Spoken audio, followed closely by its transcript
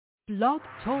Blog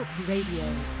Talk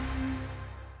Radio.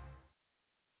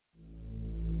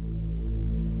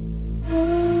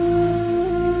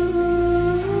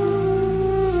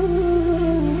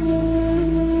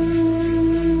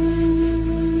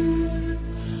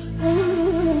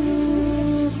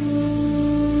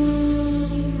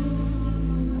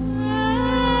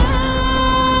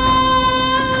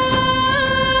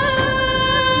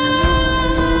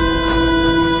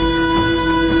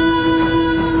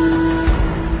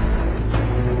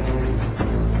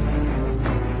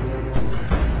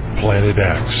 Planet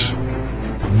X,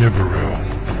 Nibiru,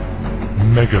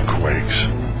 megaquakes,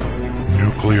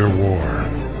 nuclear war,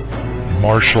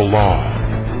 martial law,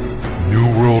 New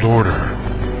World Order,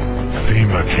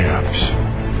 FEMA camps,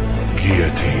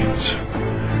 guillotines,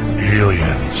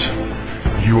 aliens,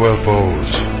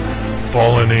 UFOs,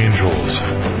 fallen angels,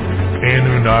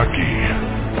 Anunnaki.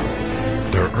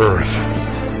 Their Earth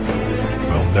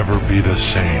will never be the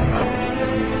same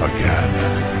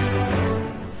again.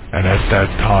 And at that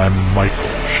time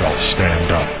Michael shall stand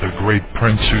up, the great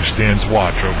prince who stands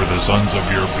watch over the sons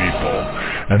of your people.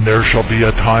 And there shall be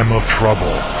a time of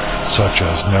trouble, such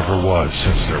as never was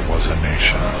since there was a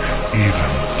nation,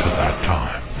 even to that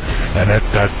time. And at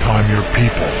that time your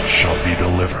people shall be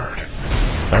delivered,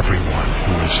 everyone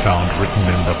who is found written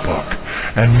in the book.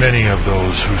 And many of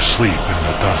those who sleep in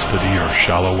the dust of the earth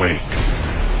shall awake,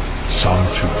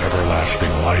 some to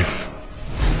everlasting life,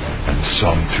 and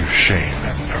some to shame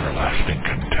and everlasting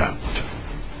contempt.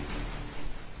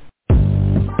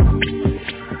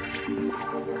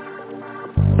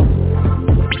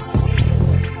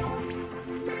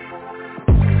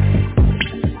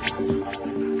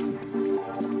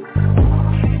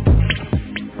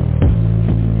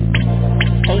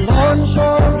 Alarms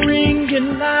are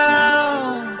ringing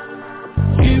now.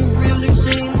 You really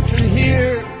seem to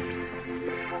hear.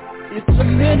 It's a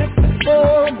minute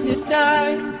before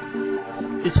midnight.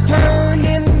 It's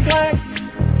turning black.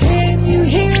 Can you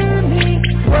hear me?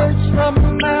 Words from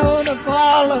the Mount of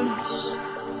Olives.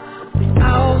 The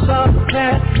owls of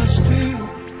Patmos too.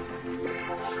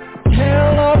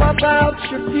 Tell all about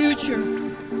your future.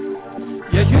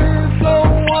 Yeah, you're the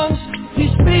ones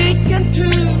he's speaking to.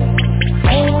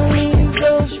 Only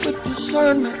those with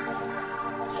discernment,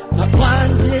 not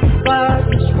blinded by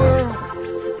this world,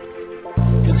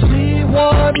 can see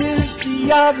what is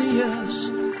the obvious.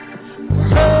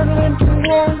 Hurtling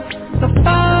toward the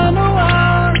final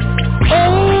hour.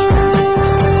 Oh,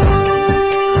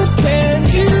 can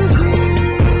you hear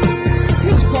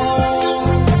his call?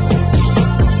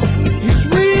 He's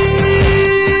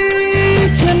reaching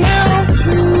out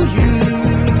to you.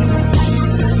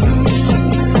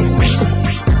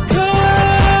 Come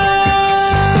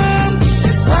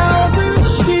while there's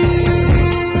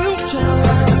still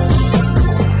time.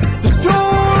 The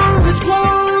door is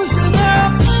closing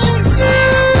up.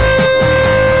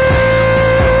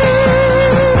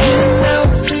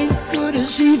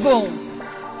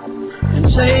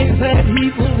 Say that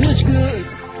evil is good.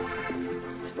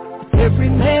 Every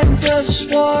man does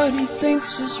what he thinks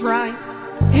is right.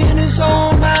 In his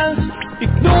own eyes,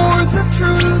 ignore the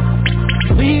truth.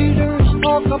 Leaders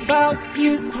talk about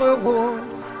nuclear war.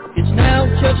 It's now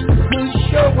just a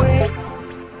push away.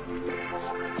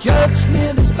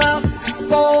 Judgment is about to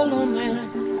fall on man.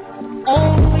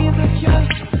 Only the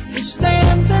just will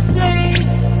stand the day.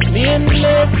 Men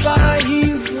led by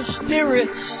evil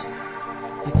spirits,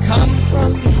 they come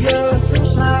from the other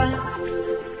side,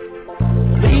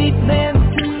 lead men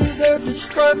to their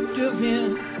destructive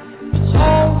end. It's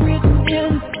all written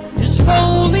in His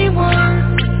holy word.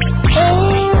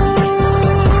 Oh,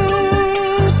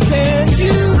 can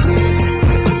you hear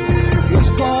His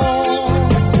call?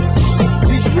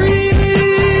 He's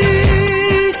reaching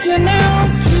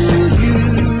out to you.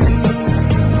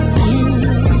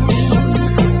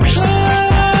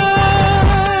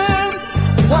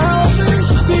 While there's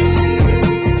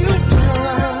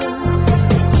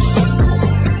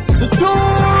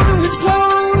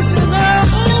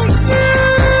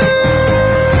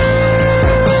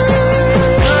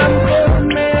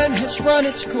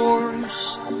its course,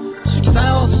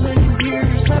 6,000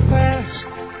 years have passed.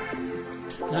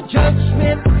 Now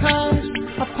judgment comes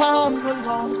upon the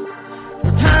lost. No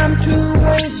time to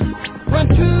waste, run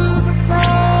to the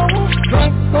cross.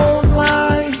 Drunk on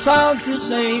lies of this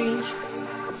age,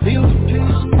 feel too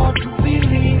smart to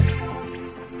believe.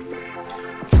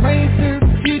 Trade their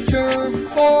future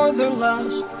for their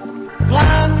lust.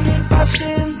 Blinded by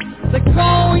sin, they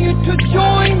call you to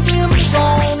join them.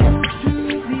 Wrong into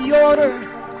the order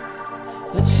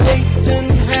that Satan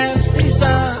has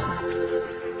designed.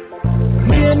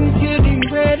 Men getting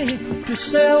ready to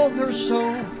sell their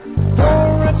soul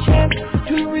for a chance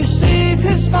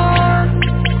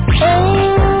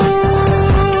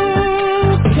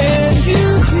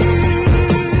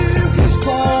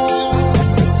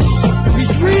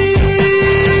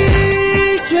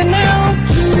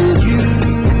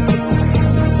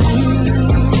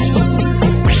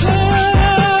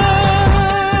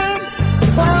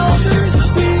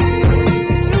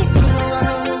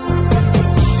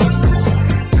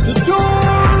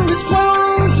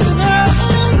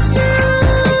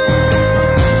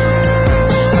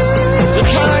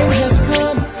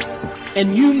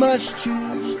and you must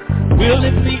choose. Will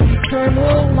it be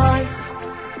eternal life,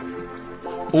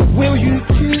 or will you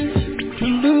choose to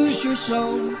lose your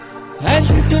soul as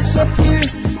you disappear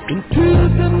into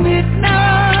the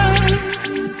midnight?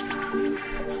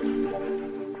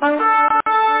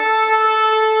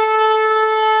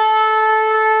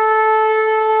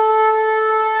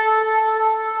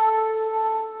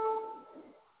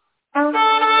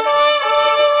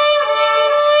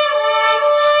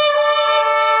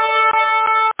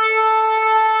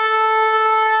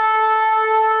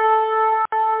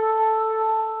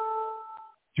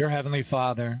 Dear Heavenly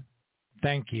Father,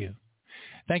 thank you.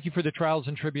 Thank you for the trials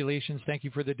and tribulations. Thank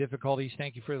you for the difficulties.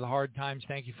 Thank you for the hard times.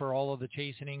 Thank you for all of the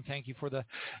chastening. Thank you for the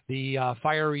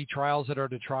fiery trials that are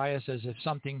to try us as if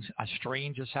something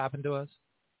strange has happened to us.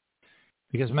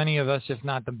 Because many of us, if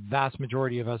not the vast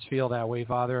majority of us, feel that way,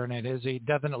 Father, and it is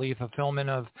definitely a fulfillment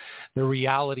of the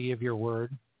reality of your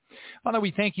word. Father,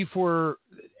 we thank you for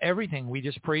everything. We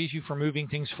just praise you for moving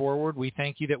things forward. We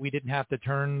thank you that we didn't have to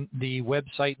turn the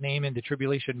website name into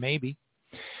Tribulation Maybe.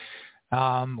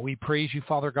 We praise you,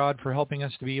 Father God, for helping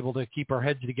us to be able to keep our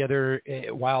heads together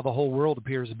while the whole world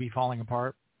appears to be falling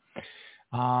apart.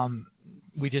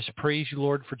 We just praise you,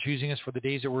 Lord, for choosing us for the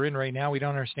days that we're in right now. We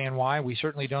don't understand why. We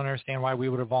certainly don't understand why we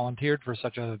would have volunteered for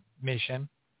such a mission.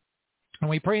 And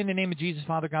we pray in the name of Jesus,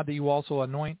 Father God, that you also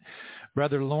anoint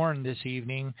Brother Loren this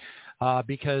evening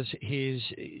because he's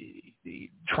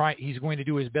going to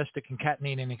do his best to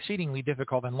concatenate an exceedingly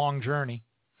difficult and long journey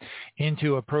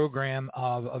into a program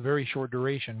of a very short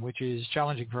duration, which is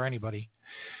challenging for anybody.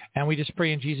 And we just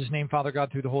pray in Jesus' name, Father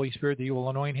God, through the Holy Spirit, that you will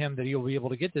anoint him, that he will be able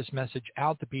to get this message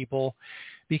out to people,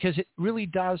 because it really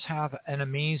does have an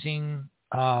amazing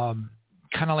kind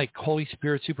of like Holy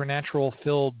Spirit, supernatural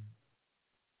filled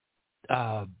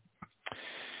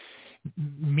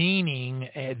meaning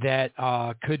that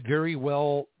could very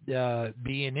well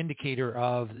be an indicator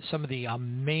of some of the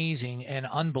amazing and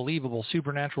unbelievable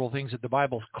supernatural things that the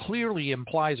Bible clearly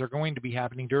implies are going to be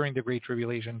happening during the Great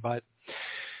Tribulation. But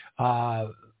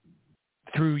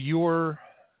through your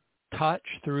touch,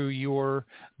 through your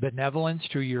benevolence,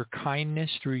 through your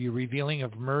kindness, through your revealing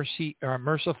of mercy, or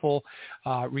merciful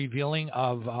revealing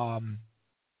of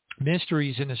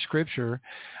mysteries in the Scripture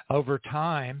over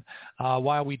time,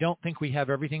 while we don't think we have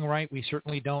everything right, we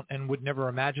certainly don't and would never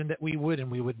imagine that we would,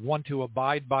 and we would want to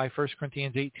abide by 1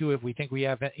 Corinthians 8:2 if we think we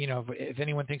have, if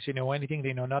anyone thinks they know anything,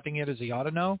 they know nothing yet as they ought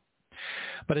to know.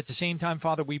 But at the same time,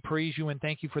 Father, we praise you and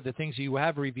thank you for the things that you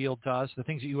have revealed to us, the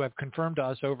things that you have confirmed to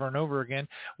us over and over again.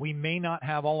 We may not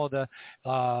have all of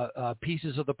the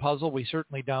pieces of the puzzle. We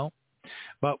certainly don't.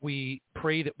 But we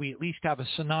pray that we at least have a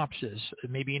synopsis,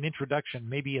 maybe an introduction,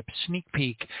 maybe a sneak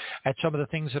peek at some of the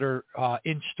things that are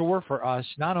in store for us,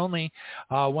 not only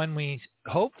when we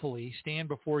hopefully stand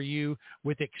before you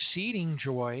with exceeding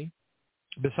joy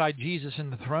beside Jesus in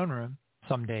the throne room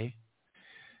someday.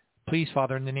 Please,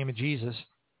 Father, in the name of Jesus,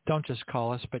 don't just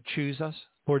call us, but choose us.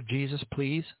 Lord Jesus,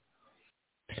 please.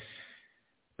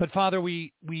 But, Father,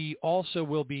 we also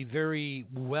will be very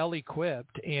well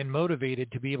equipped and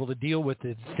motivated to be able to deal with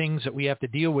the things that we have to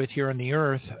deal with here on the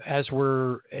earth, as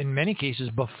we're, in many cases,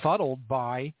 befuddled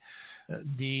by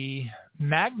the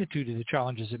magnitude of the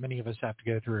challenges that many of us have to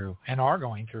go through and are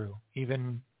going through,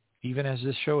 even as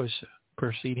this show is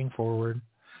proceeding forward.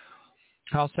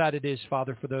 How sad it is,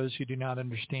 Father, for those who do not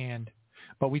understand.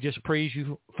 But we just praise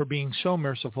you for being so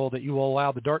merciful that you will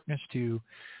allow the darkness to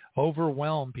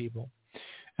overwhelm people.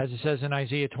 As it says in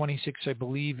Isaiah 26, I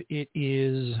believe it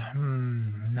is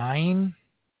 9.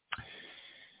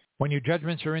 When your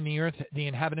judgments are in the earth, the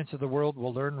inhabitants of the world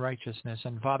will learn righteousness.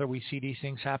 And Father, we see these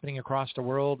things happening across the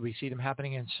world. We see them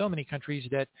happening in so many countries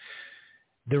that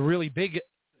the really big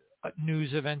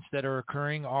news events that are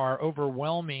occurring are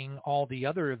overwhelming all the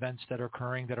other events that are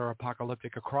occurring that are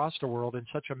apocalyptic across the world in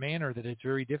such a manner that it's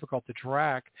very difficult to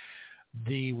track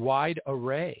the wide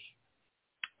array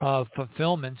of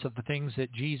fulfillments of the things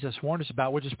that Jesus warned us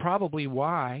about, which is probably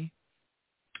why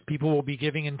people will be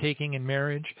giving and taking in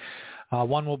marriage.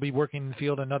 One will be working in the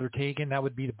field, another taken. That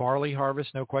would be the barley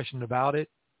harvest, no question about it.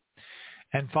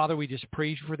 And Father, we just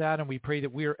praise you for that, and we pray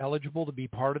that we are eligible to be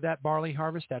part of that barley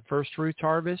harvest, that first fruits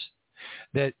harvest.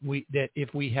 That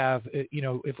if we have,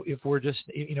 if we're just,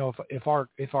 if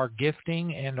our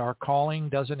gifting and our calling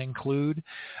doesn't include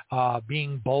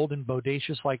being bold and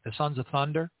bodacious like the sons of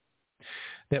thunder,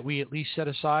 that we at least set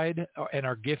aside and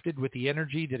are gifted with the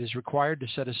energy that is required to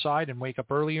set aside and wake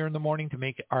up earlier in the morning to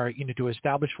make our, to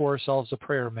establish for ourselves a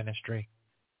prayer ministry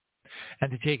and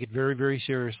to take it very, very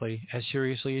seriously as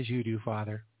you do,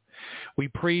 Father. We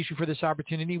praise you for this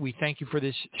opportunity. We thank you for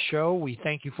this show. We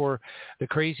thank you for the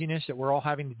craziness that we're all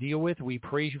having to deal with. We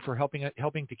praise you for helping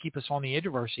to keep us on the edge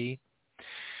of our seat.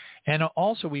 And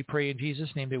also we pray in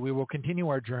Jesus' name that we will continue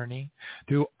our journey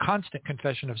through constant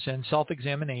confession of sin,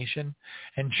 self-examination,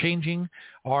 and changing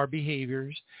our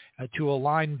behaviors to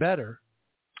align better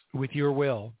with your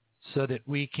will so that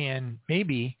we can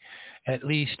maybe at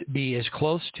least be as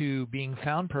close to being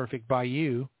found perfect by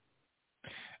you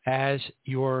as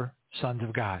your sons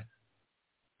of God.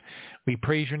 We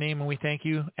praise your name and we thank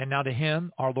you. And now to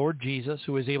him, our Lord Jesus,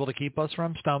 who is able to keep us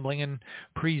from stumbling and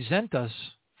present us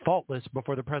faultless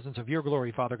before the presence of your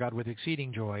glory, Father God, with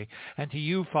exceeding joy. And to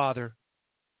you, Father,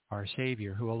 our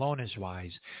Savior, who alone is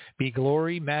wise, be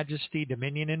glory, majesty,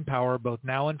 dominion, and power, both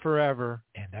now and forever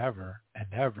and ever and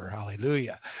ever.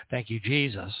 Hallelujah. Thank you,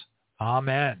 Jesus.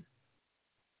 Amen.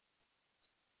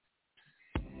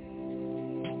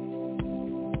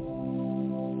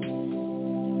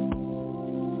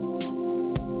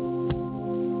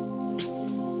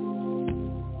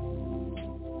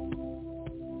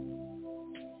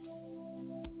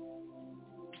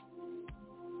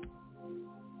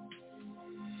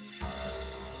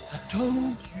 I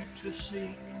told you to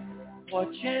seek,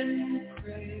 watch and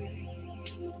pray,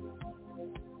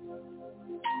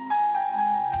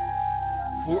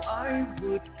 for I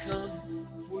would come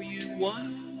for you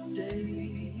one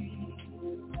day.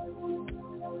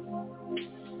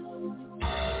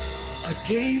 I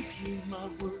gave you my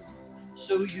word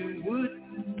so you would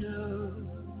know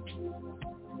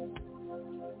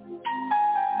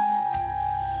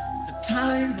the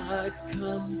time I'd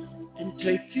come and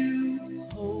take you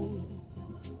home.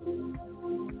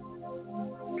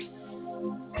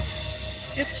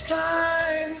 It's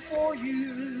time for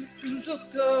you to look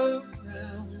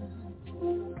around.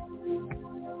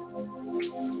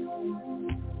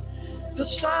 The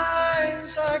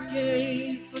signs I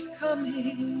gave are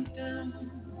coming down.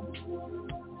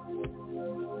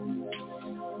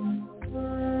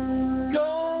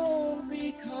 Don't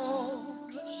be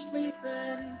caught asleep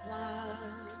and blind.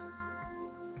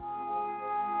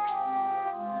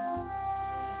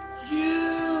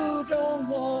 You don't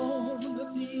want to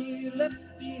be left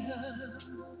behind.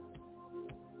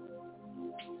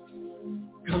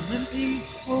 Come and be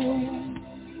home.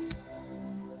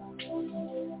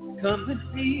 Come and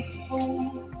be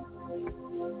home.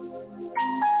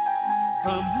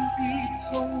 Come and be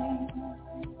home.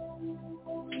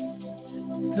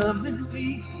 Come and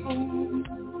be home.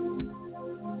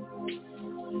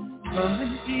 Come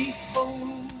and be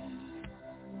home.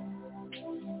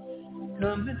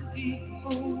 Come and be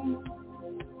home.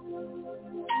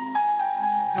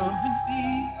 Come and be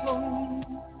home.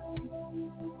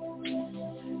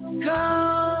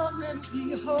 Come and be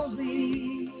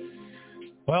holy.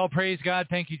 Well, praise God.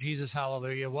 Thank you, Jesus.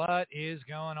 Hallelujah. What is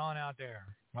going on out there?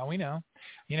 Well, we know.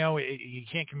 You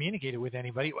can't communicate it with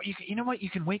anybody. You know what? You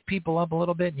can wake people up a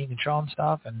little bit and you can show them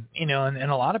stuff. And, and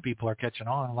a lot of people are catching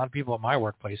on. A lot of people at my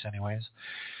workplace anyways.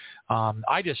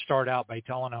 I just start out by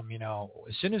telling them,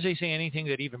 as soon as they say anything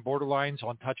that even borderlines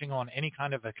on touching on any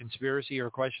kind of a conspiracy or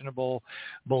questionable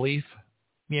belief,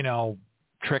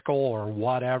 trickle or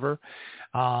whatever,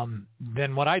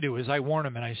 then what I do is I warn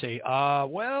them and I say,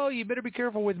 well, you better be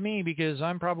careful with me because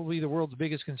I'm probably the world's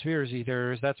biggest conspiracy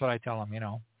theorist. That's what I tell them,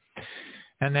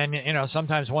 And then,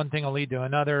 sometimes one thing will lead to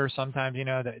another. Sometimes,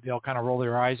 they'll kind of roll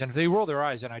their eyes. And if they roll their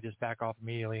eyes, then I just back off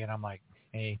immediately. And I'm like,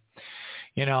 hey,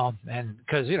 and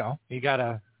because, you got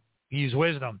to use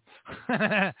wisdom.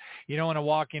 You don't want to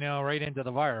walk, right into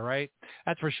the fire, right?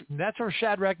 That's for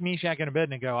Shadrach, Meshach, and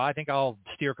Abednego. I think I'll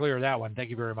steer clear of that one. Thank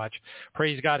you very much.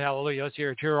 Praise God. Hallelujah. Let's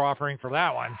hear a cheer offering for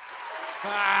that one.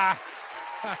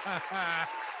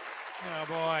 Oh,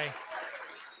 boy.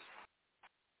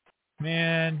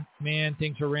 Man,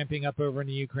 things are ramping up over in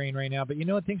the Ukraine right now. But you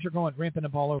know what? Things are ramping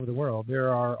up all over the world.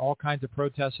 There are all kinds of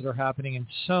protests that are happening in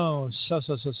so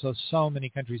many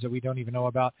countries that we don't even know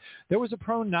about. There was a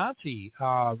pro-Nazi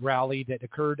rally that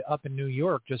occurred up in New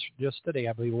York just today,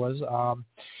 I believe it was,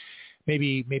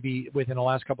 maybe within the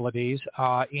last couple of days.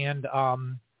 And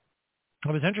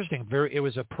it was interesting. It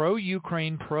was a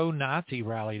pro-Ukraine, pro-Nazi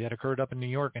rally that occurred up in New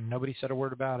York, and nobody said a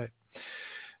word about it.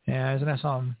 Yeah, isn't that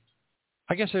something?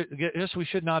 I guess we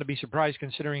should not be surprised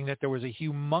considering that there was a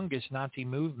humongous Nazi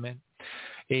movement,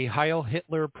 a Heil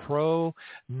Hitler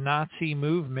pro-Nazi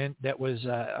movement that was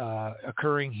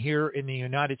occurring here in the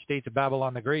United States of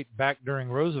Babylon the Great back during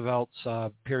Roosevelt's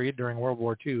period during World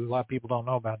War II. A lot of people don't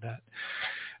know about that.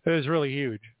 It was really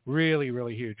huge, really,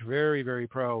 really huge, very, very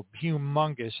pro,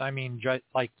 humongous. I mean,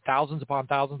 like thousands upon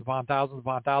thousands upon thousands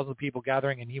upon thousands of people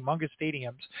gathering in humongous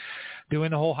stadiums, doing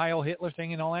the whole Heil Hitler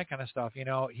thing and all that kind of stuff. You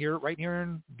know, right here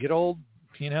in good old,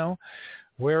 you know,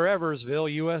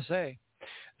 whereversville, USA.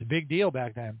 It's a big deal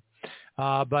back then.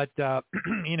 But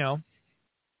you know,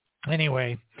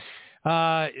 anyway.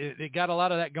 They got a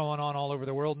lot of that going on all over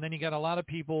the world. And then you got a lot of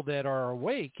people that are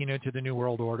awake, you know, to the New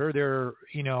World Order. They're,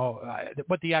 you know,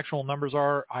 what the actual numbers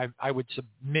are, I would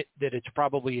submit that it's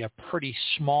probably a pretty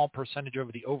small percentage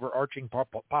of the overarching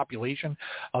population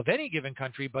of any given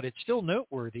country, but it's still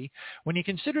noteworthy when you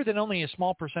consider that only a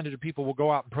small percentage of people will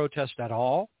go out and protest at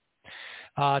all.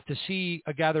 To see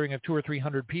a gathering of 200 or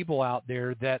 300 people out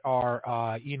there that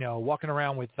are, you know, walking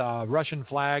around with Russian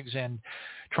flags and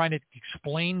trying to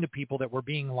explain to people that we're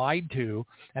being lied to,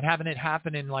 and having it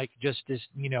happen in like just this,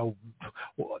 you know,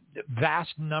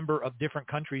 vast number of different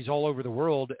countries all over the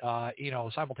world, you know,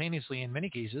 simultaneously in many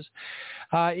cases,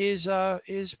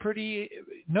 is pretty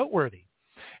noteworthy.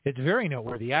 It's very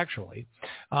noteworthy, actually,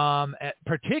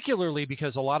 particularly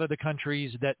because a lot of the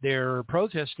countries that they're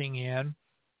protesting in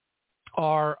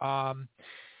are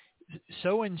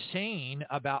so insane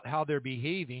about how they're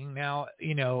behaving. Now,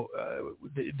 you know,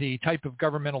 the type of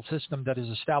governmental system that is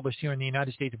established here in the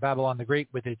United States of Babylon the Great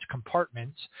with its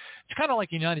compartments, it's kind of like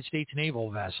the United States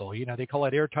naval vessel. You know, they call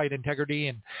it airtight integrity,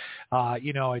 and,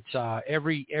 you know, it's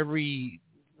every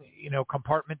you know,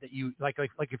 compartment that you like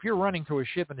if you're running through a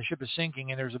ship and the ship is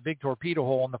sinking and there's a big torpedo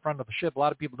hole in the front of the ship, a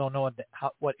lot of people don't know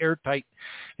what airtight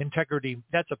integrity,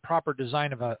 that's a proper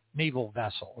design of a naval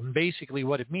vessel. And basically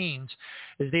what it means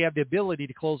is they have the ability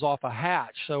to close off a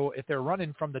hatch. So if they're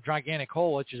running from the gigantic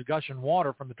hole, which is gushing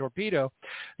water from the torpedo,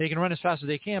 they can run as fast as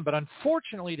they can. But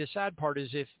unfortunately, the sad part is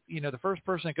if, you know, the first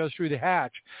person that goes through the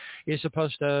hatch is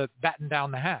supposed to batten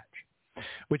down the hatch,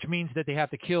 which means that they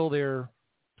have to kill their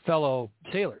fellow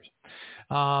sailors.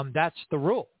 That's the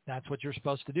rule. That's what you're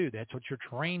supposed to do. That's what you're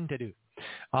trained to do.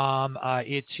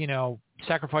 It's, you know,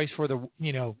 sacrifice for the,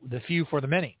 you know, the few for the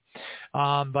many.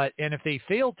 And if they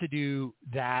fail to do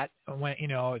that, when, you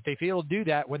know, if they fail to do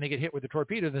that when they get hit with the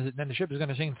torpedo, then the ship is going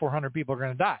to sink. 400 people are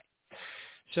going to die.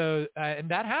 So, and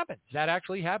that happens. That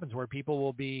actually happens where people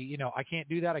will be, you know, I can't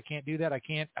do that. I can't do that. I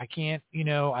can't, you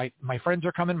know, my friends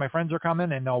are coming,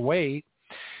 and they'll wait.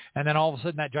 And then all of a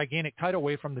sudden that gigantic tidal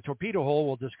wave from the torpedo hole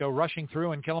will just go rushing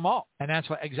through and kill them all. And that's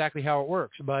exactly how it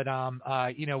works. But,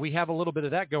 you know, we have a little bit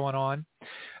of that going on,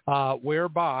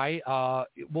 whereby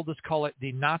we'll just call it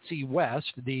the Nazi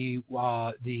West, the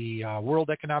World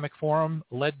Economic Forum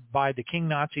led by the King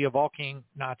Nazi of all King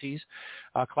Nazis,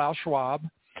 Klaus Schwab.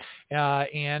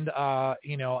 And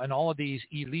you know, and all of these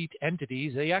elite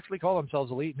entities, they actually call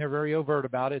themselves elite, and they're very overt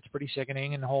about it. It's pretty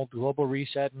sickening, and the whole global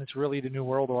reset, and it's really the New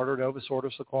World Order, Novus Ordo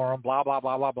Seclorum, blah, blah,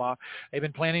 blah, blah, blah. They've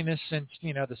been planning this since,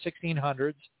 you know, the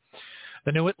 1600s.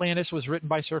 The New Atlantis was written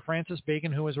by Sir Francis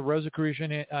Bacon, who was a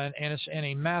Rosicrucian and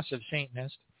a massive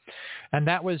Satanist. And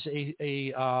that was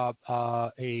a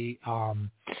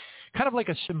kind of like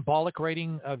a symbolic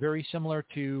writing, very similar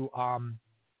to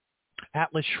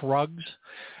Atlas Shrugs,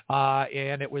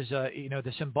 and it was, you know,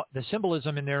 the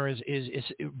symbolism in there is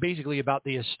basically about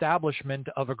the establishment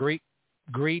of a great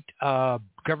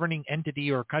governing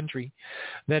entity or country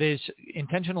that is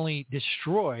intentionally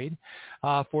destroyed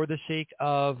for the sake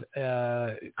of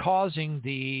causing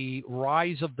the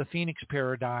rise of the Phoenix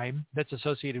paradigm that's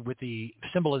associated with the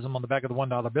symbolism on the back of the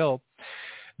 $1 bill.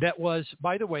 That was,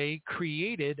 by the way,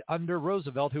 created under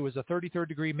Roosevelt, who was a 33rd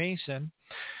degree Mason,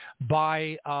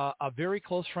 by a very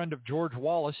close friend of George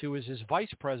Wallace, who was his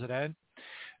vice president.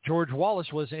 George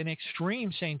Wallace was an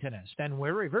extreme Satanist and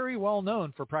very, very well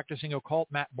known for practicing occult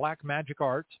black magic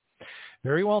arts.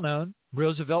 Very well known.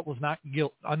 Roosevelt was not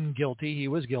unguilty. He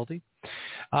was guilty.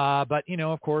 But, you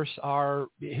know, of course, our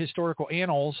historical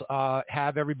annals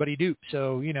have everybody duped.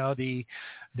 So, you know, the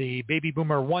baby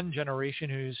boomer one generation,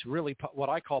 who's really what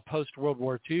I call post-World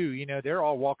War II, you know, they're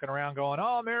all walking around going,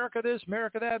 oh, America this,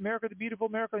 America that, America the beautiful,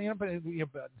 America,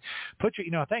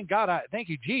 you know, thank God, thank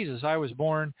you, Jesus, I was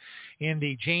born in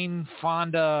the Jane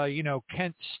Fonda, you know,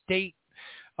 Kent State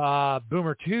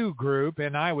Boomer 2 group,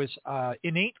 and I was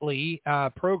innately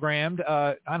programmed,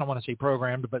 I don't want to say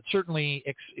programmed, but certainly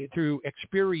through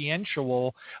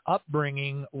experiential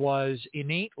upbringing was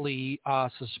innately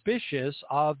suspicious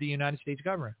of the United States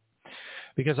government.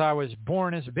 Because I was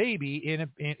born as a baby in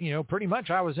you know, pretty much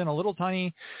I was in a little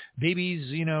tiny baby's,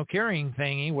 you know, carrying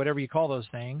thingy, whatever you call those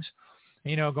things.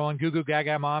 going goo goo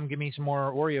gaga, mom, give me some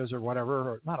more Oreos or whatever.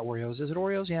 Or not Oreos, is it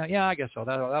Oreos? Yeah, I guess so.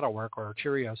 That'll work, or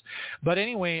Cheerios. But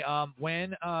anyway,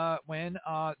 when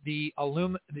the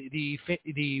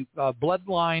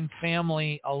bloodline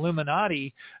family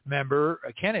Illuminati member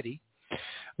Kennedy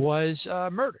was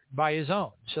murdered by his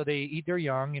own, so they eat their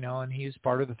young, and he's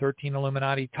part of the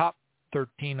top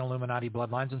 13 Illuminati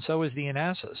bloodlines, and so is the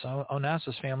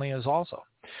Onassis family is also.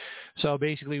 So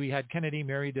basically, we had Kennedy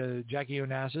married to Jackie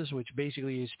Onassis, which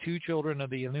basically is two children of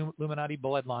the Illuminati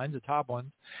bloodlines, the top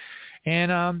ones.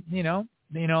 And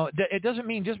it doesn't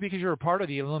mean just because you're a part of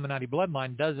the Illuminati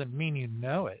bloodline doesn't mean you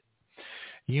know it.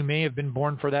 You may have been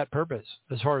born for that purpose,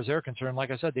 as far as they're concerned.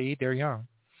 Like I said, they eat their young.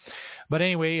 But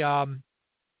anyway,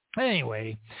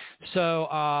 so,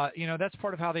 that's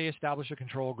part of how they establish a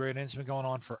control grid, and it's been going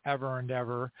on forever and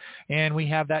ever. And we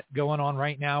have that going on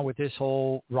right now with this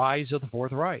whole rise of the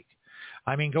Fourth Reich.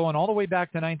 I mean, going all the way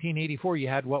back to 1984, you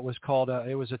had what was called,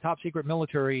 it was a top secret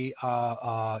military,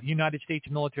 United States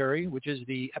military, which is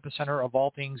the epicenter of all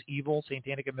things evil,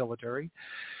 satanic, and military.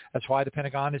 That's why the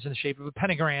Pentagon is in the shape of a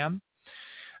pentagram.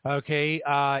 Okay,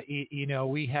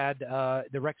 we had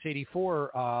the Rex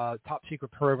 84 top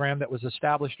secret program that was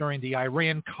established during the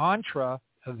Iran-Contra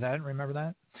event. Remember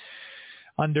that?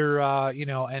 Under,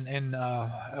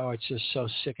 it's just so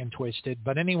sick and twisted.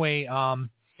 But anyway,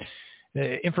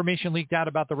 the information leaked out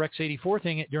about the Rex 84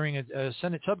 thing during a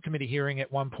Senate subcommittee hearing at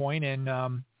one point,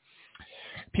 and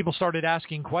people started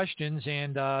asking questions,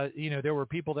 and, there were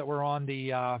people that were on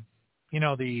the,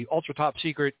 the ultra top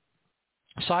secret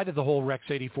side of the whole Rex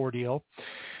 84 deal,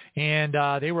 and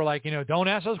they were like, don't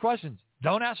ask those questions.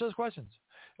 Don't ask those questions.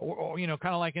 Or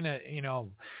kind of like in a,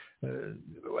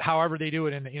 however they do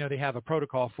it, and, they have a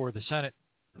protocol for the Senate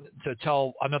to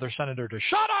tell another senator to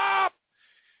shut up.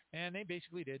 And they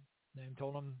basically did. And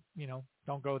told them,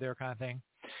 don't go there kind of thing.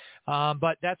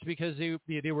 But that's because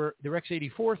they were, the Rex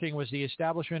 84 thing was the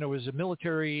establishment. It was a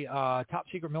military, top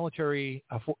secret military,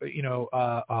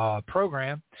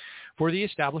 program for the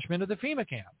establishment of the FEMA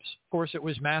camps. Of course, it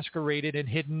was masqueraded and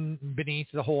hidden beneath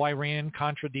the whole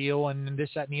Iran-Contra deal and this,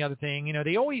 that, and the other thing.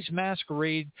 They always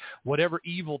masquerade whatever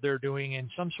evil they're doing in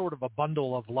some sort of a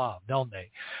bundle of love, don't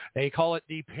they? They call it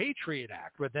the Patriot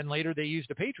Act, but then later they use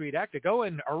the Patriot Act to go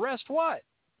and arrest what?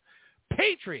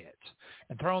 Patriots,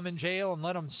 and throw them in jail and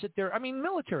let them sit there. I mean,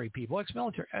 military people,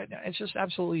 ex-military. It's just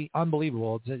absolutely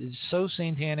unbelievable. It's so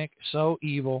satanic, so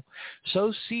evil,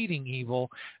 so seeding evil.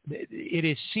 It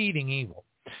is seeding evil.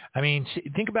 I mean,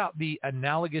 think about the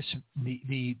analogous,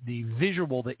 the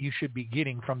visual that you should be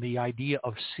getting from the idea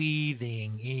of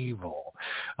seething evil.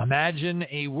 Imagine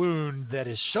a wound that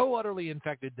is so utterly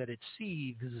infected that it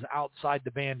seethes outside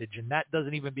the bandage, and that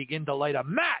doesn't even begin to light a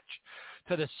match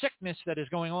to the sickness that is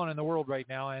going on in the world right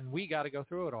now, and we got to go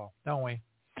through it all, don't we?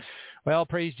 Well,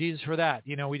 praise Jesus for that.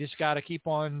 We just got to keep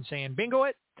on saying bingo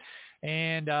it,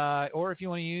 and or if you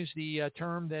want to use the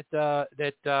term that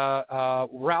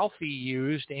Ralphie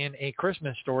used in A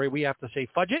Christmas Story, we have to say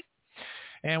fudge it,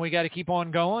 and we got to keep on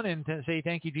going and to say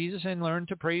thank you, Jesus, and learn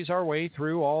to praise our way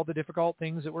through all the difficult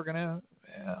things that we're going to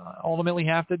ultimately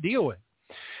have to deal with.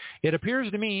 It appears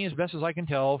to me, as best as I can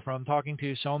tell from talking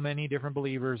to so many different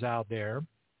believers out there,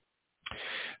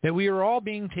 that we are all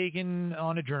being taken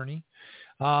on a journey.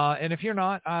 And if you're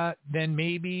not, then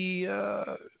maybe,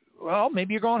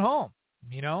 maybe you're going home.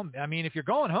 I mean, if you're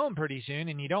going home pretty soon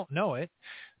and you don't know it,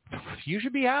 you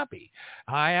should be happy.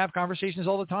 I have conversations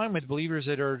all the time with believers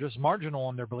that are just marginal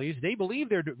in their beliefs. They believe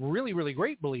they're really, really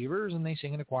great believers, and they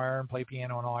sing in the choir and play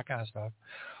piano and all that kind of stuff.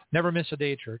 Never miss a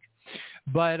day at church.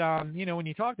 But, when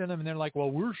you talk to them and they're like,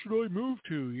 well, where should I move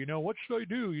to? What should I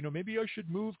do? Maybe I should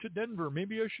move to Denver.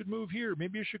 Maybe I should move here.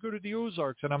 Maybe I should go to the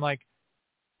Ozarks. And I'm like,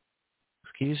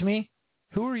 excuse me?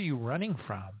 Who are you running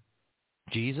from?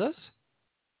 Jesus?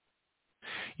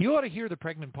 You ought to hear the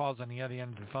pregnant pause on the other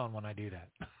end of the phone when I do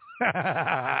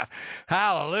that.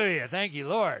 Hallelujah. Thank you,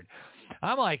 Lord.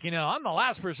 I'm like, I'm the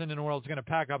last person in the world that's going to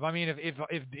pack up. I mean,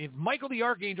 if Michael the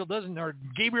Archangel doesn't, or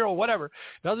Gabriel, whatever,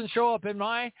 doesn't show up in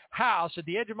my house at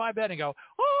the edge of my bed and go,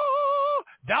 oh,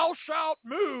 thou shalt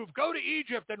move, go to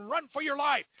Egypt and run for your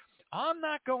life, I'm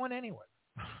not going anywhere.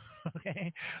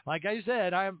 Okay, like I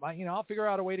said, I'll figure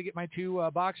out a way to get my two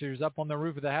boxers up on the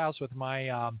roof of the house with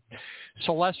my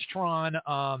Celestron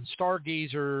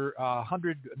Stargazer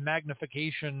 100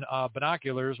 magnification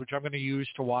binoculars, which I'm going to use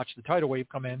to watch the tidal wave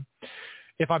come in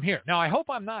if I'm here. Now, I hope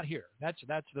I'm not here. That's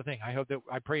the thing. I hope that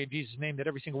I pray in Jesus' name that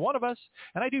every single one of us,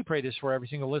 and I do pray this for every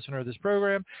single listener of this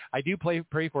program, I do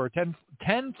pray for a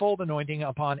tenfold anointing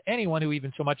upon anyone who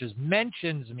even so much as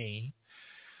mentions me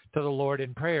to the Lord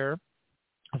in prayer.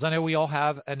 Because I know we all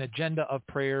have an agenda of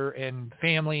prayer and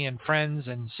family and friends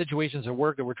and situations at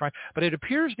work that we're trying. But it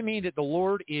appears to me that the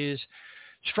Lord is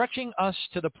stretching us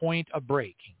to the point of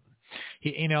breaking.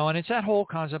 And it's that whole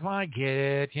concept. I get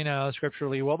it,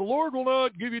 scripturally. Well, the Lord will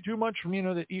not give you too much from,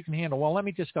 that you can handle. Well, let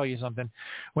me just tell you something.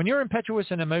 When you're impetuous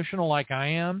and emotional like I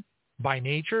am by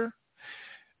nature,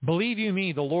 believe you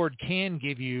me, the Lord can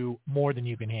give you more than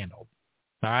you can handle.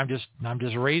 I'm just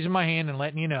raising my hand and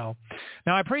letting you know.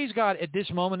 Now, I praise God at this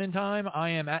moment in time. I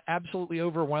am absolutely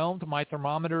overwhelmed. My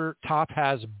thermometer top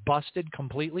has busted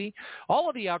completely. All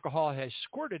of the alcohol has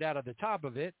squirted out of the top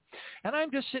of it, and I'm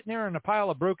just sitting there in a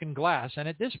pile of broken glass. And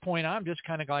at this point, I'm just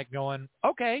kind of like going,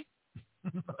 okay,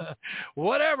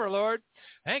 whatever, Lord.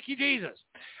 Thank you, Jesus.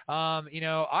 I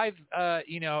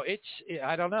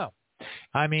don't know.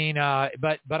 I mean,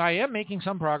 but I am making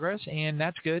some progress, and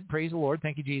that's good. Praise the Lord.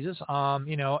 Thank you, Jesus. I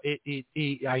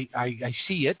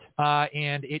see it,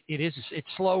 and it's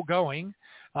slow going,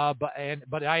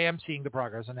 but I am seeing the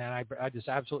progress, and I just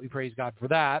absolutely praise God for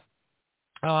that.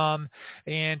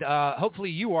 And hopefully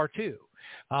you are too.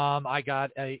 I got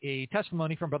a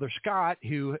testimony from Brother Scott,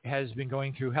 who has been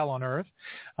going through hell on earth,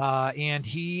 and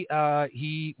he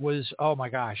was, oh my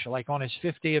gosh, like on his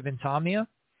 5th day of insomnia.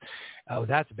 Oh,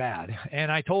 that's bad.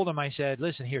 And I told him, I said,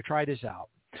 listen, here, try this out.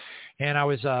 And I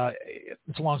was,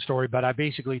 it's a long story, but I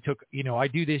basically took, I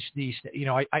do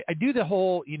I do the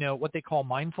whole, what they call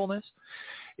mindfulness.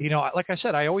 Like I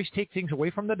said, I always take things away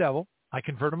from the devil. I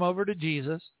convert them over to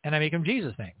Jesus, and I make them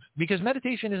Jesus things, because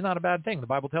meditation is not a bad thing. The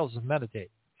Bible tells us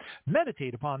meditate.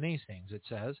 Meditate upon these things, it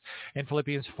says in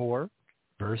Philippians 4,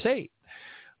 verse 8.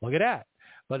 Look at that.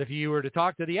 But if you were to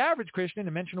talk to the average Christian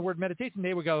and mention the word meditation,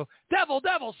 they would go, devil,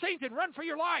 devil, Satan, run for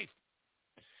your life.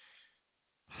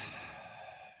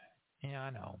 Yeah, I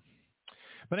know.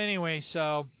 But anyway,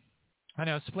 so I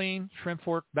know, spleen, shrimp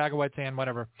fork, bag of wet sand,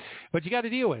 whatever. But you got to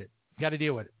deal with it.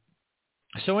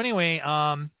 So anyway,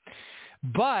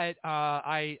 but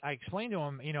I explained to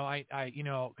him,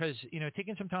 because,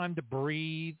 taking some time to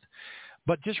breathe.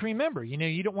 But just remember,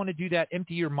 you don't want to do that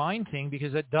empty your mind thing,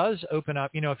 because it does open up,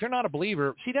 if you're not a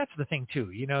believer, see, that's the thing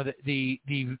too,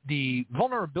 the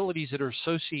vulnerabilities that are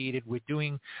associated with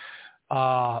doing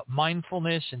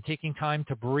mindfulness and taking time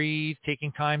to breathe,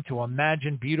 taking time to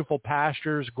imagine beautiful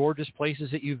pastures, gorgeous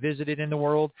places that you visited in the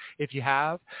world, if you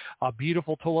have,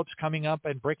 beautiful tulips coming up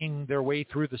and breaking their way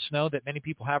through the snow that many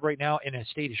people have right now in a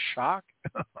state of shock.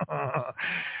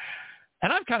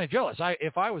 And I'm kind of jealous.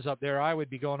 If I was up there, I would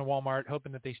be going to Walmart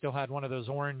hoping that they still had one of those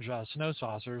orange snow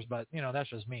saucers. But, that's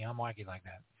just me. I'm wacky like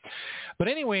that. But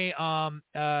anyway,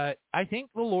 I think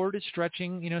the Lord is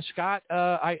stretching. Scott,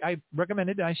 I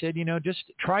recommended, I said, just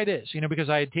try this,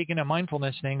 because I had taken a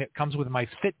mindfulness thing that comes with my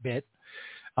Fitbit.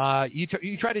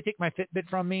 You try to take my Fitbit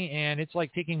from me, and it's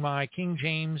like taking my King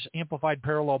James Amplified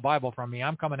Parallel Bible from me.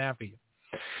 I'm coming after you.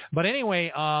 But anyway,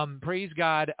 praise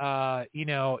God,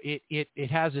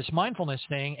 it has this mindfulness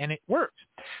thing, and it works.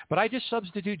 But I just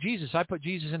substitute Jesus. I put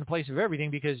Jesus in the place of everything,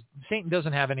 because Satan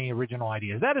doesn't have any original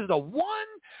ideas. That is the one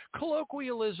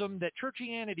colloquialism that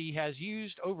churchianity has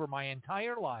used over my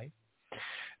entire life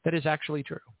that is actually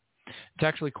true. It's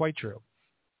actually quite true.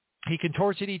 He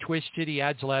contorts it, he twists it, he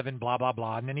adds leaven, blah, blah,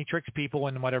 blah, and then he tricks people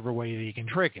in whatever way that he can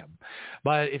trick him.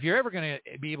 But if you're ever going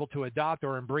to be able to adopt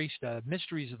or embrace the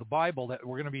mysteries of the Bible that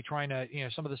we're going to be trying to,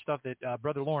 some of the stuff that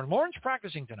Brother Loren's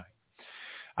practicing tonight.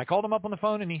 I called him up on the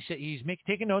phone, and he said he's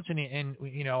taking notes, and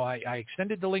I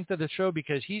extended the length of the show,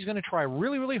 because he's going to try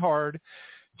really, really hard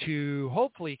to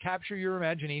hopefully capture your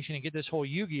imagination and get this whole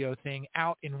YUGIO thing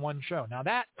out in one show. Now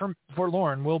that for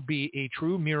Loren will be a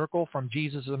true miracle from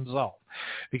Jesus himself,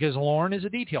 because Loren is a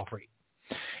detail freak.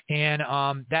 And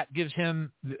that gives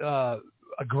him a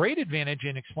great advantage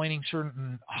in explaining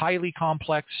certain highly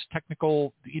complex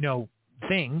technical,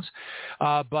 things,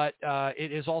 but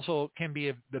it is also can be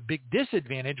a big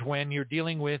disadvantage when you're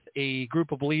dealing with a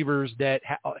group of believers that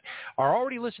are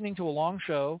already listening to a long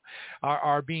show,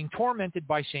 are being tormented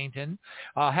by Satan,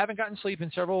 haven't gotten sleep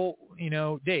in several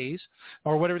days,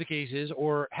 or whatever the case is,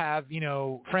 or have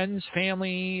friends,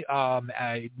 family,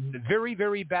 very,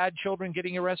 very bad children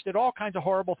getting arrested, all kinds of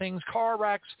horrible things, car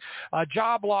wrecks,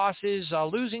 job losses,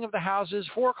 losing of the houses,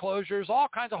 foreclosures, all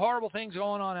kinds of horrible things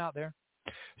going on out there.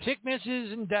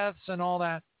 Sicknesses and deaths and all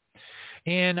that,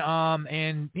 and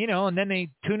then they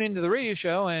tune into the radio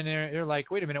show, and they're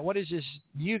like, wait a minute, what is this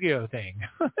YUGIO thing?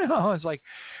 It's like,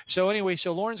 so anyway,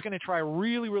 so Loren's going to try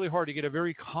really, really hard to get a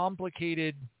very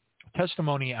complicated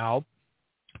testimony out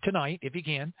tonight, if he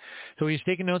can. So he's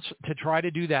taking notes to try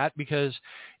to do that, because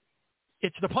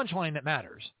it's the punchline that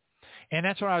matters. And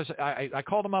that's what I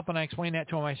called him up and I explained that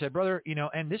to him. I said, brother,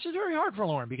 and this is very hard for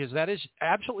Loren because that is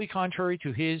absolutely contrary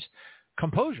to his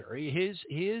composure, his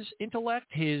intellect,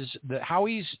 how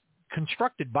he's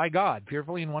constructed by God,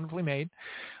 fearfully and wonderfully made.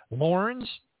 Loren's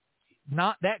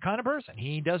not that kind of person.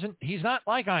 He's not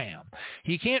like I am.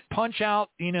 He can't punch out,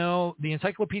 the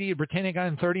Encyclopedia Britannica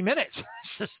in 30 minutes. It's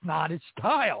just not his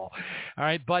style. All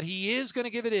right. But he is going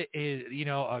to give it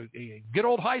a good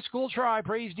old high school try.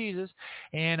 Praise Jesus.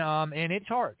 And it's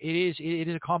hard. It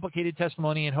is a complicated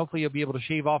testimony, and hopefully you'll be able to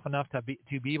shave off enough to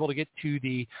be able to get to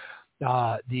the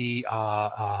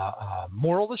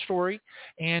moral of the story,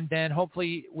 and then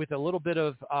hopefully with a little bit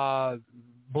of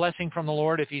blessing from the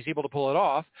Lord, if he's able to pull it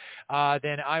off,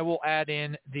 then I will add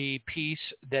in the piece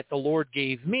that the Lord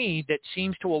gave me that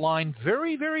seems to align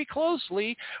very, very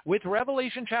closely with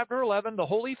Revelation chapter 11, the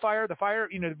holy fire, the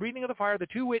breathing of the fire, the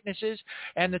two witnesses,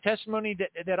 and the testimony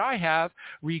that I have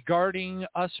regarding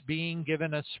us being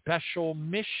given a special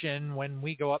mission when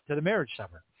we go up to the marriage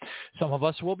supper. Some of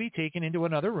us will be taken into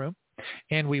another room,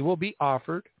 and we will be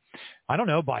offered, I don't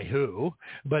know by who,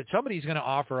 but somebody's going to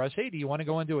offer us, hey, do you want to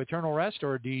go into eternal rest,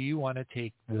 or do you want to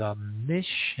take the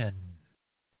mission?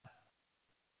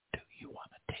 Do you want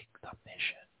to take the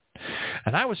mission?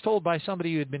 And I was told by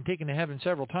somebody who had been taken to heaven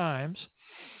several times,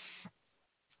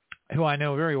 who I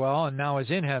know very well and now is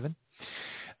in heaven,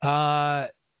 John,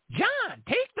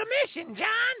 take the mission, John.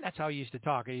 That's how he used to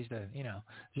talk. He used to,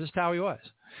 just how he was.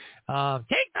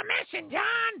 Take the mission,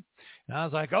 John. And I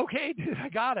was like, okay, dude, I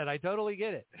got it. I totally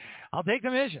get it. I'll take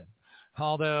the mission.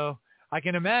 Although I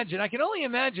can only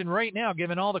imagine right now,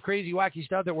 given all the crazy, wacky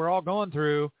stuff that we're all going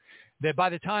through, that by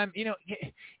the time,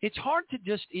 it's hard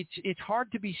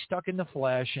to be stuck in the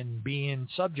flesh and being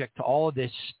subject to all of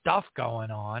this stuff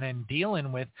going on and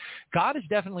dealing with. God is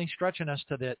definitely stretching us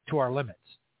to our limits.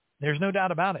 There's no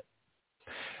doubt about it.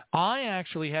 I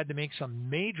actually had to make some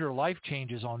major life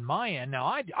changes on my end. Now,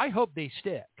 I hope they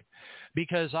stick,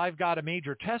 because I've got a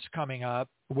major test coming up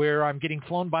where I'm getting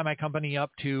flown by my company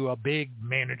up to a big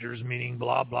managers meeting,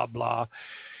 blah, blah, blah.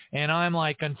 And I'm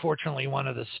like, unfortunately, one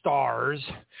of the stars.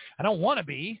 I don't want to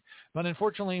be, but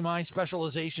unfortunately, my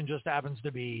specialization just happens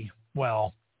to be,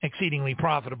 well, exceedingly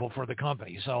profitable for the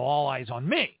company. So all eyes on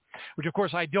me, which of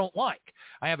course I don't like.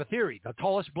 I have a theory: the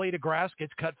tallest blade of grass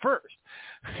gets cut first.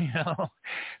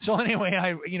 So anyway,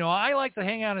 I like to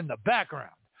hang out in the background.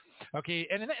 Okay,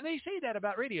 and they say that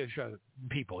about radio show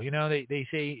people. They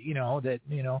say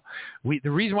the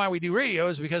reason why we do radio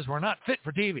is because we're not fit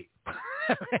for TV.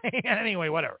 Anyway,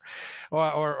 whatever,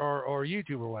 or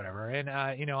YouTube or whatever. And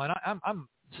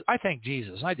I thank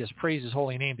Jesus. I just praise his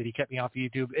holy name that he kept me off of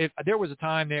YouTube. There was a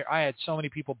time there I had so many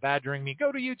people badgering me,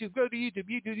 go to YouTube.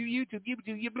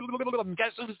 And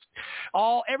guess who's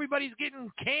everybody's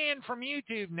getting canned from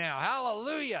YouTube now.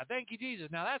 Hallelujah. Thank you, Jesus.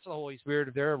 Now that's the Holy Spirit.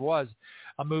 If there ever was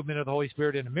a movement of the Holy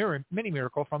Spirit in a mini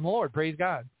miracle from the Lord. Praise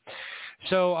God.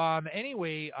 So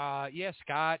anyway, yes,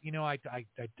 Scott,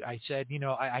 I said,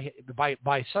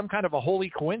 by some kind of a holy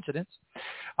coincidence,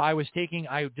 I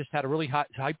just had a really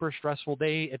hyper stressful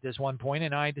day at this one point,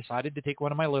 and I decided to take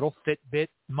one of my little Fitbit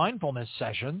mindfulness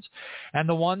sessions, and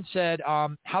the one said,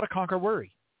 how to conquer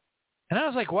worry. And I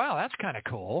was like, wow, that's kind of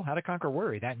cool. How to conquer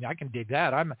worry. That I can dig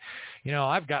that.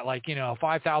 I've got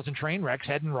 5,000 train wrecks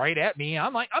heading right at me.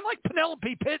 I'm like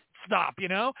Penelope Pit stop,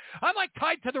 I'm like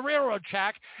tied to the railroad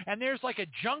track, and there's like a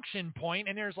junction point,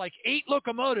 and there's like 8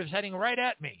 locomotives heading right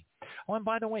at me. Oh, and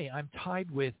by the way, I'm tied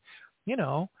with,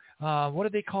 what do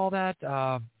they call that?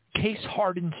 Case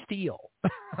hardened steel.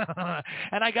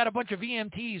 And I got a bunch of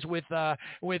EMTs with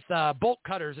bolt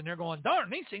cutters, and they're going, darn,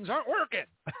 these things aren't working.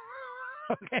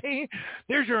 Okay,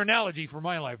 there's your analogy for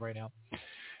my life right now.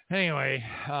 Anyway,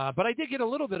 but I did get a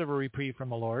little bit of a reprieve from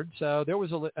the Lord. So there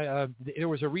was a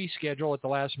reschedule at the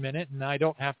last minute, and I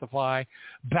don't have to fly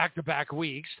back-to-back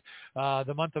weeks,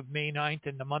 the month of May 9th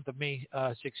and the month of May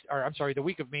 6th, the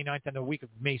week of May 9th and the week of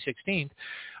May 16th.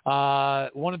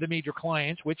 One of the major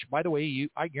clients, which, by the way,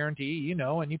 I guarantee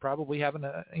and you probably have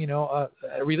a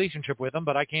relationship with them,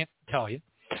 but I can't tell you.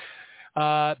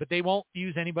 But they won't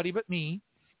use anybody but me.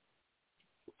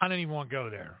 I don't even want to go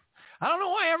there. I don't know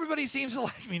why everybody seems to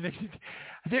like me.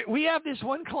 We have this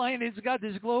one client that's got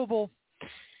this global,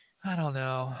 I don't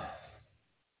know.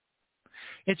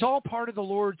 It's all part of the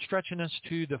Lord stretching us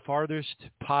to the farthest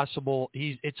possible.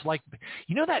 It's like,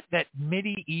 that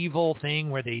medieval thing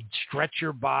where they stretch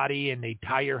your body and they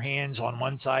tie your hands on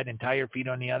one side and tie your feet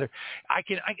on the other.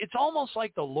 It's almost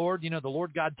like the Lord, the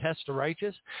Lord God tests the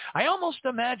righteous. I almost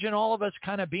imagine all of us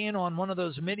kind of being on one of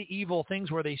those medieval things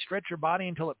where they stretch your body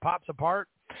until it pops apart.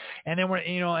 And then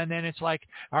and then it's like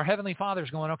our Heavenly Father's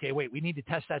going, okay, wait, we need to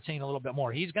test that saint a little bit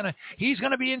more. He's gonna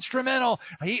be instrumental.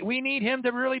 We need him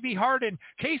to really be hardened,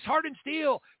 case hardened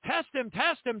steel. Test him.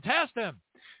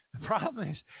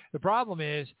 The problem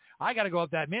is, I got to go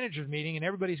up that manager's meeting, and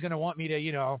everybody's going to want me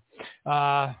to,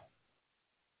 I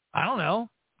don't know,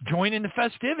 join in the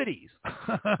festivities.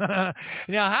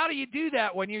 Now, how do you do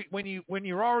that when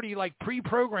you're already like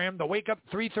pre-programmed to wake up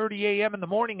 3:30 a.m. in the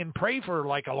morning and pray for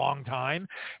like a long time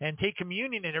and take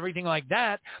communion and everything like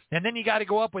that, and then you got to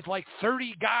go up with like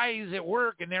 30 guys at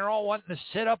work, and they're all wanting to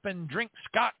sit up and drink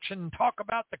scotch and talk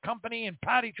about the company and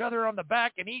pat each other on the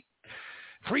back and eat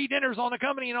free dinners on the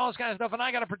company and all this kind of stuff, and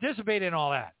I got to participate in all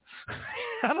that.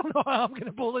 I don't know how I'm going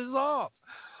to pull this off.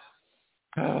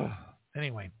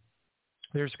 Anyway.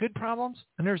 There's good problems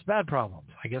and there's bad problems.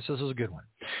 I guess this is a good one.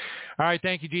 All right.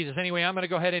 Thank you, Jesus. Anyway, I'm going to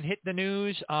go ahead and hit the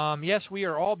news. Yes, we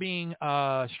are all being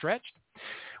stretched.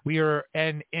 We are,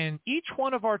 and each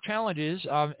one of our challenges,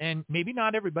 and maybe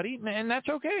not everybody, and that's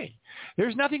okay.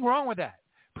 There's nothing wrong with that.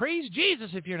 Praise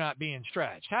Jesus if you're not being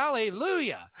stretched.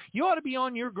 Hallelujah. You ought to be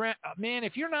on your man,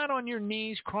 if you're not on your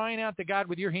knees crying out to God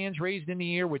with your hands raised in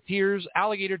the air with tears,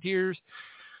 alligator tears,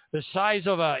 the size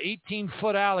of a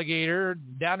 18-foot alligator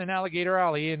down in Alligator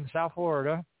Alley in South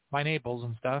Florida by Naples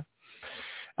and stuff,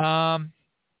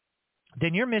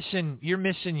 then you're missing your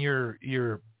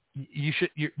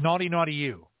naughty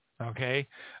you. Okay.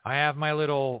 I have my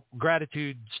little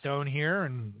gratitude stone here,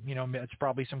 and it's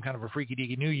probably some kind of a freaky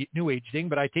deaky new age thing,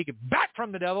 but I take it back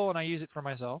from the devil and I use it for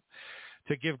myself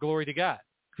to give glory to God.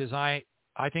 Because I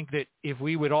think that if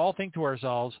we would all think to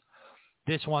ourselves,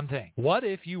 this one thing. What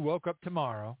if you woke up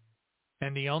tomorrow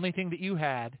and the only thing that you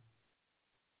had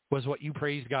was what you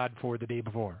praised God for the day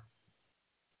before?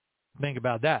 Think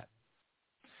about that.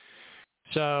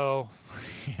 So,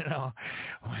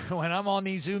 when I'm on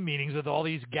these Zoom meetings with all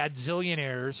these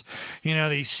gazillionaires,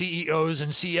 these CEOs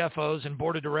and CFOs and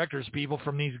board of directors people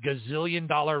from these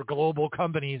gazillion-dollar global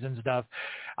companies and stuff,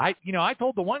 I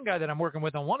told the one guy that I'm working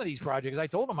with on one of these projects, I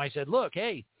told him, I said, look,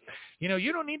 hey, you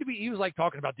don't need to be, he was like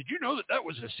talking about, did you know that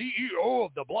was the CEO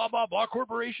of the blah, blah, blah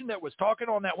corporation that was talking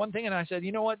on that one thing? And I said,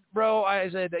 you know what, bro?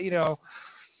 I said, I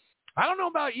don't know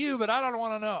about you, but I don't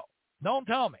want to know. Don't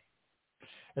tell me.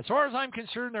 As far as I'm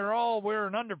concerned, they're all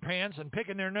wearing underpants and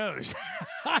picking their nose.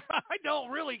 I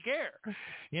don't really care,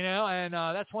 and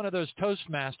that's one of those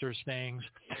Toastmasters things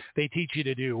they teach you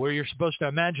to do, where you're supposed to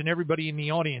imagine everybody in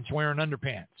the audience wearing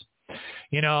underpants,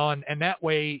 and that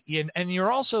way, and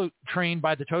you're also trained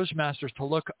by the Toastmasters to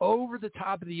look over the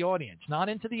top of the audience, not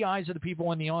into the eyes of the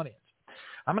people in the audience.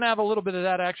 I'm going to have a little bit of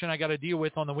that action I got to deal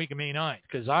with on the week of May 9th,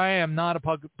 because I am not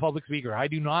a public speaker. I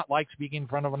do not like speaking in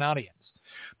front of an audience.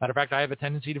 Matter of fact, I have a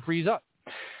tendency to freeze up.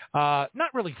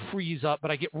 Not really freeze up, but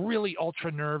I get really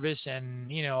ultra nervous,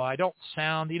 and I don't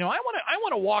sound. I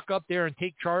want to walk up there and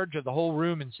take charge of the whole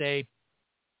room and say,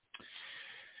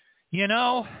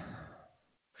 my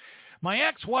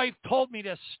ex-wife told me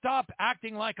to stop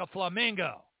acting like a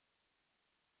flamingo.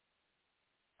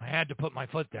 I had to put my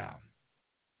foot down,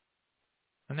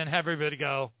 and then have everybody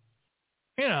go,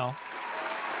 like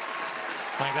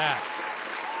that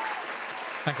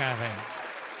kind of thing.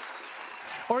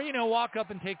 Or, walk up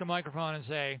and take the microphone and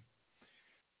say,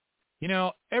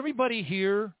 everybody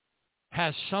here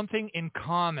has something in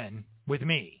common with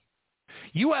me.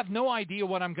 You have no idea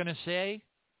what I'm going to say,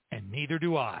 and neither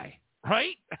do I.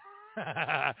 Right?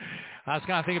 I was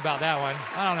kind of thinking about that one.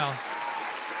 I don't know.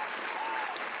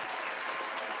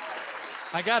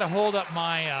 I got to hold up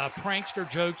my prankster,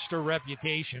 jokester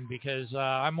reputation, because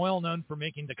I'm well known for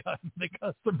making the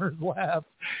customers laugh,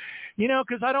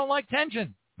 because I don't like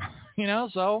tension.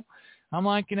 So I'm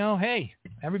like, hey,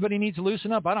 everybody needs to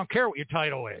loosen up. I don't care what your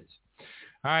title is.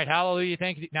 All right, hallelujah,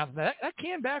 thank you. Now, that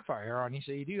can backfire on you,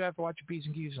 so you do have to watch your P's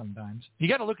and Q's sometimes. You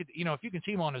got to look at, if you can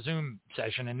see them on a Zoom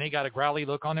session and they got a growly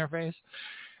look on their face,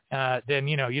 then,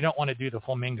 you don't want to do the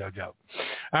flamingo joke.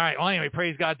 All right, well, anyway,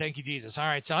 praise God, thank you, Jesus. All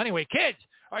right, so anyway, kids,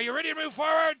 are you ready to move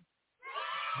forward?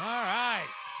 All right.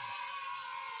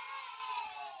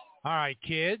 All right,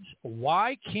 kids,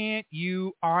 why can't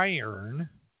you iron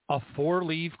a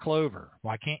 4-leaf clover?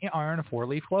 Why can't you iron a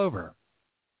 4-leaf clover?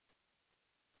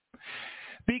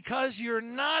 Because you're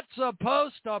not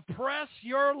supposed to press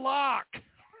your luck.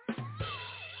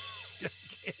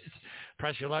 Kids,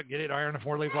 press your luck, get it, iron a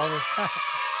 4-leaf clover.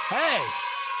 Hey,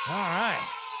 all right,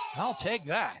 I'll take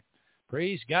that.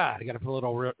 Praise God. I got to put a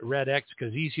little red X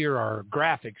because these here are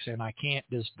graphics and I can't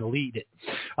just delete it.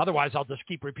 Otherwise, I'll just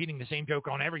keep repeating the same joke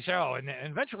on every show. And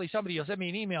eventually somebody will send me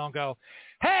an email and go,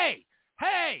 hey,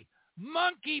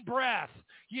 monkey breath.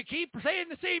 You keep saying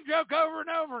the same joke over and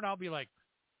over. And I'll be like,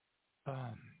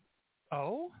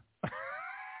 Oh?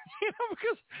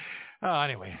 Because,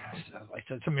 anyway, I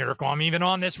said it's a miracle I'm even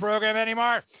on this program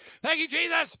anymore. Thank you,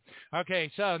 Jesus.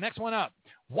 Okay, so next one up.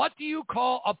 What do you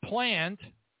call a plant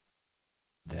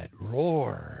that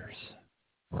roars?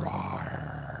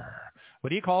 Roar. What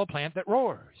do you call a plant that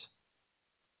roars?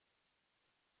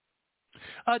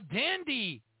 A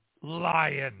dandelion.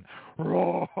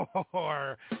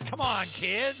 Roar. Come on,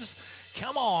 kids.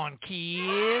 Come on,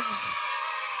 kids.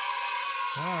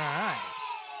 All right.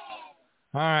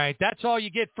 All right. That's all you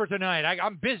get for tonight.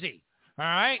 I'm busy. All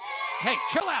right. Hey,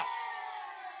 chill out.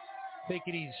 Take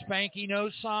it easy. Spanky, no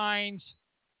signs.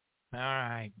 All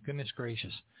right. Goodness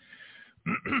gracious.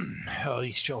 Oh,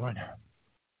 these children.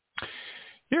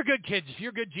 You're good kids.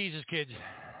 You're good Jesus kids.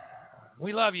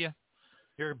 We love you.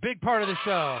 You're a big part of the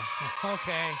show.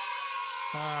 Okay.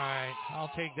 All right.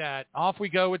 I'll take that. Off we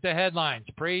go with the headlines.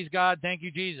 Praise God. Thank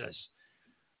you, Jesus.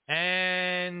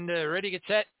 And ready, get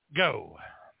set, go.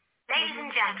 Ladies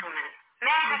and gentlemen, may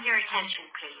I have your attention,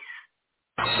 please?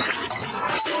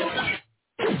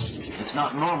 It's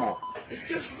not normal. It's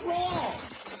just wrong.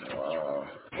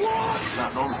 It's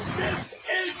not normal. This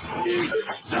is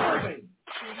disturbing.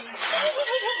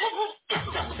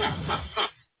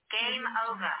 Game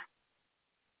over.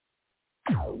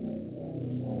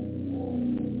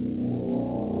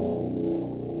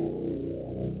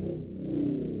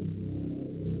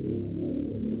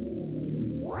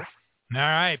 All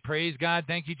right. Praise God.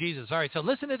 Thank you, Jesus. All right. So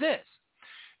listen to this.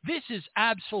 This is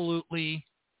absolutely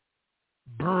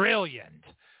brilliant.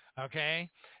 Okay.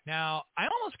 Now, I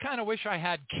almost kind of wish I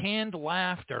had canned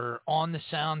laughter on the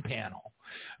sound panel.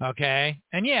 Okay.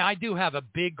 And yeah, I do have a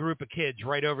big group of kids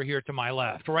right over here to my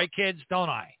left. Right, kids? Don't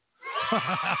I?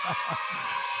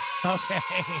 Okay.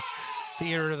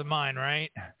 Theater of the mind,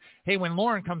 right? Hey, when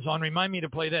Loren comes on, remind me to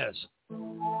play this. You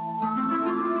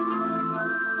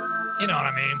know what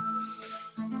I mean?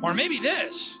 Or maybe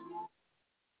this.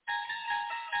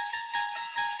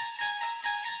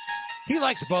 He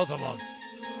likes both of them.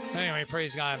 Anyway,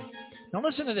 praise God. Now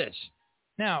listen to this.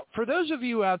 Now, for those of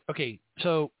you out, okay,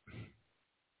 so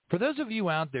for those of you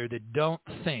out there that don't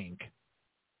think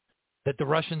that the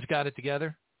Russians got it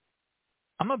together,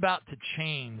 I'm about to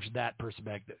change that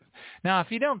perspective. Now, if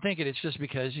you don't think it, it's just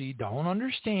because you don't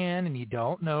understand and you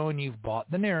don't know and you've bought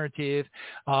the narrative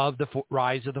of the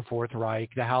rise of the Fourth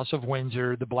Reich, the House of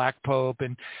Windsor, the Black Pope,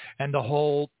 and the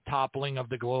whole toppling of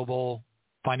the global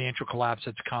financial collapse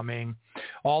that's coming,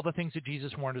 all the things that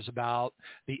Jesus warned us about,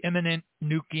 the imminent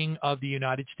nuking of the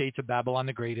United States of Babylon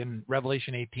the Great in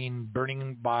Revelation 18,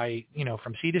 burning by,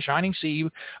 from sea to shining sea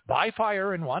by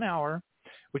fire in 1 hour,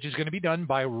 which is going to be done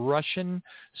by Russian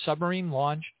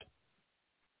submarine-launched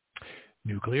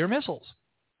nuclear missiles,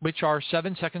 which are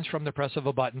 7 seconds from the press of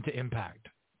a button to impact.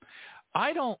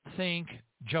 I don't think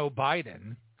Joe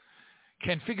Biden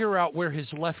can figure out where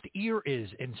his left ear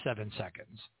is in 7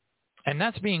 seconds. And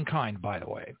that's being kind, by the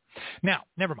way. Now,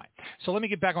 never mind. So let me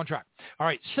get back on track. All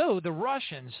right, so the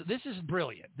Russians, this is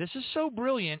brilliant. This is so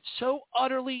brilliant, so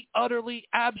utterly,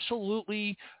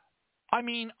 absolutely, I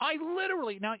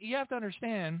literally, now you have to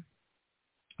understand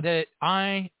that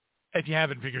if you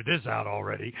haven't figured this out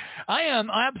already, I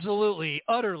am absolutely,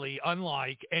 utterly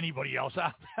unlike anybody else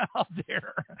out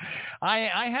there.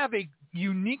 I have a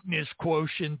uniqueness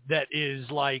quotient that is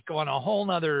like on a whole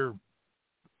nother,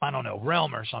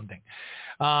 realm or something.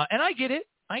 And I get it.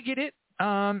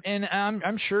 And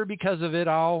I'm sure because of it,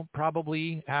 I'll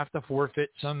probably have to forfeit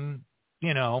some,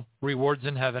 rewards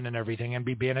in heaven and everything and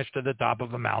be banished to the top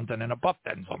of a mountain in a buff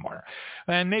den somewhere.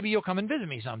 And maybe you'll come and visit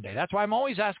me someday. That's why I'm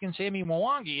always asking Sammy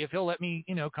Mwangi if he'll let me,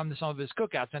 come to some of his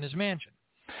cookouts in his mansion.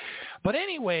 But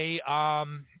anyway,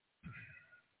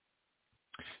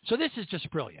 so this is just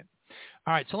brilliant.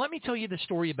 All right, so let me tell you the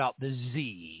story about the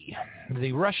Z,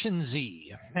 the Russian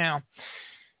Z. Now,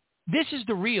 this is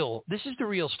the real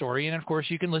story, and of course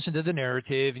you can listen to the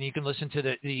narrative, and you can listen to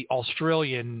the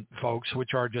Australian folks,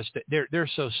 which are just they're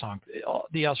so sunk.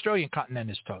 The Australian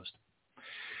continent is toast.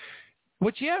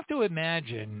 What you have to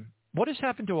imagine, what has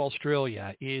happened to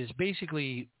Australia is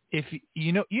basically, if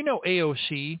you know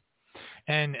AOC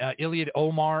and Iliad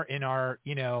Omar in our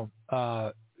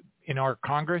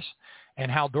Congress, and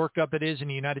how dorked up it is in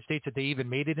the United States that they even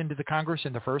made it into the Congress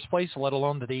in the first place, let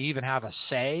alone that they even have a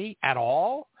say at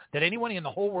all, that anyone in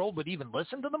the whole world would even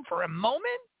listen to them for a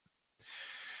moment?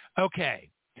 Okay.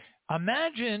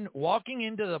 Imagine walking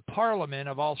into the Parliament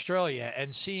of Australia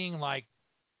and seeing like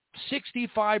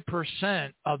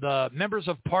 65% of the members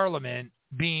of Parliament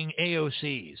being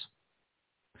AOCs.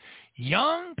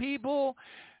 Young people,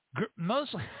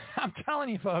 mostly, I'm telling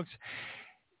you folks,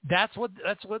 That's what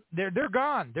they're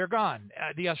gone. They're gone.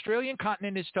 The Australian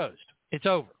continent is toast. It's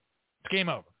over. It's game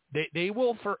over. They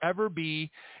will forever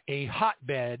be a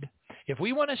hotbed. If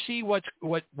we want to see what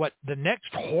the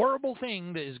next horrible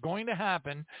thing that is going to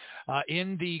happen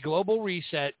in the global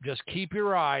reset, just keep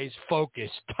your eyes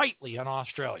focused tightly on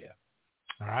Australia.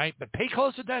 All right? But pay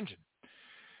close attention.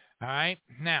 All right?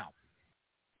 Now,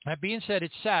 that being said,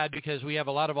 it's sad because we have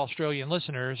a lot of Australian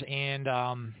listeners, and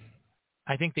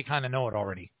I think they kind of know it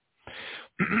already.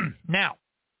 Now,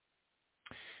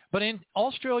 but in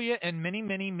Australia and many,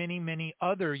 many, many, many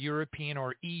other European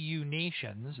or EU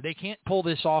nations, they can't pull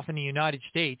this off in the United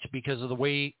States because of the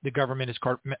way the government is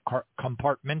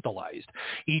compartmentalized.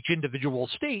 Each individual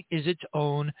state has its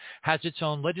own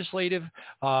legislative,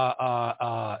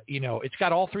 it's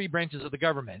got all three branches of the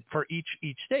government for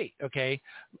each state, okay?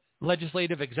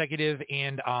 Legislative, executive,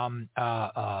 and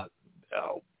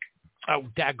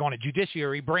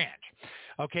judiciary branch.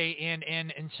 Okay,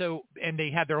 and so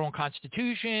they have their own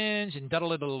constitutions and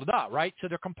da-da-da-da-da, right? So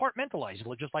they're compartmentalized,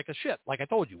 just like a ship. Like I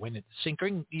told you, when it's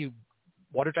sinking, you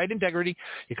watertight integrity,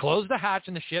 you close the hatch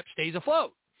and the ship stays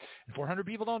afloat. And 400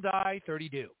 people don't die, 30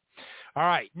 do. All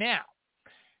right, now,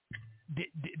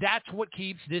 that's what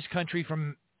keeps this country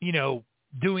from,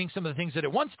 doing some of the things that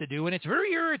it wants to do, and it's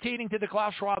very irritating to the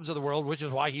Klaus Schwabs of the world, which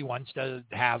is why he wants to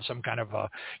have some kind of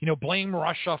blame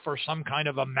Russia for some kind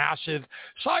of a massive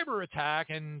cyber attack,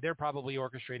 and they're probably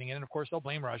orchestrating it, and of course they'll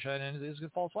blame Russia, and it's a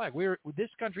false flag. This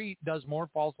country does more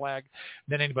false flag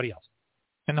than anybody else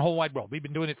in the whole wide world. We've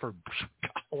been doing it for,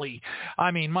 golly,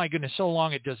 I mean, my goodness, so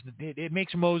long it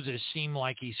makes Moses seem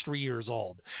like he's 3 years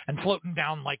old and floating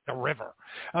down like the river.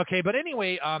 Okay, but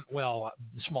anyway,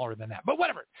 smaller than that, but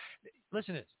whatever.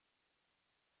 Listen to this.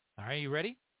 All right, you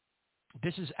ready?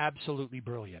 This is absolutely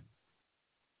brilliant.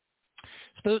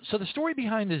 So the story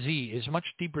behind the Z is much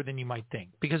deeper than you might think,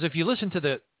 because if you listen to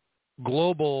the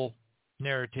global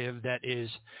narrative that is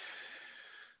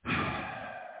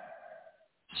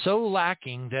so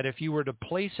lacking that if you were to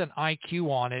place an IQ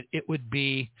on it, it would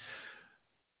be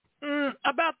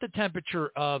about the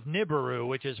temperature of Nibiru,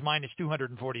 which is minus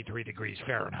 243 degrees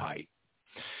Fahrenheit.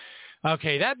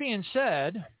 Okay, that being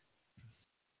said,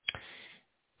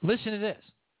 listen to this.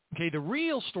 Okay, the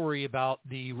real story about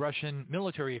the Russian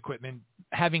military equipment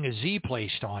having a Z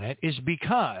placed on it is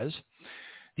because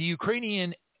the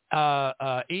Ukrainian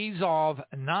Azov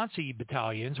Nazi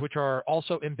battalions, which are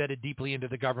also embedded deeply into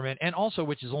the government, and also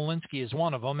which Zelensky is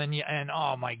one of them, and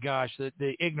oh my gosh,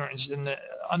 the ignorance and the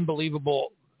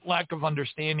unbelievable lack of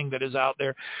understanding that is out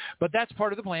there. But that's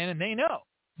part of the plan, and they know.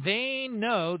 They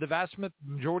know the vast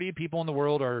majority of people in the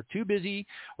world are too busy,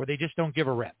 or they just don't give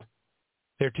a rip.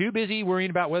 They're too busy worrying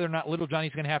about whether or not little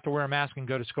Johnny's going to have to wear a mask and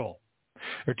go to school.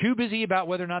 They're too busy about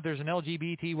whether or not there's an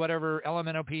LGBT, whatever,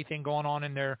 LMNOP thing going on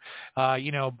in their,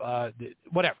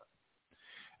 whatever.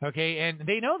 Okay, and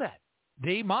they know that.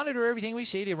 They monitor everything we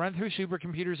see. They run through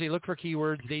supercomputers. They look for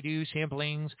keywords. They do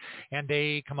samplings, and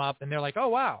they come up, and they're like, oh,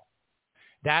 wow,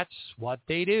 that's what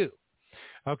they do.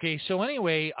 Okay, so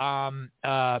anyway,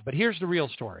 but here's the real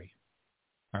story,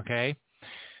 okay?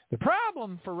 The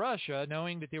problem for Russia,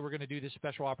 knowing that they were going to do this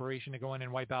special operation to go in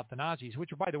and wipe out the Nazis,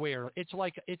 which, by the way, it's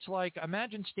like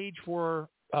imagine stage 4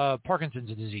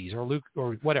 Parkinson's disease or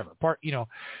whatever,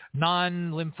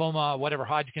 non-lymphoma, whatever,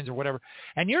 Hodgkin's or whatever,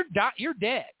 and you're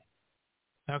dead.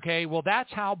 Okay, well,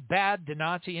 that's how bad the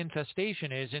Nazi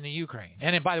infestation is in the Ukraine.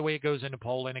 And by the way, it goes into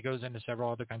Poland, it goes into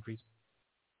several other countries.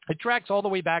 It tracks all the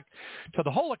way back to the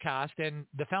Holocaust, and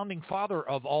the founding father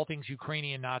of all things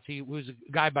Ukrainian Nazi was a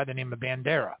guy by the name of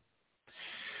Bandera.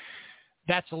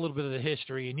 That's a little bit of the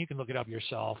history, and you can look it up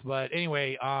yourself. But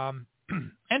anyway, and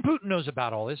Putin knows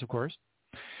about all this, of course.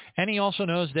 And he also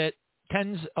knows that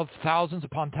tens of thousands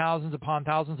upon thousands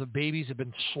of babies have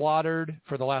been slaughtered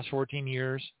for the last 14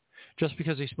 years just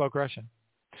because they spoke Russian.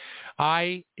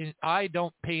 I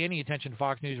don't pay any attention to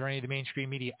Fox News or any of the mainstream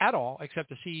media at all, except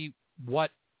to see what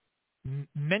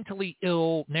mentally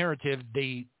ill narrative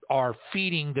they are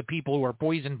feeding the people who are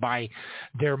poisoned by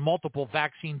their multiple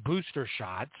vaccine booster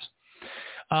shots,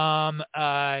 are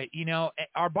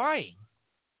buying.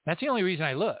 That's the only reason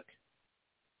I look.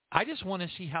 I just want to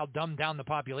see how dumbed down the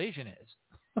population is.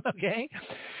 Okay?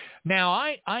 Now,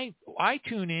 I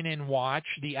tune in and watch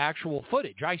the actual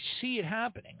footage. I see it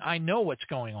happening. I know what's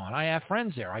going on. I have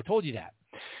friends there. I told you that.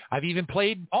 I've even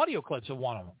played audio clips of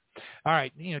one of them. All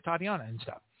right, Tatiana and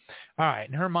stuff. All right,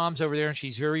 and her mom's over there, and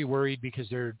she's very worried because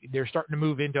they're starting to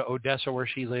move into Odessa where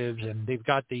she lives, and they've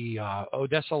got the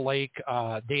Odessa Lake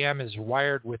dam is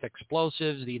wired with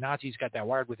explosives. The Nazis got that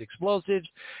wired with explosives,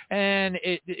 and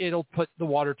it'll put the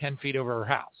water 10 feet over her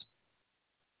house.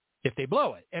 if they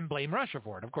blow it, and blame Russia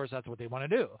for it. Of course, that's what they want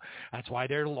to do. That's why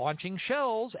they're launching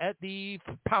shells at the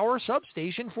power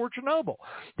substation for Chernobyl.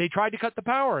 They tried to cut the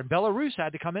power, and Belarus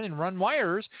had to come in and run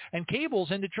wires and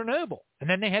cables into Chernobyl. And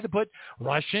then they had to put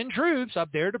Russian troops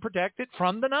up there to protect it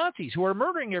from the Nazis, who are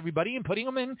murdering everybody and putting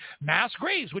them in mass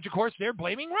graves, which, of course, they're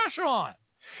blaming Russia on.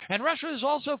 And Russia is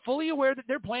also fully aware that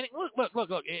they're planning. Look.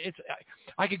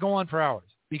 I could go on for hours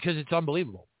because it's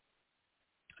unbelievable.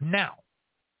 Now,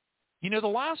 the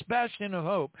last bastion of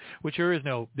hope, which there is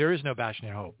no bastion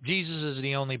of hope. Jesus is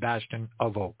the only bastion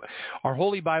of hope. Our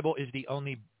Holy Bible is the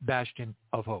only bastion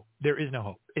of hope. There is no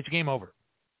hope. It's game over.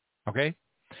 Okay?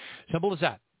 Simple as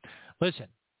that. Listen,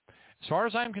 as far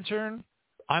as I'm concerned,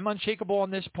 I'm unshakable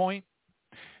on this point.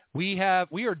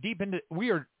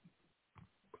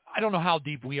 I don't know how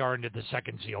deep we are into the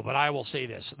second seal, but I will say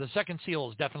this. The second seal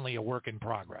is definitely a work in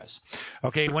progress.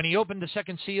 Okay, when he opened the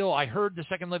second seal, I heard the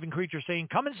second living creature saying,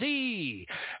 "Come and see."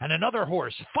 And another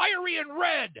horse, fiery and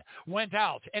red, went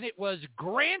out. And it was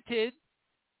granted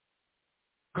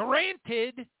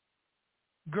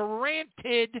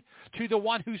to the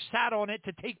one who sat on it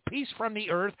to take peace from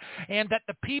the earth, and that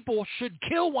the people should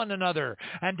kill one another.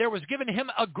 And there was given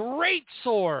him a great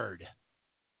sword.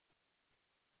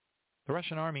 The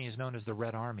Russian army is known as the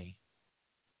Red Army.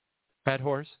 Red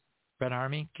horse, Red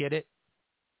Army, get it?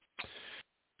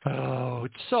 Oh,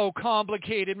 it's so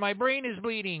complicated. My brain is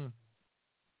bleeding.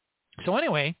 So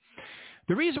anyway,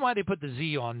 the reason why they put the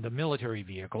Z on the military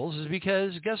vehicles is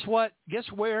because, guess what? Guess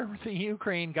where the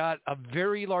Ukraine got a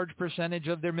very large percentage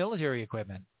of their military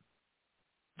equipment?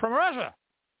 From Russia.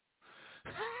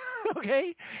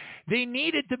 Okay? They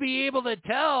needed to be able to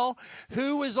tell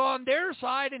who was on their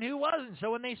side and who wasn't.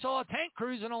 So when they saw a tank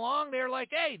cruising along, they're like,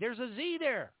 "Hey, there's a Z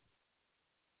there.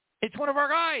 It's one of our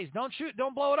guys. Don't shoot.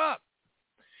 Don't blow it up."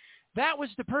 That was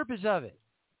the purpose of it.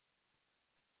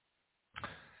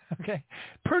 Okay.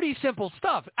 Pretty simple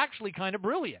stuff. Actually kind of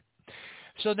brilliant.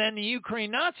 So then the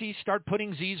Ukraine Nazis start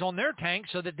putting Zs on their tanks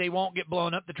so that they won't get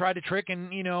blown up to try to trick and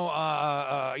and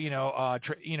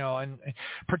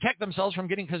protect themselves from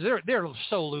getting, because they're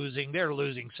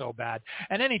losing so bad.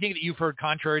 And anything that you've heard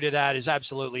contrary to that is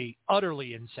absolutely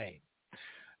utterly insane.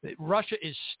 Russia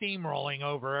is steamrolling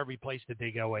over every place that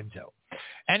they go into.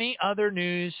 Any other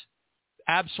news?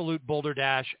 Absolute boulder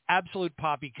dash, absolute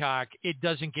poppycock. It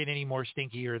doesn't get any more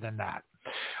stinkier than that.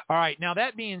 All right. Now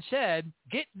that being said,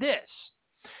 get this.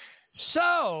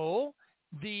 So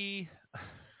the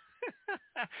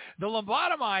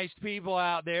lobotomized people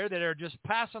out there that are just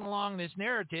passing along this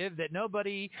narrative that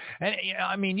nobody, and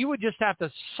I mean, you would just have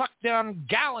to suck down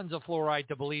gallons of fluoride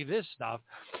to believe this stuff.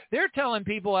 They're telling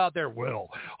people out there, well,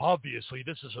 obviously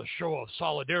this is a show of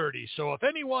solidarity, so if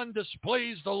anyone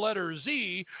displays the letter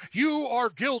Z, you are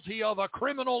guilty of a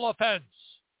criminal offense.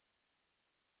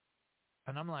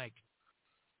 And I'm like,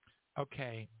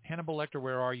 okay, Hannibal Lecter,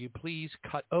 where are you? Please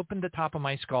cut open the top of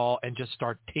my skull and just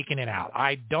start taking it out.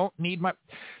 I don't need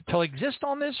to exist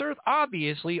on this earth.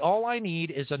 Obviously, all I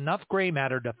need is enough gray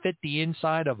matter to fit the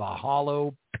inside of a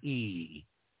hollow pea.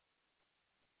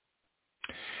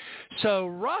 So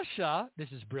Russia, this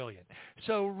is brilliant.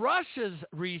 So Russia's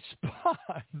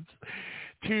response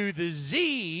to the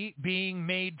Z being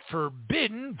made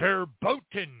forbidden,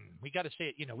 verboten. We got to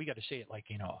say it, we got to say it like,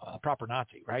 a proper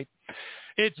Nazi, right?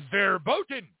 It's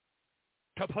verboten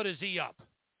to put a Z up.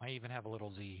 I even have a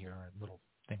little Z here, a little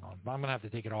thing on. I'm going to have to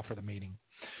take it off for the meeting.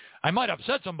 I might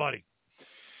upset somebody.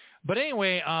 But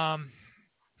anyway,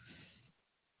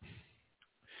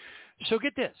 so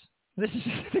get this. This is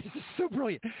so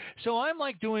brilliant. So I'm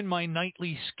like doing my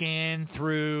nightly scan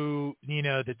through,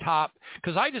 the top,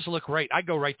 because I just look right. I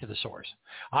go right to the source.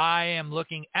 I am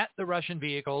looking at the Russian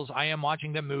vehicles. I am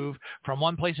watching them move from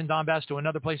one place in Donbass to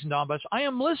another place in Donbass. I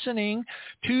am listening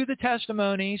to the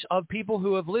testimonies of people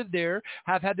who have lived there,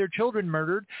 have had their children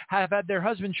murdered, have had their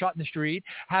husbands shot in the street,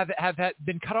 have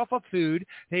been cut off of food.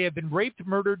 They have been raped,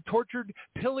 murdered, tortured,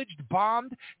 pillaged,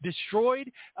 bombed, destroyed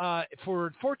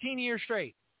for 14 years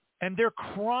straight. And they're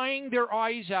crying their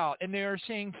eyes out, and they are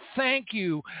saying, thank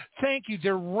you, thank you.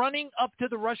 They're running up to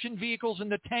the Russian vehicles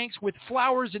and the tanks with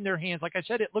flowers in their hands. Like I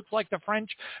said, it looks like the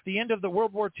French, the end of the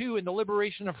World War II and the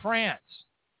liberation of France.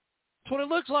 That's what it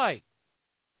looks like.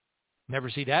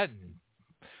 Never see that in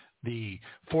the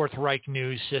Fourth Reich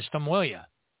news system, will you?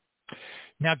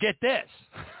 Now get this,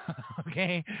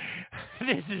 okay?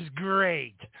 This is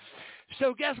great.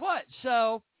 So guess what?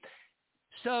 So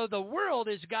the world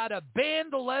has got to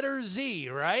ban the letter Z,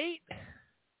 right?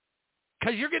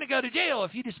 Because you're going to go to jail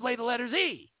if you display the letter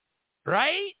Z,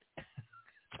 right?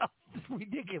 How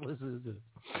ridiculous is this?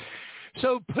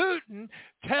 So Putin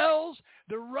tells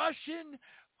the Russian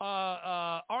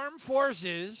armed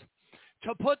forces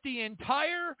to put the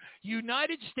entire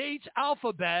United States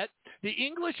alphabet, the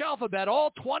English alphabet,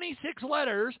 all 26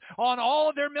 letters, on all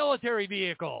of their military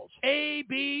vehicles. A,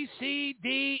 B, C,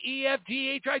 D, E, F, G,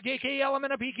 H, I, J, K, L, M,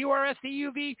 N, O, P, Q, R, S, T,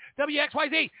 U, V, W, X, Y,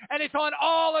 Z. And it's on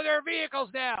all of their vehicles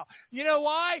now. You know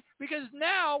why? Because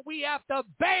now we have to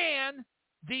ban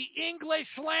the English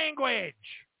language.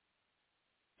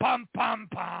 Pum, pum,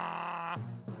 pum.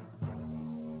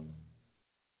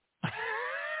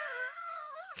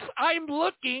 I'm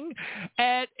looking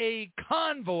at a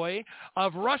convoy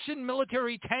of Russian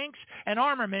military tanks and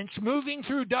armaments moving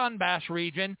through Donbass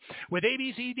region with A,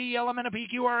 B, C, D, L, M, N, O, P,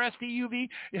 Q, R, S, T, U, V.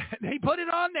 They put it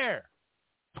on there.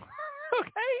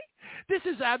 Okay? This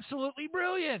is absolutely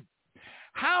brilliant.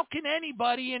 How can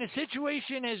anybody in a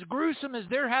situation as gruesome as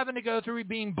they're having to go through,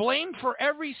 being blamed for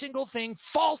every single thing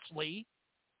falsely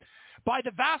by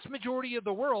the vast majority of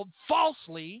the world,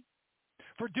 falsely,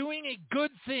 for doing a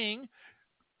good thing,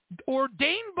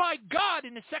 ordained by God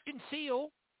in the second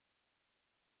seal,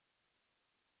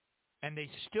 and they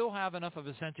still have enough of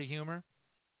a sense of humor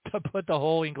to put the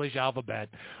whole English alphabet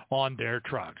on their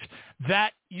trucks?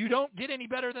 That, you don't get any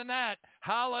better than that.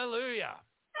 Hallelujah.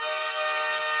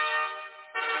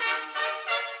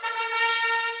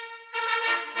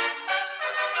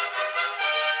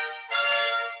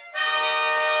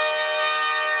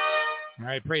 All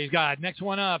right, praise God. Next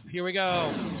one up. Here we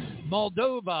go.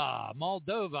 Moldova.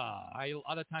 A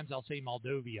lot of times I'll say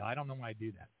Moldovia. I don't know why I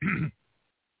do that.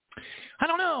 I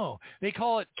don't know. They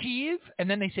call it Kiev, and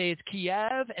then they say it's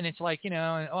Kiev, and it's like,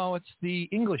 it's the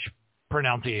English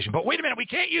pronunciation. But wait a minute, we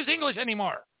can't use English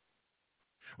anymore.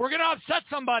 We're going to upset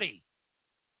somebody.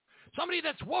 Somebody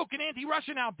that's woke and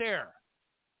anti-Russian out there.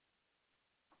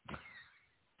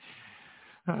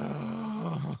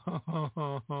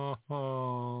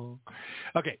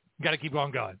 Okay, got to keep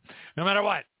on going. No matter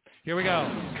what. Here we go.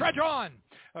 Trudge on.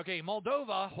 Okay,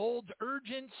 Moldova holds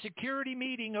urgent security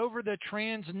meeting over the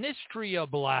Transnistria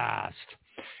blast.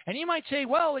 And you might say,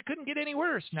 well, it couldn't get any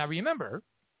worse. Now remember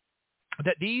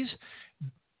that these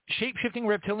shape-shifting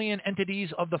reptilian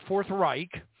entities of the Fourth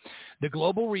Reich, the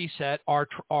global reset,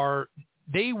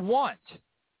 they want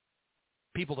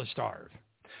people to starve.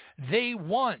 They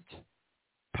want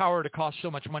power to cost so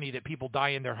much money that people die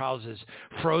in their houses,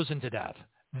 frozen to death.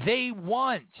 They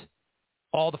want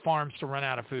all the farms to run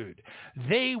out of food.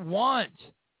 They want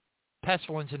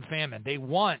pestilence and famine. They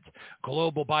want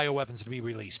global bioweapons to be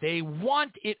released. They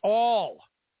want it all.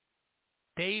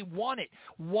 They want it.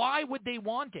 Why would they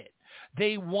want it?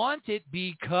 They want it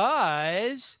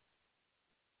because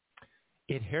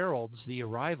it heralds the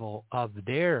arrival of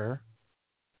their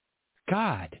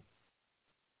God.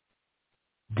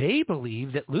 They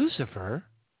believe that Lucifer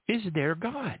is their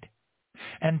God.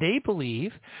 And they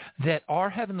believe that our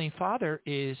Heavenly Father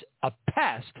is a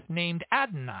pest named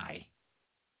Adonai.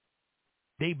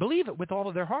 They believe it with all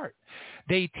of their heart.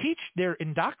 They teach their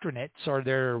indoctrinates or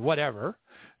their whatever,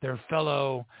 their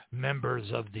fellow members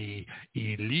of the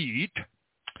elite.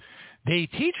 They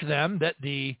teach them that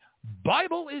the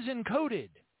Bible is encoded.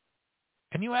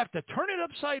 And you have to turn it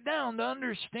upside down to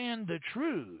understand the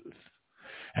truth.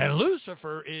 And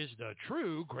Lucifer is the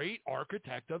true great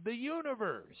architect of the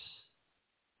universe,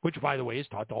 which, by the way, is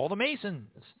taught to all the Masons.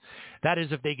 That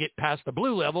is, if they get past the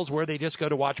blue levels where they just go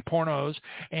to watch pornos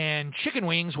and chicken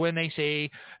wings when they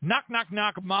say, knock, knock,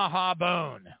 knock, maha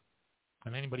bone.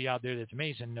 And anybody out there that's a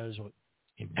Mason knows what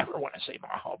you never want to say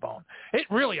maha bone. It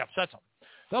really upsets them.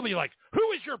 They'll be like,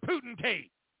 who is your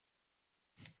potentate?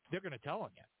 They're going to tell on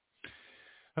you.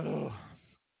 Oh.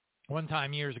 One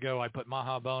time years ago, I put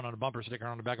Maha Bone on a bumper sticker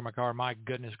on the back of my car. My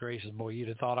goodness gracious, boy, you'd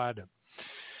have thought I'd...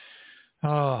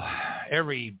 Oh,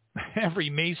 every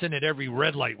Mason at every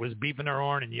red light was beeping their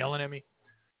horn and yelling at me.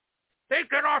 Take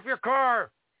it off your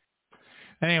car!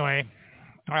 Anyway,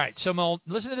 all right, so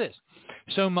listen to this.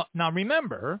 So now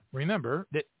remember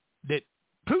that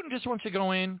Putin just wants to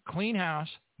go in, clean house,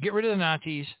 get rid of the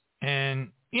Nazis, and,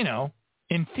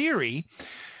 in theory,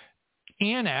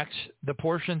 annex the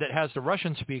portion that has the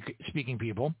Russian-speaking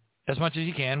people as much as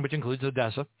he can, which includes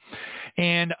Odessa.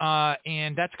 And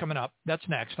that's coming up. That's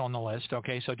next on the list,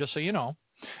 okay? So just so you know,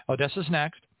 Odessa's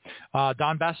next.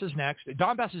 Donbass is next.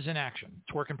 Donbass is in action.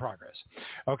 It's work in progress,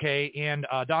 okay? And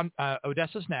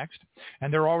Odessa's next,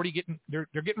 and they're already getting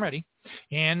ready.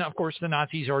 And, of course, the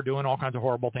Nazis are doing all kinds of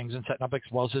horrible things and setting up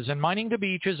explosives and mining the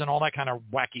beaches and all that kind of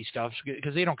wacky stuff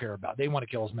because they don't care about it. They want to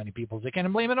kill as many people as they can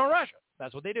and blame it on Russia.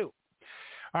 That's what they do.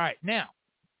 All right, now,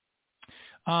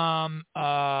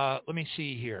 let me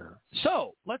see here.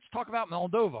 So let's talk about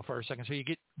Moldova for a second so you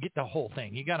get the whole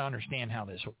thing. You got to understand how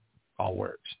this all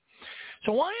works.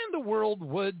 So why in the world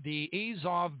would the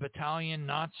Azov Battalion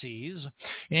Nazis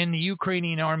and the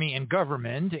Ukrainian army and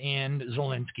government and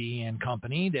Zelensky and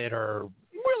company that are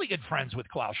really good friends with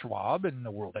Klaus Schwab and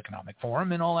the World Economic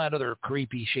Forum and all that other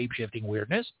creepy shape-shifting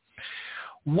weirdness,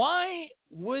 why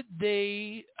would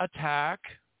they attack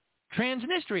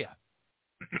Transnistria?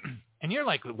 And you're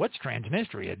like, what's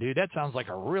Transnistria, dude? That sounds like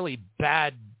a really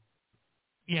bad,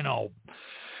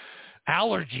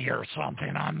 allergy or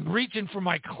something. I'm reaching for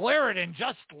my Claritin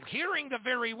just hearing the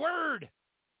very word.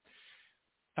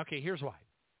 Okay, here's why.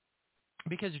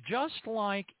 Because just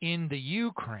like in the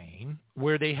Ukraine,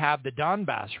 where they have the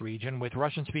Donbass region with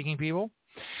Russian-speaking people,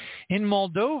 in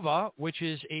Moldova, which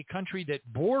is a country that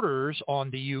borders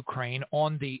on the Ukraine,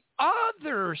 on the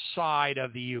other side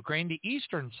of the Ukraine, the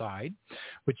eastern side,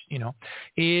 which,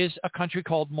 is a country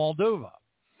called Moldova.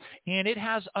 And it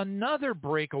has another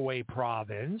breakaway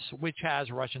province, which has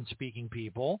Russian-speaking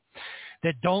people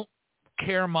that don't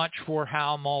care much for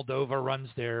how Moldova runs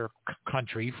their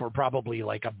country for probably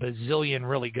like a bazillion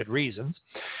really good reasons.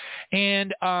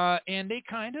 And they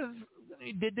kind of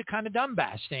did the kind of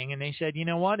Donbass thing, and they said, you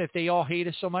know what, if they all hate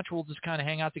us so much, we'll just kind of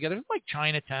hang out together. It's like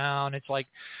Chinatown. It's like,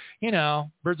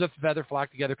 birds of a feather flock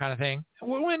together kind of thing.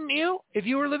 Wouldn't you? If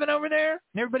you were living over there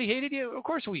and everybody hated you, of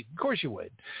course you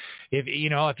would.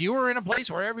 If you were in a place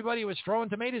where everybody was throwing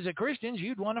tomatoes at Christians,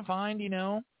 you'd want to find,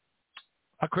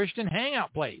 a Christian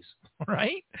hangout place,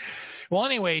 right? Well,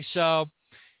 anyway, so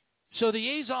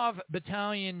the Azov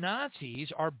Battalion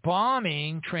Nazis are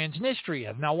bombing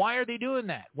Transnistria. Now, why are they doing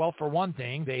that? Well, for one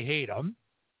thing, they hate them,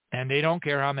 and they don't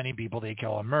care how many people they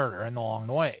kill and murder along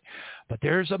the way. But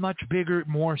there's a much bigger,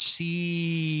 more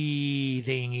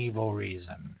seething evil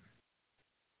reason.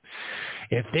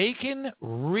 If they can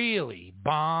really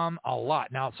bomb a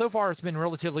lot. Now, so far it's been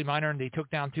relatively minor, and they took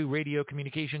down 2 radio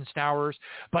communications towers.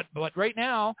 But right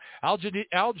now, Al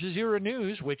Jazeera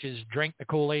News, which has drank the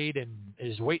Kool-Aid and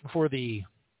is waiting for the...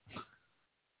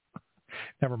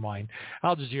 Never mind.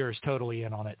 Al Jazeera is totally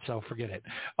in on it, so forget it.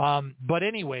 But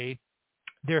anyway,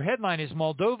 their headline is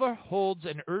Moldova holds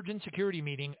an urgent security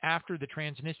meeting after the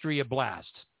Transnistria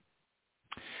blast.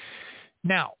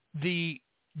 Now, the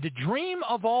dream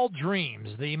of all dreams,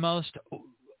 the most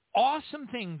awesome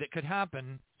thing that could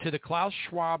happen to the Klaus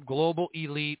Schwab global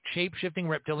elite shape-shifting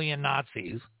reptilian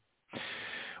Nazis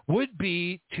would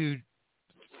be to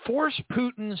force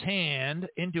Putin's hand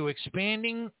into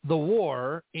expanding the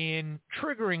war in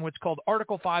triggering what's called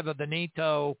Article 5 of the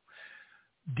NATO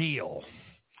deal.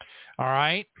 All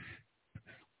right?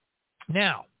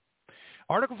 Now,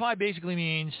 Article 5 basically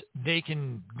means they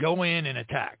can go in and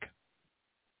attack.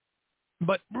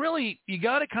 But really, you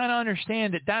got to kind of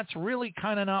understand that that's really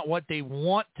kind of not what they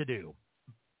want to do.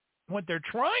 What they're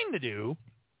trying to do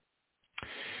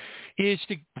is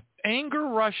to anger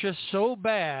Russia so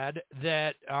bad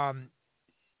that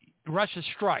Russia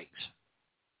strikes.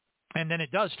 And then it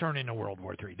does turn into World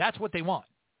War III. That's what they want.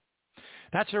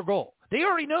 That's their goal. They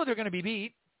already know they're going to be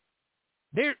beat.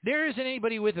 There isn't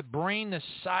anybody with a brain the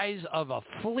size of a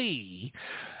flea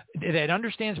that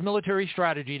understands military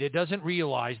strategy that doesn't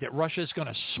realize that Russia is going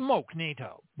to smoke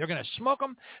NATO. They're going to smoke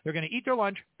them. They're going to eat their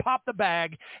lunch, pop the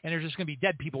bag, and there's just going to be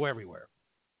dead people everywhere.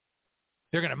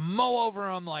 They're going to mow over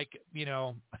them like,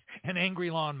 an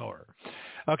angry lawnmower.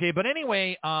 Okay, but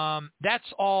anyway,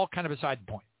 that's all kind of beside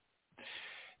the point.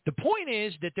 The point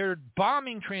is that they're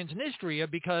bombing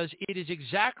Transnistria because it is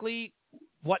exactly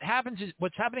what's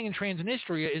happening in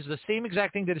Transnistria is the same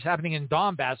exact thing that is happening in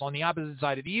Donbass on the opposite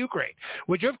side of the Ukraine,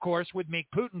 which of course would make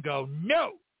Putin go,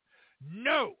 no.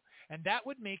 And that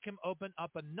would make him open up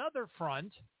another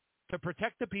front to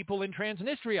protect the people in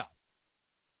Transnistria.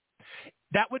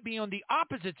 That would be on the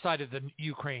opposite side of the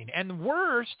Ukraine. And the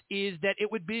worst is that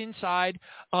it would be inside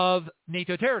of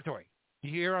NATO territory. You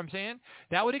hear what I'm saying?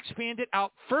 That would expand it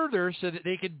out further so that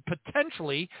they could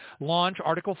potentially launch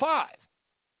Article 5.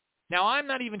 Now, I'm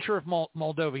not even sure if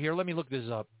Moldova here. Let me look this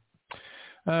up.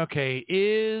 Okay,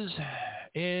 is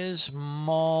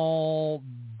Moldova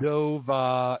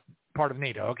part of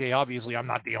NATO? Okay, obviously I'm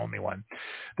not the only one.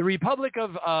 The Republic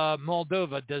of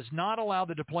Moldova does not allow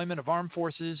the deployment of armed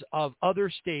forces of other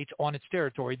states on its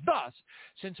territory. Thus,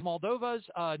 since Moldova's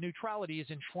neutrality is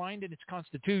enshrined in its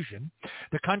constitution,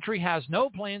 the country has no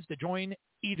plans to join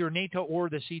either NATO or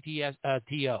the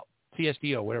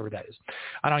CSTO, whatever that is.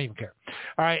 I don't even care.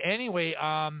 All right. Anyway,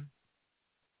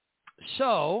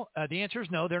 so the answer is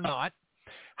no, they're not.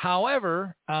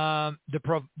 However,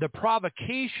 the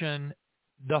provocation,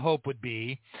 the hope would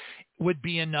be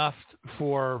enough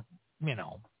for,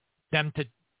 them to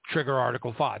trigger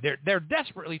Article 5. They're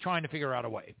desperately trying to figure out a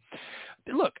way.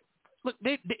 Look, Look,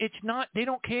 it's not. They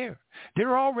don't care.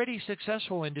 They're already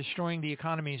successful in destroying the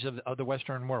economies of the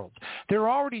Western world. They're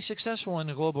already successful in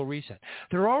the global reset.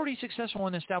 They're already successful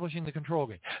in establishing the control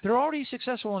grid. They're already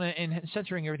successful in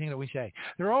censoring everything that we say.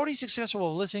 They're already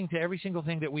successful in listening to every single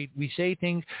thing that we say,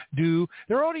 think, do.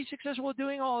 They're already successful at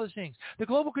doing all those things. The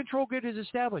global control grid is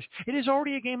established. It is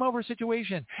already a game over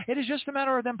situation. It is just a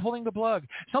matter of them pulling the plug.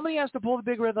 Somebody has to pull the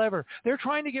big red lever. They're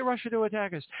trying to get Russia to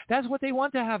attack us. That's what they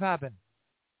want to have happen.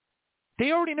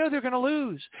 They already know they're going to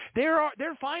lose. They're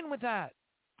fine with that.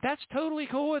 That's totally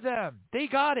cool with them. They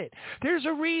got it. There's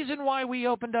a reason why we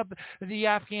opened up the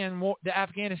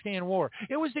Afghanistan war.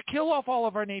 It was to kill off all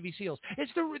of our Navy SEALs.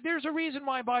 There's a reason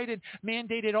why Biden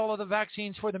mandated all of the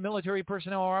vaccines for the military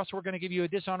personnel, or else we're going to give you a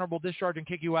dishonorable discharge and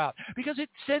kick you out. Because it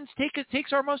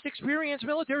takes our most experienced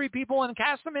military people and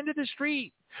casts them into the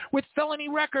street with felony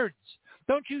records.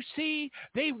 Don't you see?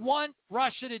 They want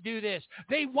Russia to do this.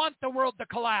 They want the world to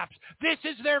collapse. This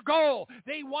is their goal.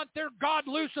 They want their god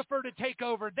Lucifer to take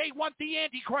over. They want the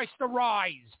Antichrist to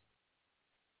rise.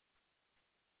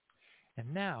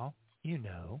 And now you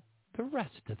know the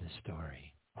rest of the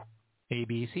story. A,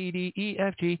 B, C, D, E,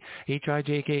 F, G, H, I,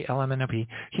 J, K, L, M, N, O, P,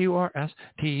 Q, R, S,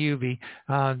 T, U, V,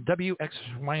 W, X,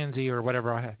 Y, and Z, or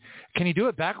whatever I have. Can you do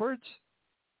it backwards?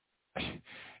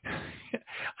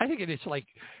 I think it's like,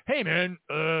 hey, man,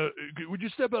 would you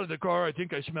step out of the car? I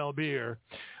think I smell beer.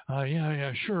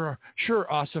 Yeah, sure,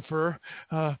 Ossifer.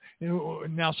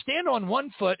 Now stand on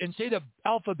one foot and say the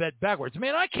alphabet backwards.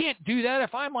 Man, I can't do that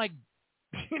if I'm like,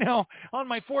 on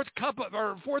my fourth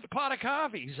pot of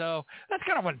coffee. So that's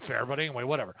kind of unfair, but anyway,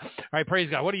 whatever. All right,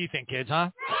 praise God. What do you think, kids, huh?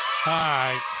 All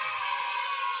right.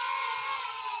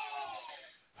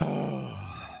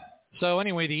 So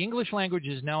anyway, the English language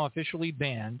is now officially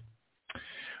banned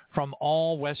from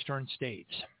all Western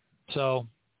states. So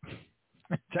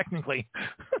technically,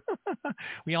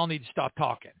 we all need to stop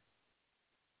talking.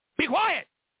 Be quiet.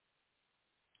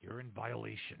 You're in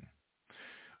violation.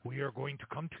 We are going to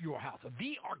come to your house.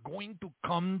 We are going to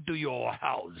come to your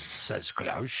house, says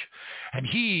Klaus. And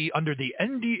he, under the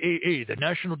NDAA, the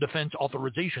National Defense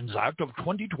Authorizations Act of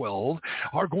 2012,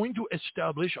 are going to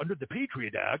establish, under the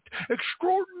Patriot Act,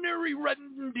 extraordinary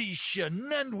rendition,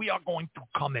 and we are going to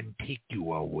come and take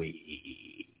you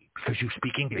away because you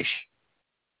speak English.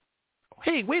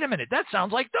 Hey, wait a minute. That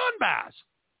sounds like Donbass.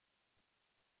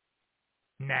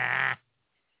 Nah.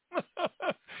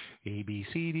 A, B,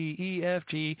 C, D, E, F,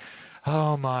 G.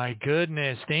 Oh, my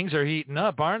goodness. Things are heating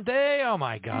up, aren't they? Oh,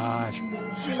 my gosh.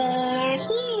 They're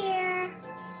here.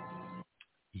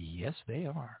 Yes, they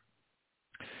are.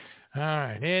 All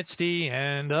right. It's the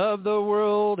end of the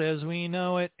world as we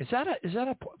know it. Is that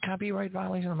a copyright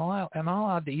violation? Am I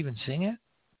allowed to even sing it?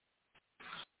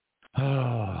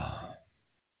 Oh.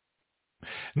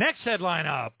 Next headline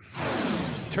up.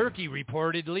 Turkey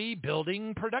reportedly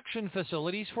building production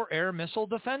facilities for air missile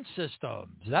defense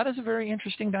systems. That is a very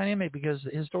interesting dynamic because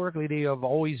historically they have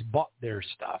always bought their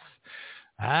stuff.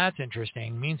 That's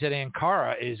interesting. Means that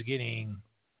Ankara is getting,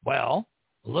 well,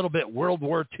 a little bit World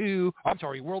War III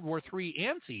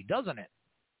antsy, doesn't it?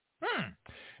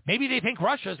 Maybe they think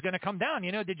Russia is going to come down.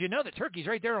 Did you know that Turkey's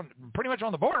right there pretty much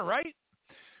on the border, right?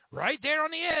 Right there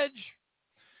on the edge.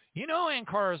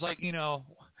 Ankara's like,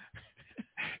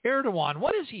 Erdogan,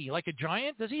 what is he, like a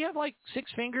giant? Does he have like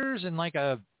 6 fingers and like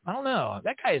I don't know.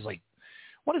 That guy is like,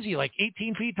 what is he, like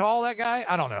 18 feet tall, that guy?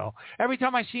 I don't know. Every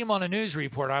time I see him on a news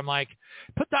report, I'm like,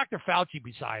 put Dr. Fauci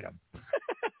beside him.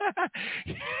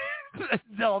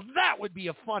 No, that would be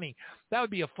a funny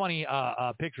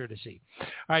picture to see. All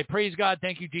right, praise God.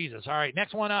 Thank you, Jesus. All right,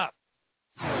 next one up.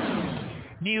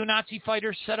 Neo-Nazi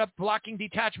fighters set up blocking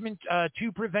detachment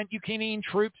to prevent Ukrainian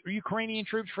troops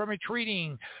from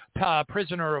retreating,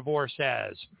 prisoner of war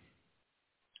says.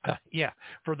 Yeah,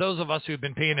 for those of us who've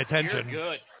been paying attention. You're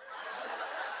good.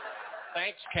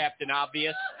 Thanks, Captain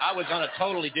Obvious. I was on a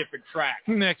totally different track.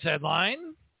 Next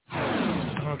headline.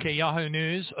 Okay, Yahoo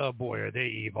News. Oh, boy, are they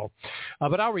evil.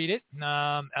 But I'll read it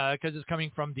because it's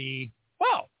coming from the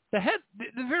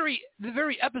very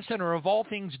epicenter of all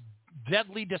things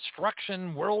deadly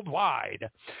destruction worldwide.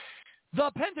 The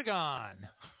Pentagon.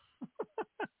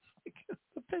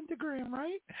 The pentagram,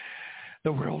 right?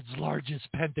 The world's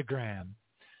largest pentagram.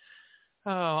 Oh,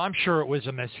 I'm sure it was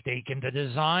a mistake in the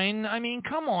design. I mean,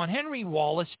 come on. Henry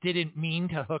Wallace didn't mean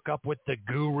to hook up with the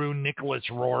guru Nicholas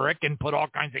Roerich and put all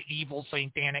kinds of evil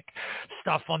satanic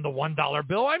stuff on the $1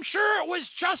 bill. I'm sure it was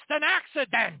just an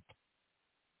accident.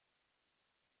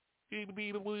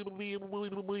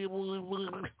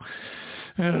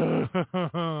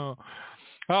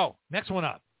 Oh, next one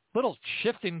up. little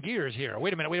shift in gears here.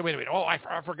 Wait a minute. Oh, I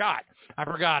forgot.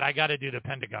 I got to do the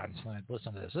Pentagon slide.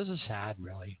 Listen to this. This is sad,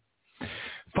 really.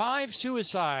 5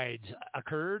 suicides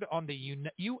occurred on the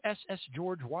USS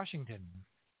George Washington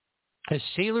as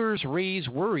sailors raise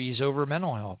worries over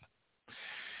mental health.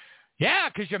 Yeah,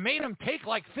 because you made them take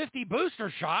like 50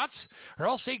 booster shots, or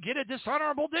else they get a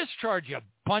dishonorable discharge, you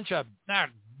bunch of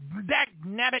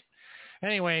nabbit.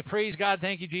 Anyway, praise God.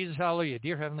 Thank you, Jesus. Hallelujah.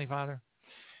 Dear Heavenly Father,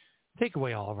 take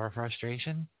away all of our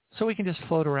frustration so we can just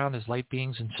float around as light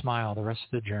beings and smile the rest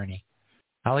of the journey.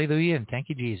 Hallelujah, and thank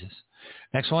you, Jesus.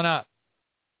 Next one up.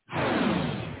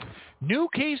 New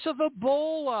case of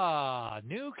Ebola.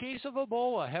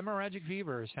 Hemorrhagic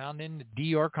fever is found in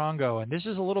DR Congo. And this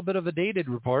is a little bit of a dated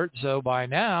report, so by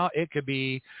now it could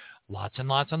be lots and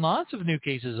lots and lots of new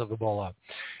cases of Ebola.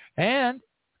 And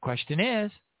the question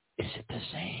is it the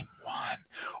same one?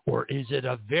 Or is it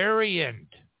a variant?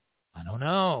 I don't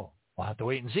know. We'll have to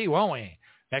wait and see, won't we?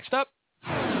 Next up.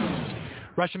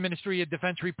 Russian Ministry of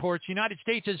Defense reports United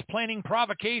States is planning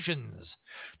provocations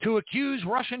to accuse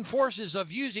Russian forces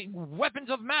of using weapons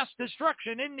of mass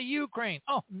destruction in the Ukraine.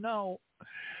 Oh, no.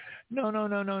 No,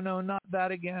 not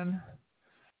that again.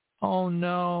 Oh,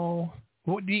 no.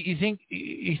 What do you think?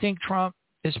 You think Trump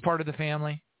is part of the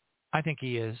family? I think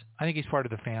he is. I think he's part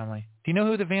of the family. Do you know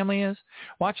who the family is?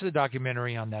 Watch the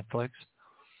documentary on Netflix.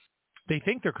 They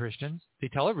think they're Christians. They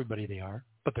tell everybody they are,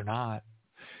 but they're not.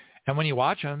 And when you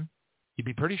watch them, you'd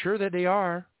be pretty sure that they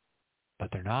are, but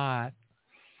they're not.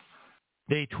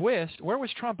 They twist. Where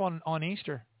was Trump on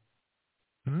Easter?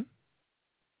 On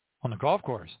the golf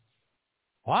course.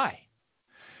 Why?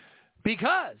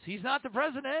 Because he's not the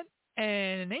president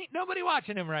and ain't nobody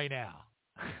watching him right now.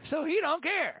 So he don't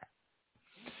care.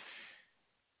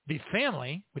 The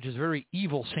family, which is a very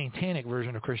evil, satanic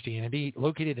version of Christianity,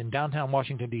 located in downtown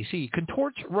Washington, D.C.,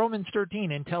 contorts Romans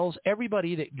 13 and tells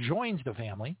everybody that joins the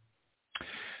family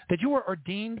that you are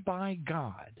ordained by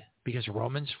God, because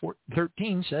Romans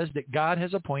 13 says that God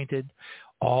has appointed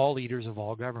all leaders of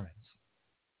all governments.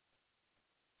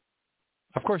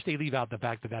 Of course, they leave out the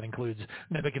fact that includes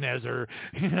Nebuchadnezzar,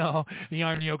 the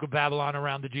iron yoke of Babylon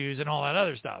around the Jews and all that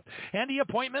other stuff. And the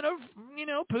appointment of,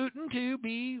 Putin to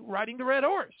be riding the red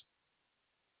horse.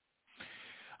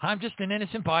 I'm just an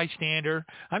innocent bystander.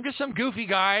 I'm just some goofy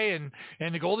guy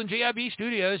in the Golden JIB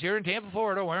studios here in Tampa,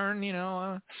 Florida, wearing,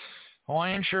 a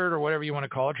Hawaiian shirt or whatever you want to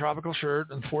call it, tropical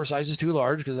shirt, and 4 sizes too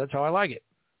large because that's how I like it.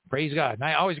 Praise God. And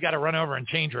I always got to run over and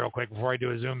change real quick before I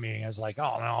do a Zoom meeting. I was like,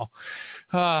 oh,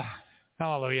 no.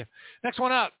 Hallelujah. Next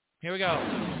one up. Here we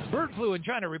go. Bird flu in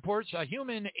China reports a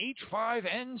human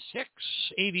H5N6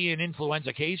 avian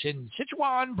influenza case in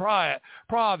Sichuan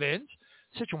province.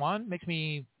 Sichuan makes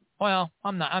me, I'm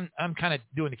kind of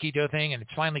doing the keto thing, and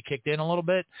it's finally kicked in a little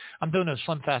bit. I'm doing those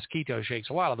Slim Fast keto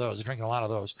shakes, a lot of those. I'm drinking a lot of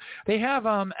those. They have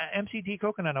MCT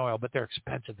coconut oil, but they're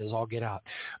expensive as all get out.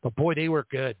 But boy, they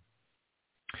work good.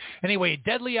 Anyway,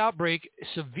 deadly outbreak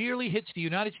severely hits the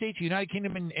United States, United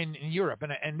Kingdom, and Europe.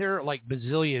 And there are like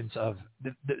bazillions of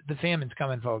the famine's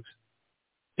coming, folks.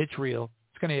 It's real.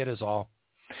 It's going to hit us all.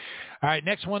 All right,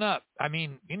 next one up.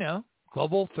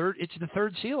 Global third. It's the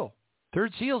third seal.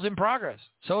 Third seal's in progress.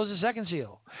 So is the second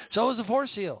seal. So is the fourth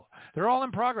seal. They're all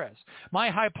in progress. My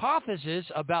hypothesis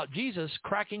about Jesus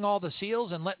cracking all the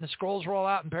seals and letting the scrolls roll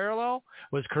out in parallel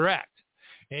was correct.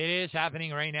 It is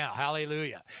happening right now.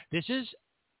 Hallelujah. This is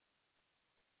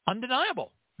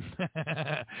undeniable.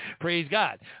 Praise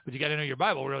God. But you got to know your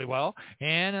Bible really well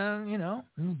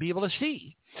and, be able to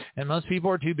see. And most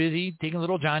people are too busy taking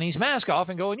little Johnny's mask off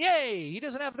and going, yay, he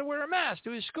doesn't have to wear a mask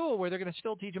to his school where they're going to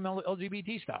still teach him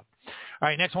LGBT stuff. All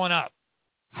right, next one up.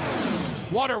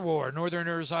 Water war. Northern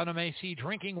Arizona may see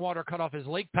drinking water cut off as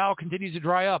Lake Powell continues to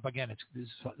dry up. Again, this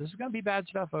is going to be bad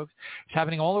stuff, folks. It's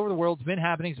happening all over the world. It's been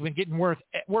happening. It's been getting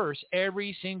worse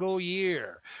every single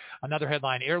year. Another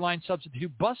headline, airlines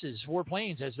substitute buses for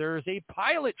planes as there is a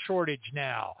pilot shortage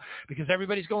now because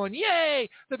everybody's going, yay,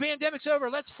 the pandemic's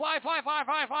over. Let's fly.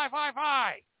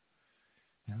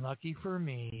 And lucky for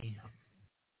me,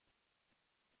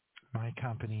 my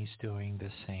company's doing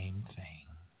the same thing.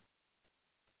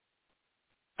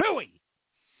 Hooey!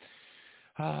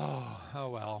 Oh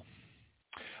well.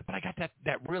 But I got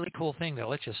that really cool thing that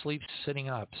lets you sleep sitting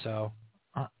up, so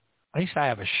at least I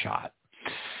have a shot.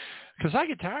 Because I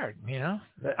get tired,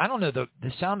 I don't know the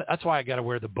sound. That's why I got to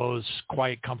wear the Bose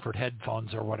Quiet Comfort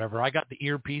headphones or whatever. I got the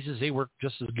earpieces; they work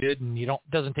just as good, and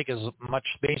doesn't take as much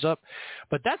space up.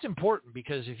 But that's important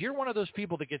because if you're one of those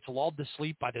people that gets lulled to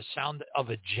sleep by the sound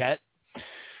of a jet,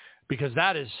 because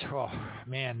that is, oh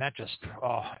man, that just,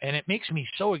 and it makes me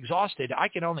so exhausted. I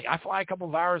fly a couple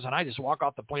of hours and I just walk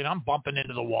off the plane. I'm bumping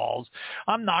into the walls.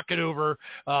 I'm knocking over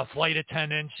flight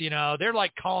attendants. They're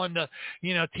like calling the,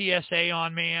 TSA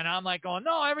on me, and I'm like going,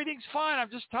 no, everything's fine. I'm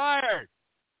just tired.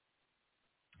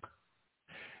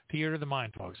 Theater of the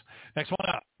mind, folks. Next one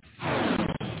up.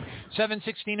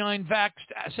 769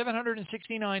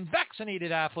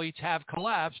 vaccinated athletes have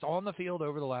collapsed on the field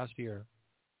over the last year.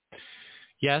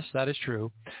 Yes, that is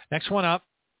true. Next one up.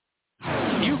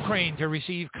 Ukraine to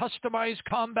receive customized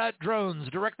combat drones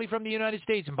directly from the United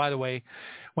States. And by the way,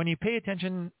 when you pay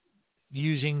attention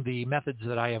using the methods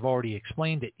that I have already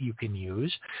explained that you can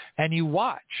use, and you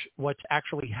watch what's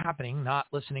actually happening, not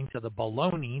listening to the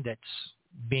baloney that's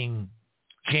being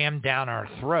jammed down our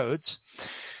throats,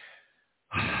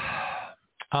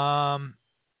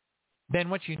 then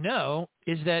what you know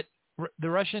is that the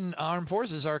Russian armed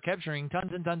forces are capturing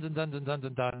tons and tons and tons and tons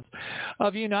and tons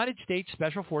of United States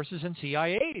Special Forces and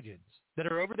CIA agents that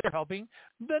are over there helping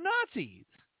the Nazis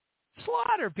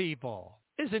slaughter people.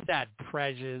 Isn't that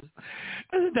precious?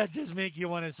 Doesn't that just make you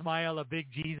want to smile, a big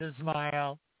Jesus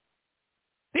smile?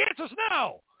 The answer's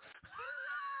no.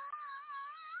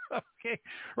 Okay.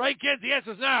 Right, kids? The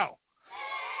answer's no.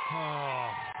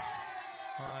 Oh,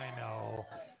 I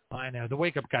know. The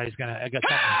wake-up guy is going to... Hey!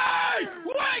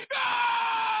 Wake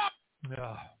up!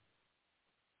 Ugh.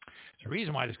 There's a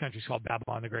reason why this country's called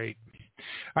Babylon the Great.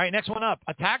 All right, next one up.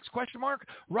 Attacks, ?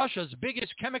 Russia's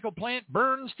biggest chemical plant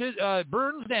burns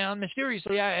down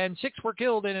mysteriously, and 6 were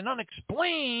killed in an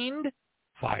unexplained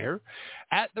fire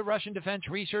at the Russian Defense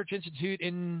Research Institute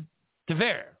in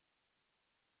Tver.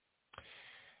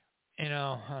 I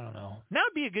don't know. Now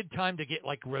would be a good time to get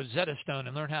like Rosetta Stone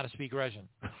and learn how to speak Russian.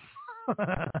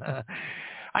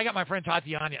 I got my friend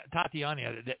Tatiana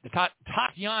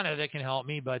that can help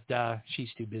me, but she's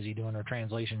too busy doing her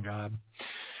translation job.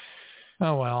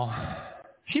 Oh, well.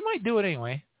 She might do it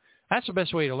anyway. That's the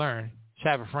best way to learn, is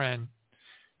have a friend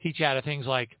teach you how to things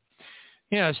like,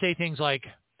 say things like,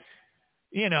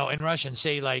 in Russian,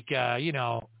 say like,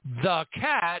 the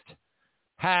cat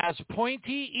has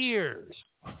pointy ears.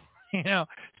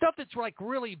 Stuff that's like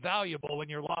really valuable when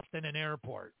you're lost in an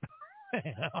airport.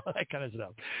 That kind of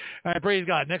stuff. All right, praise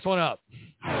God. Next one up.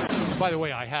 By the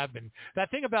way, I have been.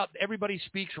 That thing about everybody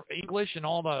speaks English in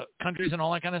all the countries and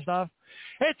all that kind of stuff,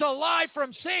 it's a lie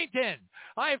from Satan.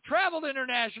 I have traveled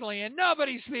internationally and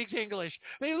nobody speaks English.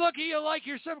 They look at you like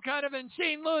you're some kind of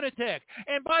insane lunatic.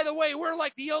 And by the way, we're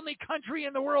like the only country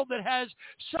in the world that has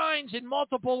signs in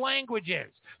multiple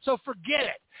languages. So forget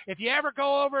it. If you ever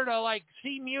go over to like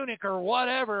see Munich or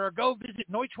whatever, or go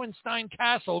visit Neuschwanstein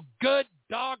Castle, good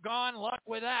doggone luck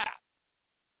with that.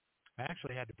 I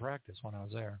actually had to practice when I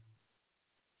was there.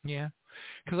 Yeah,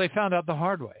 because I found out the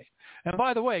hard way. And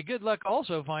by the way, good luck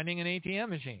also finding an ATM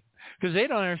machine, because they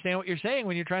don't understand what you're saying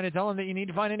when you're trying to tell them that you need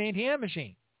to find an ATM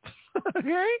machine.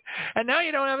 Okay? And now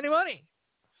you don't have any money.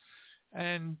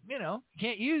 And, you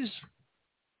can't you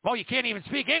can't even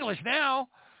speak English now.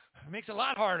 It makes it a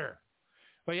lot harder.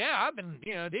 But yeah, I've been,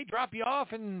 they drop you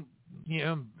off in,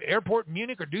 airport in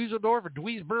Munich or Dusseldorf or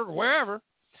Duisburg or wherever.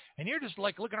 And you're just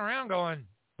like looking around going,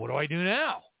 what do I do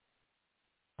now?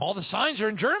 All the signs are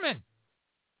in German.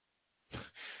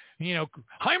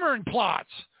 Heimerenplatz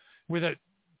with a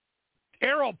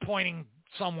arrow pointing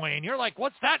some way. And you're like,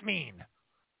 what's that mean?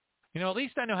 At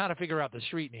least I know how to figure out the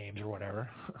street names or whatever.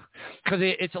 Because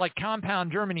it's like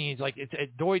compound Germany. It's like it's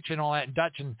Deutsch and all that, and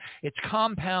Dutch, and it's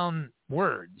compound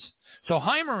words. So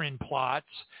Heimerenplatz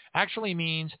actually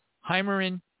means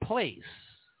Heimeren place.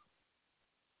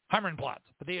 Heimerenplatz.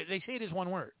 But they say it as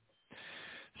one word.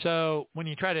 So when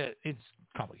you try to, it's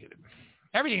complicated.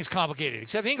 Everything's complicated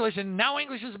except English, and now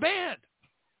English is banned.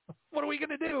 What are we going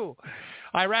to do?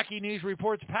 Iraqi news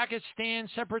reports Pakistan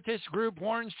separatist group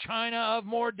warns China of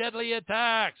more deadly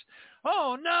attacks.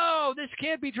 Oh, no, this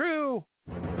can't be true.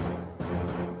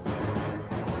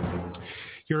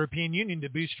 European Union to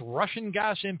boost Russian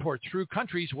gas imports through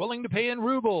countries willing to pay in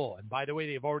ruble. And by the way,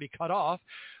 they've already cut off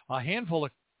a handful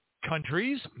of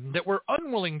countries that were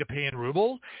unwilling to pay in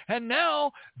ruble, and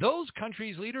now those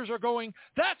countries' leaders are going,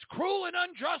 that's cruel and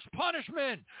unjust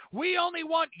punishment. We only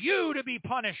want you to be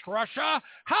punished, Russia.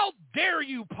 How dare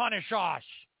you punish us?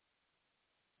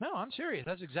 No, I'm serious.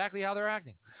 That's exactly how they're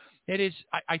acting. It is,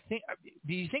 I think,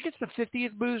 do you think it's the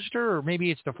 50th booster, or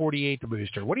maybe it's the 48th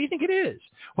booster? What do you think it is?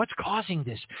 What's causing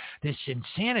this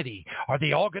insanity? Are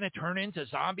they all going to turn into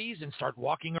zombies and start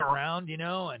walking around,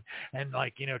 and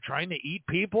like, trying to eat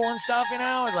people and stuff,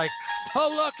 It's like,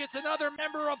 oh, look, it's another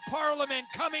member of parliament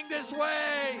coming this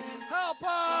way. Help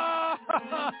us!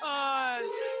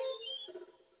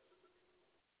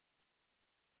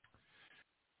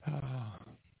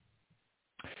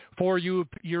 4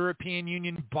 European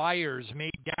Union buyers made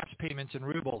gas payments in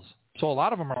rubles. So a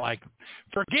lot of them are like,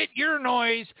 forget your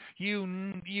noise,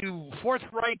 you Fourth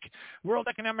Reich World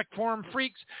Economic Forum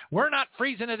freaks. We're not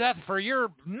freezing to death for your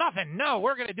nothing. No,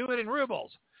 we're going to do it in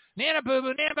rubles. Nana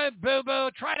boo-boo,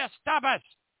 try to stop us.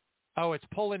 Oh, it's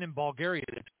Poland and Bulgaria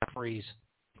that freeze.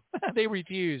 They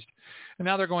refused. And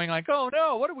now they're going like, oh,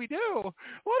 no, what do we do? What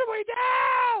do we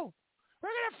do? We're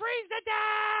going to freeze to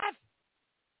death.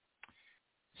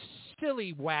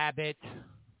 Silly wabbit.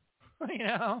 You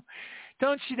know,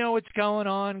 don't you know what's going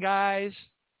on, guys?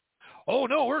 Oh,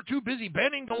 no, we're too busy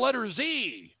banning the letter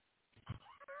Z.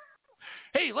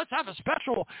 Hey, let's have a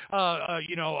special,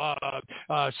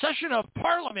 session of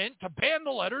Parliament to ban the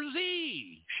letter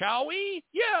Z. Shall we?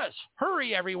 Yes.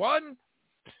 Hurry, everyone.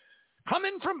 Come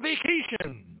in from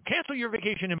vacation. Cancel your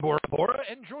vacation in Bora Bora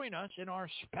and join us in our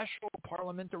special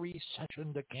parliamentary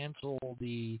session to cancel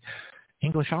the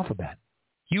English alphabet.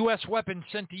 U.S. weapons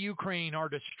sent to Ukraine are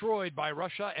destroyed by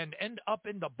Russia and end up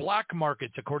in the black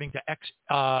markets, according to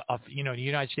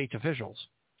United States officials,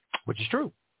 which is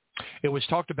true. It was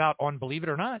talked about on Believe It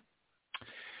or Not.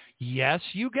 Yes,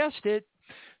 you guessed it.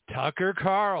 Tucker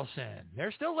Carlson.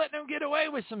 They're still letting him get away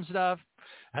with some stuff.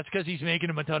 That's because he's making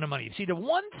him a ton of money. See, the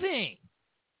one thing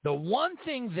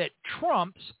that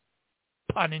trumps,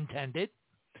 pun intended,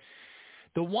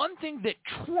 the one thing that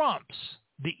trumps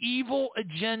the evil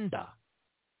agenda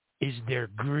is their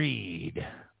greed.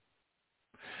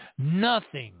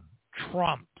 Nothing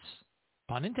trumps,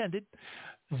 pun intended,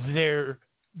 their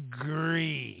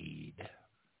greed.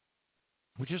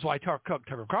 Which is why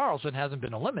Tucker Carlson hasn't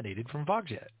been eliminated from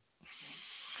Fox yet.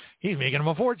 He's making him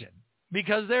a fortune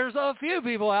because there's a few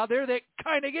people out there that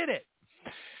kind of get it.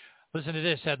 Listen to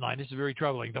this headline. This is very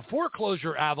troubling. The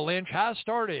foreclosure avalanche has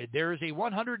started. There is a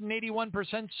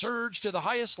 181% surge to the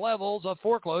highest levels of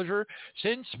foreclosure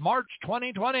since March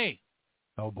 2020.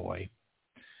 Oh, boy.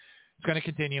 It's going to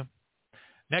continue.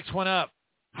 Next one up.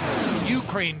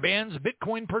 Ukraine bans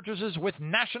Bitcoin purchases with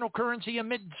national currency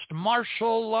amidst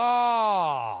martial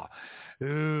law.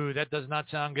 Ooh, that does not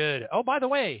sound good. Oh, by the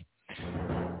way,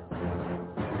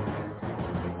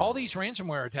 all these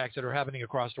ransomware attacks that are happening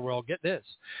across the world, get this,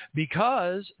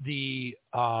 because the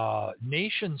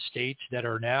nation states that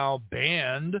are now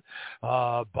banned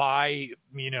by,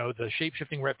 the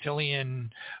shape-shifting reptilian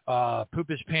poop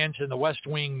his pants in the West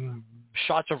Wing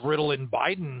shots of Ritalin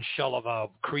Biden shell of a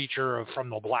creature from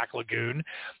the Black Lagoon.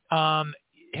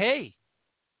 Hey,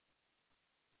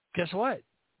 guess what?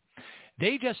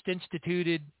 They just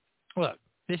instituted, look,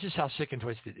 this is how sick and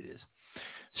twisted it is.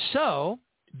 So,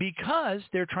 because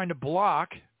they're trying to block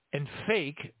and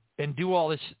fake and do all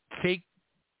this fake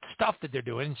stuff that they're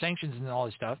doing, and sanctions and all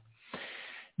this stuff,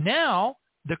 now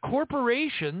the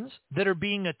corporations that are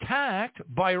being attacked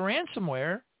by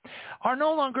ransomware are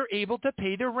no longer able to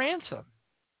pay their ransom.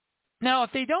 Now,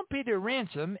 if they don't pay their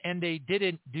ransom and they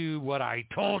didn't do what I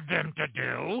told them to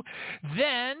do,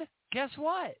 then guess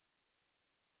what?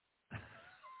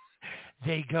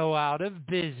 They go out of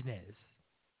business.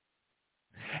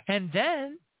 And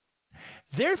then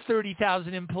their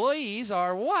 30,000 employees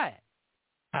are what?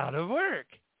 Out of work.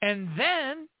 And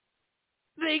then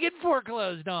they get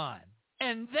foreclosed on.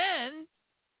 And then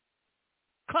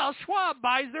Klaus Schwab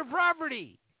buys their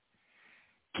property.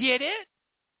 Get it?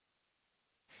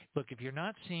 Look, if you're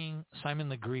not seeing Simon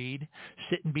LeGreed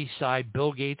sitting beside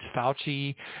Bill Gates,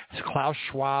 Fauci, Klaus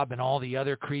Schwab, and all the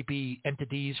other creepy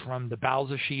entities from the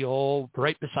bowels of Sheol,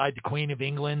 right beside the Queen of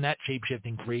England, that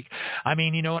shape-shifting freak, I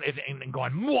mean, you know what, and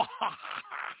going, Mwah!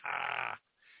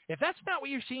 If that's not what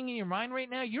you're seeing in your mind right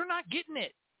now, you're not getting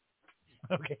it.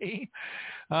 Okay?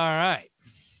 All right.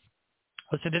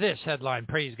 Listen to this headline.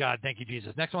 Praise God. Thank you,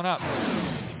 Jesus. Next one up.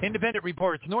 Independent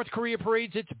reports. North Korea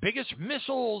parades its biggest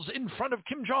missiles in front of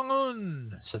Kim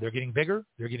Jong-un. So they're getting bigger.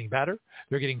 They're getting better.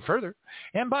 They're getting further.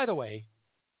 And by the way,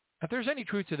 if there's any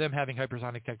truth to them having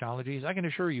hypersonic technologies, I can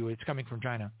assure you it's coming from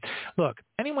China. Look,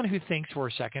 anyone who thinks for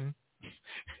a second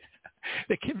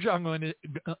that Kim Jong-un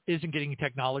isn't getting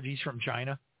technologies from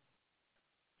China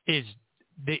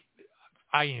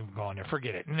I ain't even going there.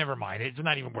 Forget it. Never mind. It's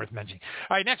not even worth mentioning.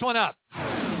 All right, next one up.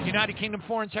 United Kingdom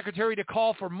Foreign Secretary to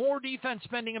call for more defense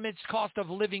spending amidst cost of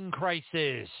living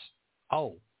crisis.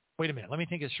 Oh, wait a minute. Let me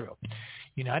think this through.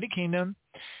 United Kingdom,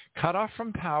 cut off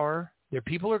from power. Their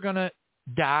people are going to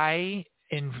die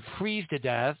and freeze to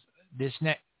death.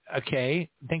 Okay,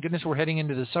 thank goodness we're heading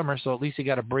into the summer, so at least they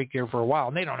got a break here for a while.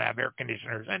 And they don't have air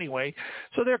conditioners anyway,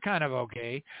 so they're kind of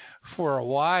okay for a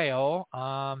while.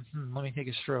 Let me think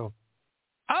this through.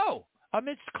 Oh,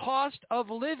 amidst cost of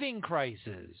living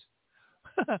crisis.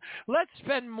 Let's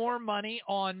spend more money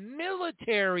on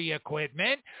military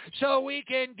equipment so we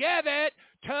can give it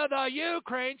to the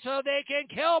Ukraine so they can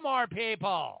kill more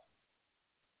people.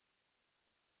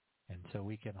 And so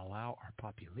we can allow our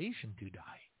population to die.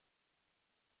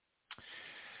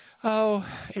 Oh,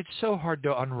 it's so hard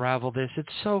to unravel this. It's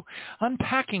so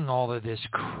unpacking all of this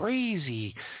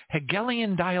crazy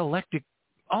Hegelian dialectic.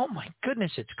 Oh, my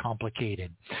goodness, it's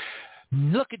complicated.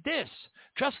 Look at this.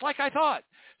 Just like I thought.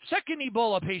 Second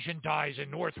Ebola patient dies in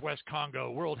northwest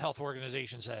Congo, World Health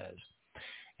Organization says.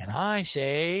 And I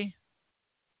say,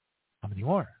 how many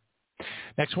more?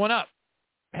 Next one up.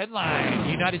 Headline,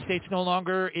 the United States no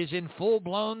longer is in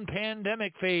full-blown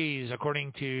pandemic phase,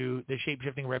 according to the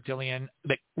shape-shifting reptilian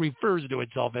that refers to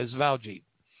itself as Fauci.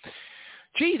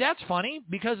 Gee, that's funny,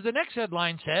 because the next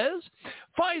headline says,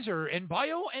 Pfizer and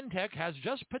BioNTech has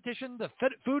just petitioned the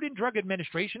Food and Drug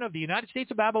Administration of the United States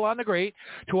of Babylon the Great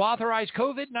to authorize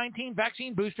COVID-19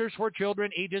 vaccine boosters for children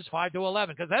ages 5 to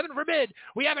 11, because heaven forbid,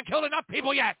 we haven't killed enough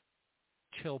people yet.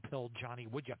 Chill pill, Johnny,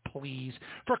 would you please?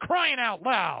 For crying out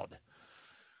loud.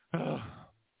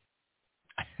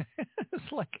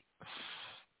 It's like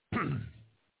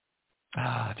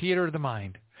theater of the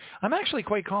mind. I'm actually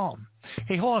quite calm.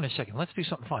 Hey, hold on a second. Let's do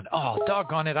something fun. Oh,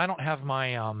 doggone it. I don't have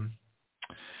my I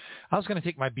was going to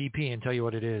take my BP and tell you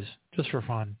what it is just for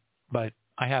fun, but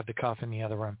I have the cuff in the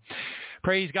other room.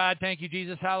 Praise God. Thank you,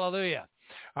 Jesus. Hallelujah.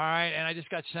 All right, and I just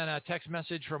got sent a text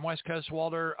message from West Coast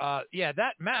Walter. Yeah,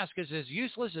 that mask is as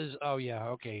useless as, oh, yeah,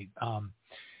 okay.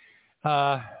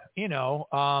 Brandon.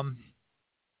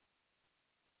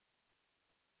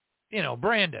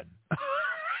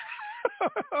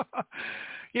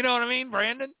 You know what I mean,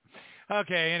 Brandon?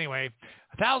 Okay, anyway.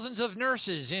 Thousands of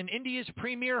nurses in India's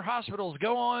premier hospitals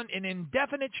go on an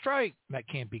indefinite strike. That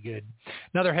can't be good.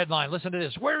 Another headline. Listen to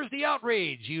this. Where's the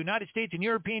outrage? United States and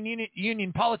European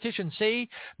Union politicians say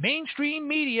mainstream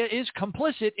media is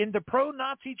complicit in the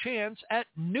pro-Nazi chants at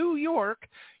New York,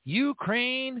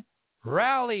 Ukraine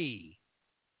rally.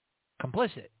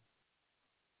 Complicit.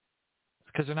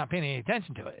 Because they're not paying any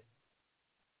attention to it.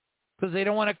 Because they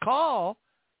don't want to call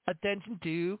attention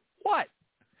to what?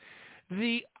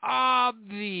 The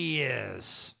obvious.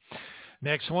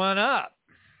 Next one up.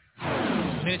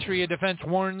 Ministry of Defense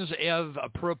warns of a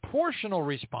proportional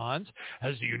response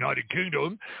as the United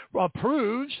Kingdom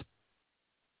approves,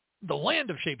 the land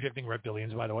of shape-shifting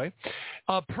reptilians, by the way,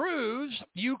 approves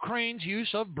Ukraine's use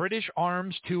of British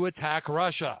arms to attack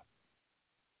Russia.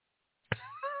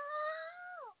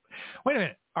 Wait a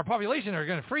minute. Our population are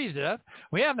going to freeze to death.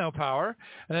 We have no power.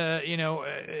 Wait, I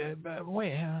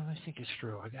think it's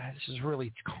true. This is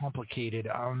really complicated.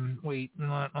 Wait.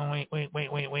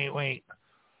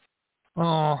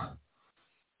 Oh,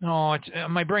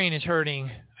 my brain is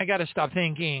hurting. I got to stop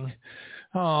thinking.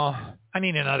 Oh, I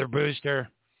need another booster.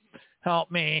 Help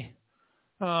me.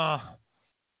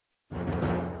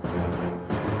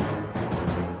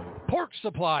 Pork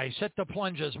supply set to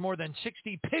plunge as more than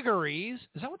 60 piggeries.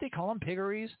 Is that what they call them,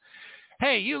 piggeries?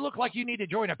 Hey, you look like you need to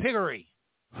join a piggery.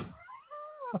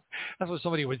 That's what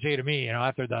somebody would say to me,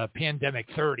 after the pandemic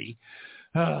 30.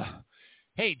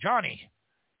 Hey, Johnny,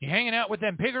 you hanging out with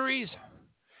them piggeries?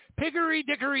 Piggery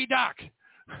dickory dock.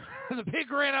 The pig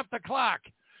ran up the clock.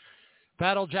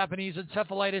 Battle Japanese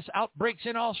encephalitis outbreaks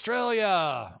in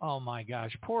Australia. Oh, my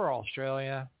gosh. Poor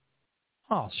Australia.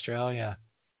 Australia.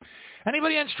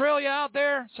 Anybody in Australia out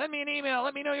there? Send me an email.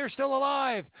 Let me know you're still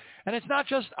alive. And it's not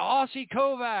just Aussie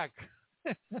Kovac.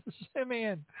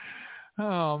 Simeon.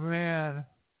 Oh, man.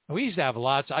 We used to have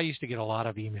lots. I used to get a lot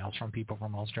of emails from people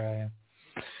from Australia.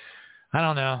 I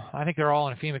don't know. I think they're all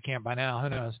in a FEMA camp by now. Who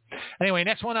knows? Anyway,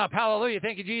 next one up. Hallelujah.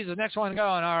 Thank you, Jesus. Next one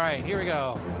going. All right, here we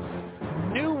go.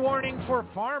 New warning for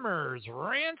farmers.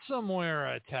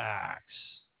 Ransomware attacks.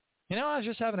 I was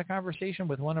just having a conversation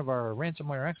with one of our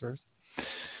ransomware experts.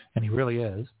 And he really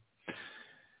is.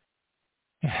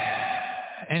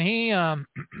 And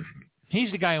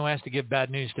he's the guy who has to give bad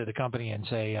news to the company and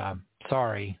say,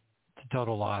 sorry, it's a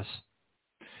total loss.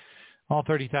 All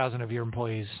 30,000 of your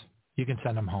employees, you can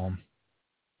send them home.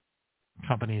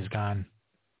 Company is gone.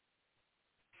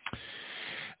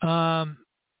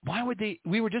 Why would they?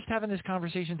 We were just having this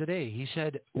conversation today. He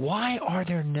said, why are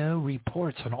there no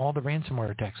reports on all the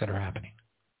ransomware attacks that are happening?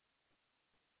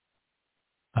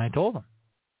 I told him.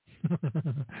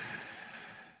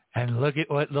 And look at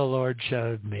what the Lord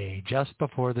showed me just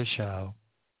before the show.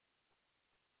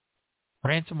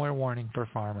 Ransomware warning for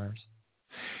farmers.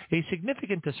 A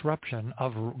significant disruption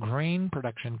of grain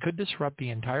production could disrupt the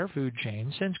entire food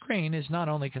chain, since grain is not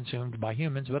only consumed by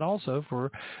humans but also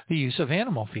for the use of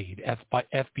animal feed.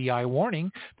 FBI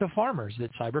warning to farmers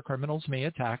that cyber criminals may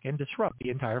attack and disrupt the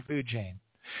entire food chain.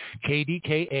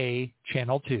 KDKA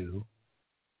Channel 2,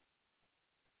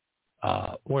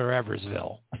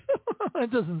 whereversville.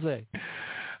 It doesn't say.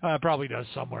 Probably does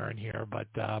somewhere in here, but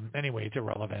anyway, it's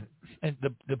irrelevant. And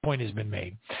the point has been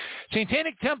made.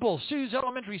 Satanic Temple sues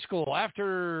elementary school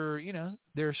after,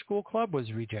 their school club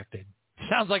was rejected.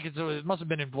 Sounds like it must have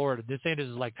been in Florida.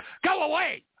 DeSantis is like, go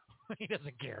away! He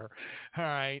doesn't care. All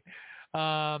right.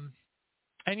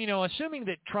 And, assuming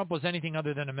that Trump was anything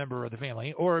other than a member of the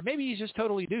family, or maybe he's just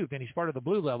totally duped and he's part of the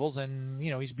blue levels and,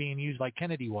 he's being used like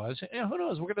Kennedy was. Who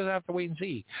knows? We're going to have to wait and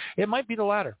see. It might be the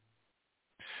latter.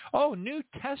 Oh, new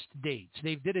test dates.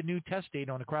 They did a new test date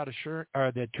on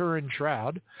the Turin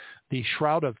Shroud, the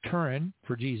Shroud of Turin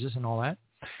for Jesus and all that.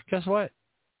 Guess what?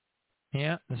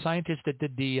 Yeah, the scientist that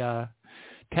did the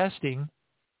testing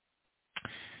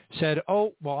said,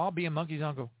 oh, well, I'll be a monkey's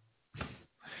uncle.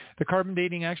 The carbon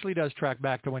dating actually does track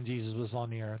back to when Jesus was on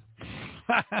the earth.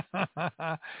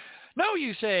 No,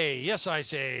 you say. Yes, I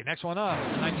say. Next one up.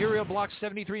 Nigeria blocks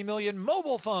 73 million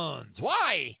mobile phones.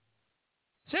 Why?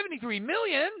 73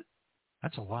 million?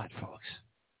 That's a lot, folks.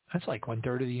 That's like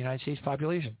 1/3 of the United States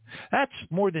population. That's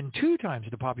more than 2 times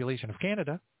the population of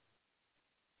Canada.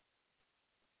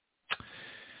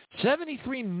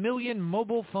 73 million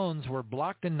mobile phones were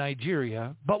blocked in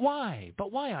Nigeria. But why?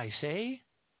 But why, I say?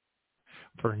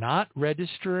 For not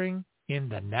registering in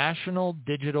the National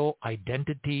Digital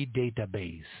Identity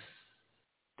Database.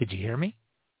 Did you hear me?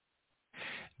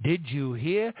 Did you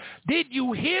hear? Did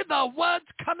you hear the words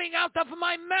coming out of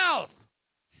my mouth?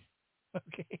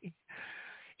 Okay.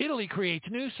 Italy creates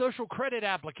new social credit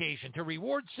application to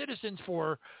reward citizens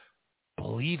for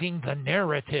believing the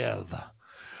narrative.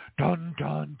 Dun,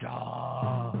 dun,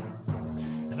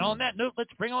 dun. And on that note,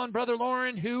 let's bring on Brother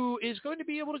Loren, who is going to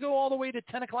be able to go all the way to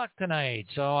 10 o'clock tonight.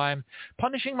 So I'm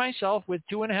punishing myself with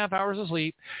 2.5 hours of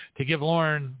sleep to give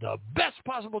Loren the best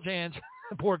possible chance.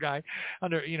 Poor guy,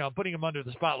 putting him under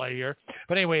the spotlight here.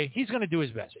 But anyway, he's going to do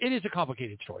his best. It is a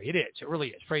complicated story. It is. It really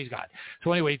is. Praise God.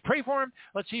 So anyway, pray for him.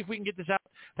 Let's see if we can get this out.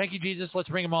 Thank you, Jesus. Let's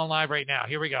bring him on live right now.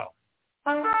 Here we go.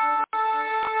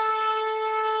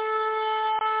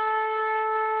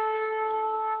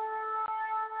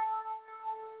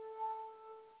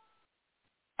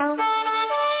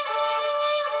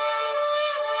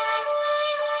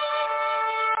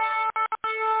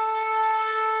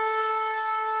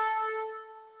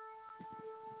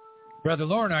 Brother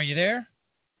Loren, are you there?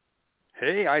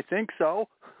 Hey, I think so.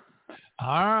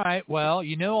 All right. Well,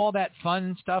 all that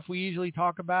fun stuff we usually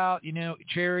talk about,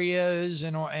 Cheerios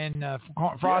and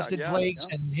Frosted Flakes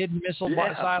and hidden missile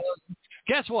silos.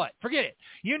 Guess what? Forget it.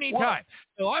 You need time.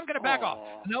 So I'm going to back off.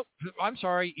 Nope. I'm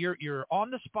sorry. You're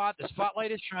on the spot. The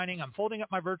spotlight is shining. I'm folding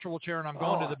up my virtual chair and I'm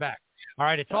going to the back. All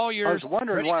right. It's all yours. I was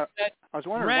wondering why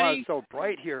it's so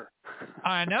bright here.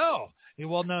 I know.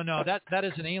 Well, no. That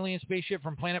is an alien spaceship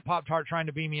from Planet Pop-Tart trying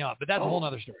to beam me up. But that's a whole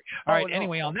other story. All right. No.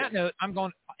 Anyway, on that note, I'm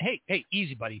going. Hey,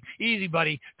 easy, buddy.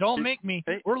 Don't make me.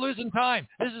 Hey. We're losing time.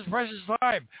 This is precious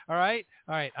time. All right.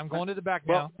 I'm going to the back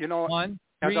now. Well, 1,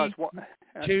 3,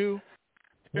 2,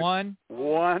 1.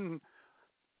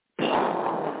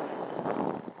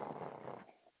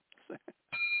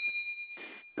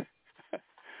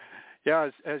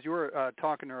 Yeah, as you were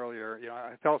talking earlier,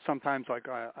 I felt sometimes like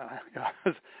I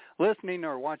was listening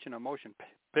or watching a motion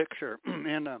picture,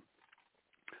 and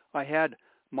I had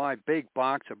my big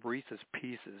box of Reese's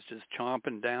Pieces just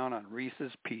chomping down on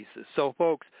Reese's Pieces. So,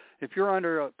 folks, if you're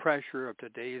under pressure of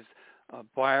today's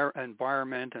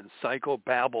environment and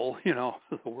psychobabble,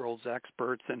 the world's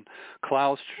experts and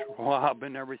Klaus Schwab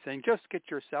and everything, just get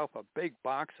yourself a big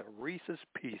box of Reese's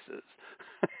Pieces.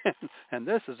 And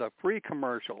this is a free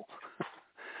commercial.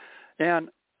 And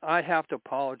I have to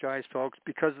apologize, folks,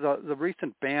 because the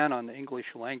recent ban on the English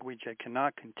language, I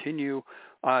cannot continue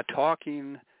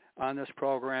talking on this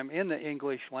program in the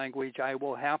English language. I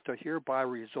will have to hereby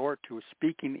resort to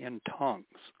speaking in tongues.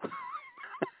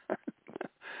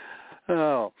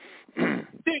 Oh.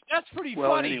 Dude, that's pretty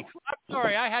funny. Anyway. I'm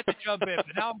sorry, I had to jump in, but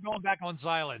now I'm going back on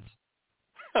silence.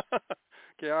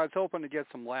 Okay, I was hoping to get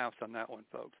some laughs on that one,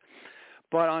 folks.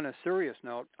 But on a serious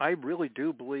note, I really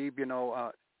do believe,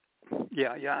 I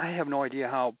have no idea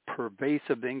how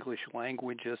pervasive the English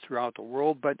language is throughout the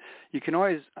world, but you can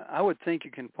always, I would think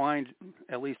you can find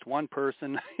at least one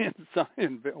person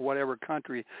in whatever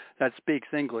country that speaks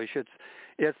English.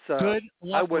 It's good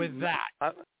luck with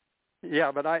that.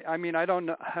 Yeah, but I mean, I don't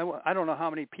know how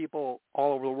many people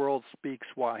all over the world speak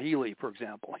Swahili, for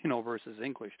example, versus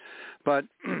English, but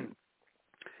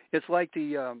it's like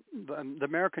the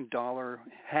American dollar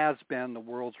has been the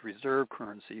world's reserve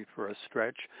currency for a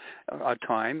stretch, a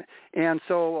time, and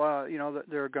so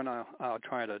they're going to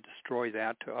try to destroy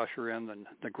that to usher in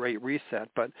the Great Reset.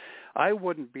 But I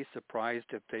wouldn't be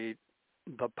surprised if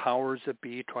the powers that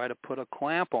be try to put a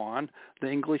clamp on the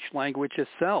English language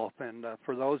itself. And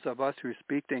for those of us who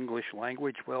speak the English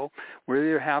language, well, we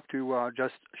either have to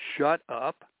just shut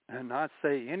up and not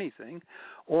say anything,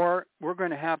 or we're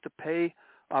going to have to pay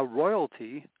a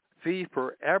royalty fee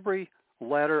for every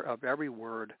letter of every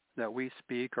word that we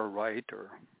speak or write or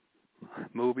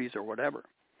movies or whatever.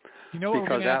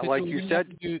 Because that, like you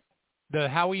said, the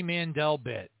Howie Mandel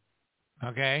bit.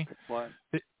 Okay. What?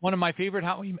 One of my favorite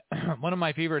Howie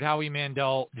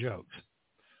Mandel jokes.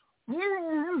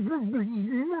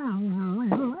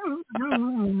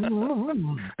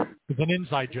 It's an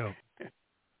inside joke.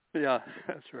 Yeah,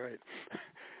 that's right.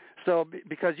 So,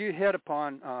 because you hit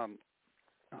upon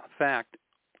fact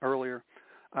earlier,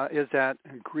 is that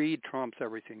greed trumps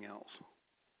everything else.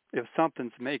 If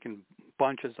something's making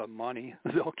bunches of money,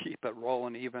 they'll keep it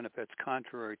rolling, even if it's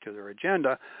contrary to their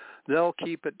agenda. They'll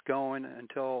keep it going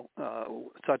until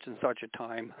such and such a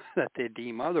time that they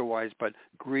deem otherwise, but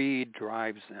greed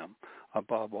drives them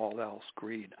above all else,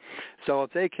 greed. So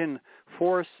if they can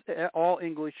force all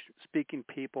English-speaking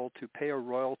people to pay a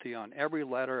royalty on every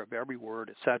letter of every word,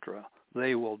 etc.,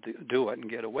 they will do it and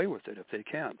get away with it if they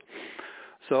can.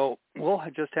 So we'll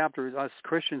just have to, us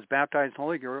Christians baptized in the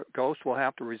Holy Ghost, will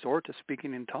have to resort to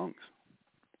speaking in tongues.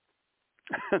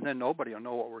 And then nobody will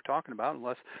know what we're talking about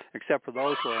except for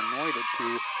those who are anointed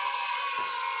to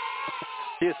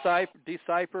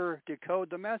decipher, decode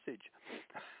the message.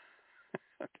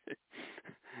 Okay.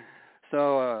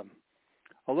 So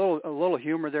a little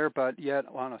humor there, but yet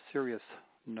on a serious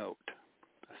note.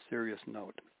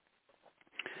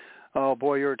 Oh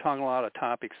boy, you were talking a lot of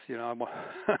topics. I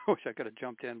wish I could have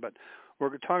jumped in, but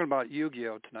we're talking about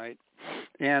YUGIO tonight,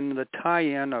 and the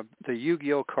tie-in of the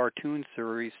YUGIO cartoon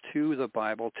series to the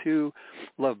Bible, to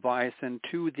Leviathan,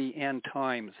 to the end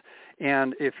times.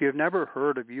 And if you've never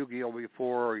heard of YUGIO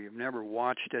before, or you've never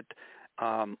watched it,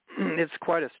 it's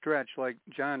quite a stretch. Like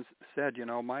John said,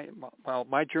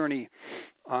 my journey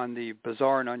on the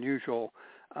bizarre and unusual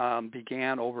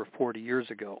began over 40 years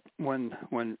ago when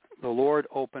the Lord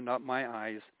opened up my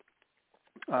eyes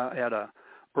at a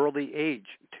early age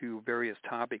to various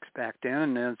topics back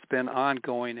then, and it's been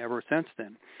ongoing ever since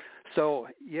then. So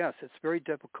yes, it's very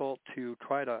difficult to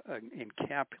try to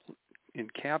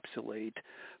encapsulate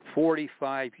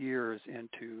 45 years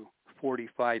into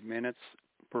 45 minutes,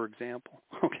 for example.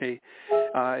 Okay,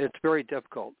 it's very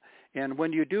difficult. And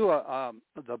when you do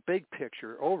the big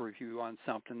picture overview on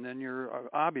something, then you're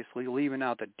obviously leaving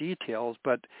out the details.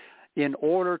 But in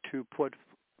order to put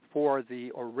for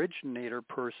the originator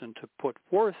person to put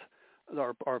forth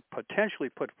or potentially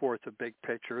put forth the big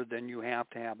picture, then you have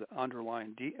to have the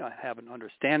underlying have an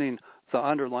understanding the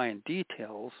underlying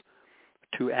details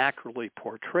to accurately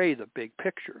portray the big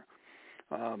picture.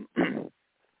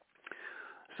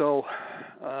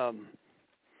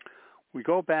 We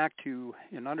go back to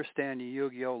in understanding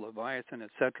Yu-Gi-Oh, Leviathan,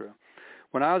 etc.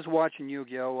 When I was watching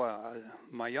Yu-Gi-Oh,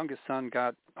 my youngest son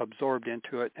got absorbed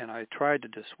into it, and I tried to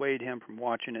dissuade him from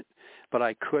watching it, but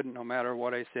I couldn't, no matter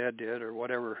what I said, did, or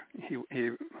whatever.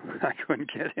 I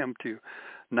couldn't get him to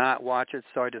not watch it,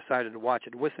 so I decided to watch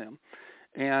it with him.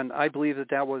 And I believe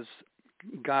that was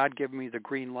God giving me the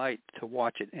green light to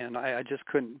watch it, and I just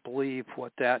couldn't believe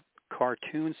what that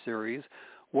cartoon series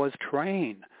was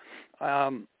portraying.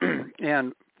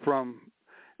 And from,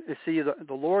 you see,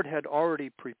 the Lord had already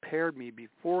prepared me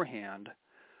beforehand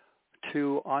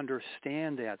to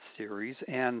understand that series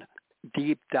and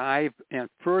deep dive, and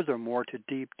furthermore to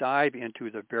deep dive into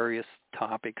the various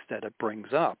topics that it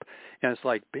brings up. And it's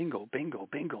like bingo, bingo,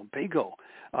 bingo, bingo.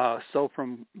 So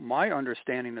from my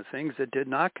understanding of things, it did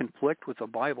not conflict with the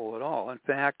Bible at all. In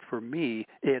fact, for me,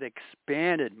 it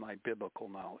expanded my biblical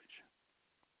knowledge.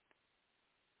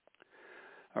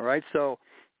 All right, so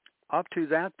up to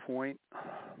that point,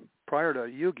 prior to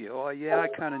Yu-Gi-Oh, I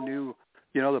kind of knew,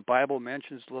 the Bible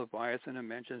mentions Leviathan and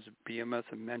mentions Behemoth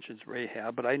and mentions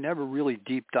Rahab, but I never really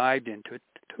deep dived into it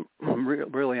to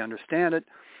really understand it.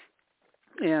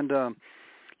 And,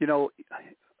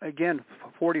 again,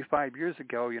 45 years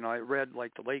ago, I read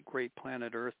like The Late Great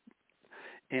Planet Earth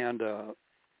and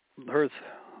Earth,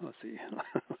 let's see,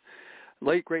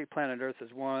 Late Great Planet Earth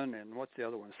is one, and what's the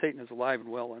other one? Satan is Alive and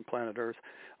Well on Planet Earth.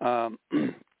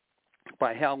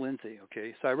 by Hal Lindsey.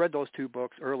 Okay, so I read those two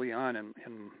books early on in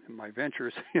my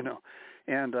ventures,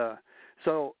 and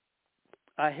so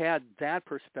I had that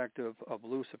perspective of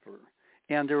Lucifer.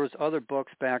 And there was other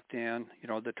books back then,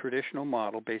 the traditional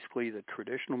model, basically the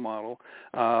traditional model.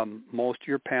 Most of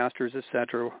your pastors,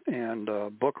 etc., and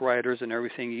book writers and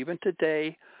everything, even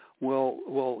today, will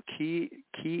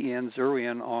zero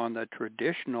in on the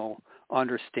traditional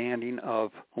understanding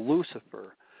of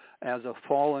Lucifer as a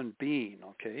fallen being,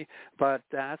 okay? But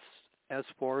that's as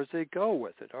far as they go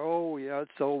with it. Oh, yeah,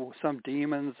 so some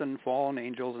demons and fallen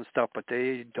angels and stuff, but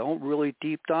they don't really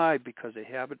deep dive because they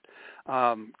haven't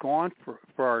gone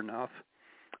far enough.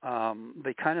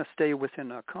 They kind of stay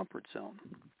within a comfort zone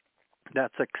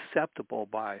that's acceptable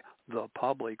by the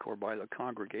public or by the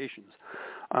congregations,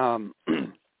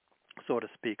 so to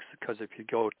speak, because if you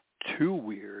go too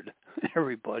weird,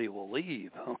 everybody will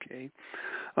leave, okay,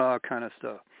 kind of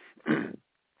stuff.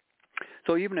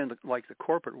 So even in the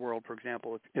corporate world, for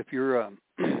example, if you're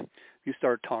you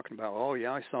start talking about, oh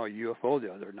yeah, I saw a UFO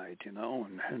the other night,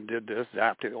 and did this,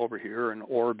 zapped it over here, and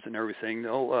orbs and everything,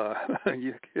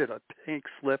 you get a pink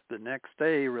slip the next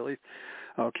day, really,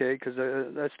 okay, because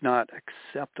that's not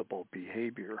acceptable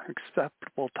behavior,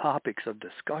 acceptable topics of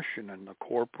discussion in the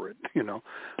corporate,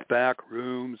 back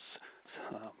rooms,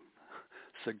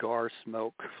 cigar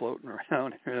smoke floating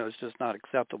around. It's just not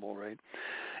acceptable, right?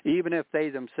 Even if they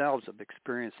themselves have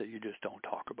experienced it, you just don't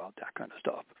talk about that kind of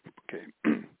stuff, okay?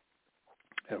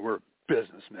 And we're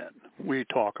businessmen. We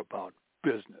talk about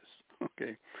business,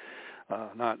 okay?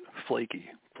 Not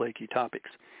flaky topics.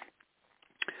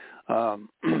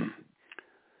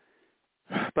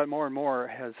 But more and more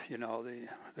has,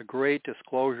 the great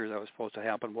disclosure that was supposed to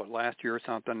happen, last year or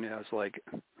something, is like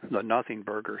the nothing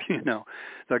burger,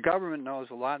 The government knows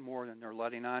a lot more than they're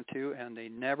letting on to, and they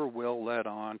never will let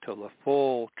on to the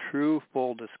full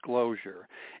disclosure.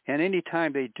 And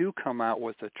anytime they do come out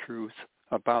with the truth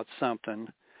about something,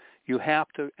 you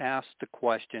have to ask the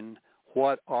question,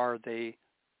 what are they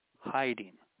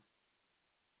hiding?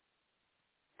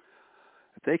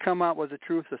 If they come out with the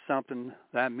truth of something,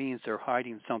 that means they're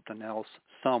hiding something else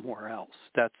somewhere else.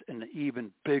 That's an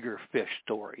even bigger fish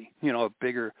story, a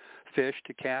bigger fish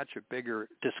to catch, a bigger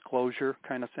disclosure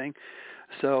kind of thing.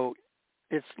 So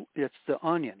it's the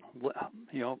onion,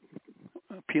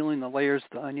 peeling the layers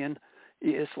of the onion.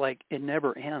 It's like it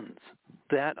never ends.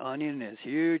 That onion is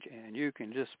huge, and you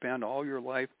can just spend all your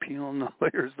life peeling the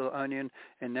layers of the onion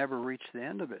and never reach the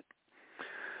end of it.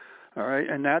 All right,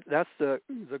 and that's the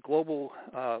global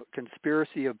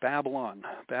conspiracy of Babylon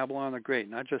the Great,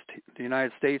 not just the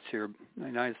United States here, the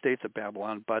United States of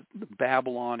Babylon, but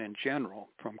Babylon in general,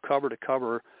 from cover to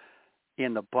cover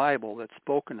in the Bible that's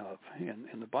spoken of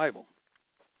in the Bible.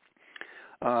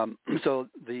 So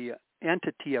the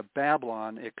entity of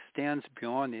Babylon extends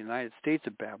beyond the United States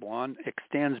of Babylon,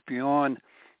 extends beyond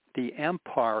the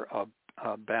empire of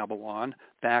Babylon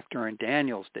back during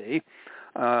Daniel's day,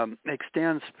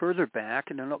 extends further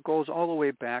back, and then it goes all the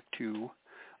way back to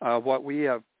what we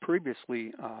have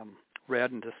previously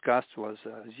read and discussed was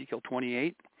Ezekiel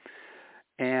 28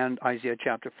 and Isaiah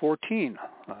chapter 14.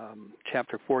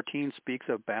 Chapter 14 speaks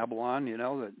of Babylon,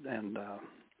 and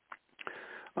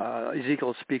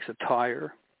Ezekiel speaks of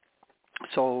Tyre.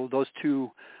 So those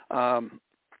two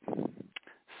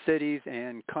cities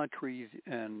and countries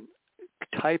and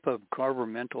type of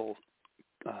governmental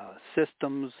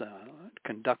systems,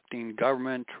 conducting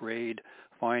government, trade,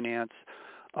 finance,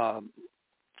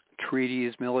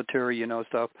 treaties, military,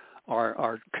 stuff,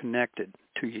 are connected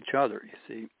to each other,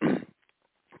 you see.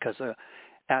 Because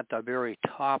at the very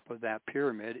top of that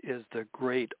pyramid is the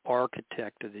great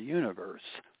architect of the universe,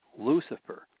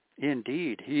 Lucifer.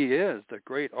 Indeed, he is the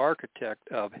great architect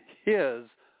of his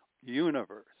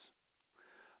universe.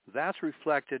 That's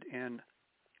reflected in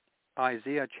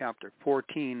Isaiah chapter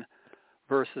 14,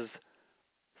 verses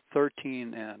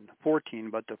 13 and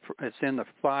 14, but it's in the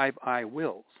 5 I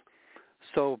wills.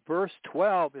 So verse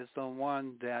 12 is the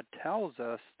one that tells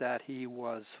us that he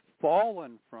was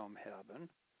fallen from heaven.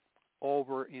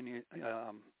 Over in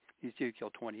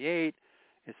Ezekiel 28,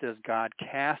 it says God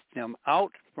cast him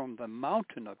out from the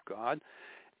mountain of God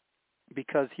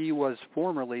because he was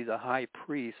formerly the high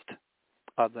priest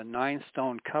of the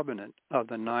 9-stone covenant of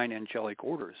the 9 angelic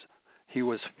orders. He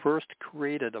was first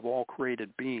created of all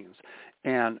created beings.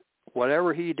 And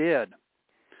whatever he did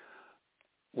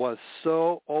was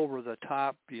so over the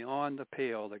top, beyond the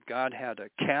pale, that God had to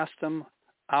cast him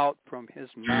out from his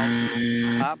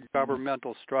mountain, top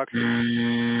governmental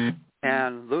structure.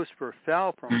 And Lucifer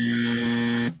fell from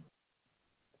him.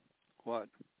 What?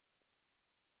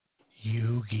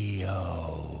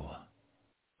 YUGIO.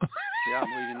 Yeah,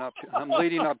 I'm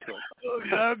leading up to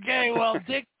it. Okay, well,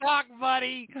 tick-tock,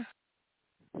 buddy.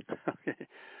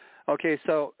 Okay,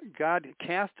 so God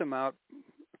cast him out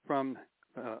from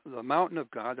the mountain of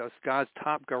God. That's God's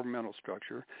top governmental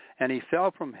structure. And he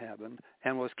fell from heaven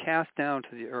and was cast down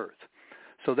to the earth.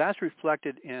 So that's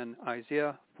reflected in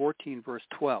Isaiah 14, verse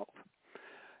 12.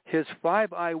 His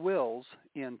 5 I wills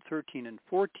in 13 and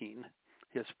 14,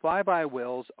 his 5 I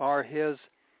wills are his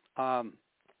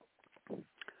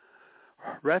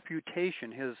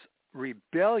refutation, his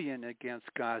rebellion against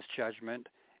God's judgment,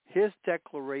 his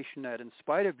declaration that in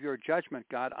spite of your judgment,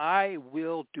 God, I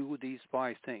will do these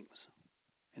 5 things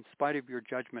in spite of your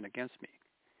judgment against me.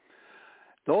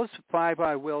 Those 5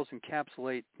 I wills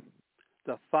encapsulate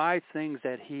the 5 things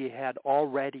that he had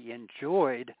already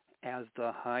enjoyed as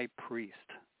the high priest.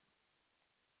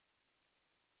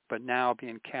 But now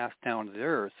being cast down to the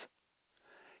earth,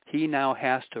 he now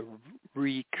has to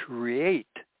recreate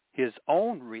his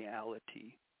own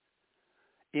reality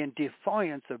in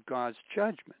defiance of God's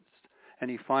judgments.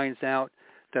 And he finds out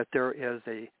that there is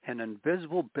an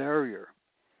invisible barrier.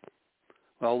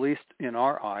 Well, at least in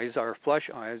our eyes, our flesh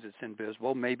eyes, it's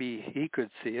invisible. Maybe he could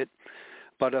see it.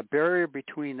 But a barrier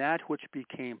between that which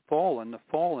became fallen, the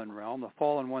fallen realm, the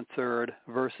fallen 1/3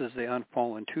 versus the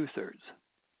unfallen 2/3.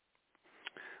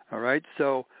 All right,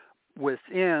 so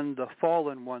within the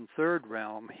fallen 1/3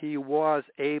 realm, he was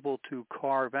able to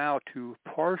carve out to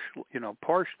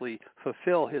partially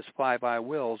fulfill his 5 I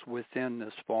wills within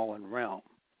this fallen realm.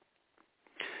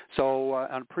 So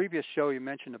on a previous show, you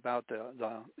mentioned about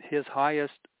his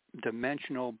highest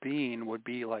dimensional being would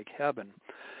be like heaven.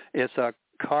 It's a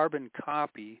carbon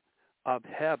copy of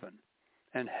heaven,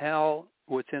 and hell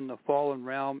within the fallen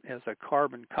realm is a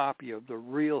carbon copy of the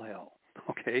real hell.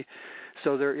 Okay,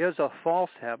 so there is a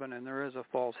false heaven and there is a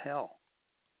false hell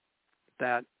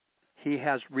that he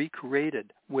has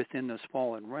recreated within this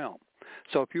fallen realm.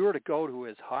 So if you were to go to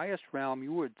his highest realm,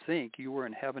 you would think you were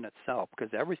in heaven itself,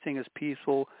 because everything is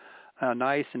peaceful,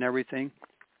 nice and everything,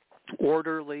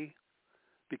 orderly.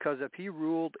 Because if he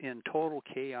ruled in total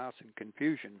chaos and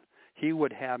confusion, he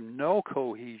would have no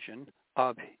cohesion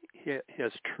of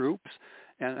his troops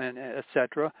and et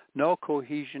cetera, no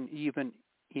cohesion even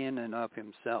in and of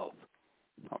himself.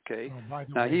 Okay?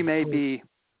 Now, he may be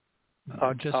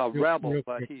a rebel,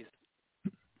 but he's...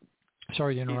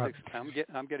 Sorry to interrupt.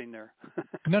 I'm getting there.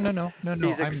 No.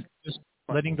 I'm just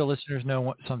letting the listeners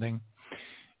know something.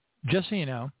 Just so you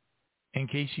know, in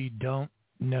case you don't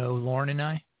know Loren and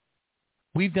I,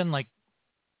 we've done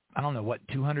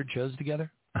 200 shows together.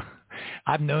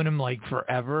 I've known him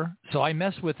forever, so I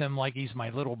mess with him like he's my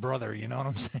little brother, you know what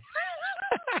I'm saying?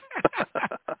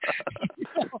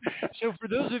 So for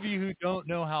those of you who don't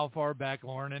know how far back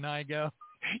Loren and I go,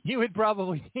 you would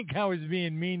probably think I was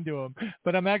being mean to him,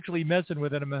 but I'm actually messing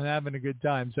with him and having a good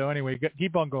time. So anyway,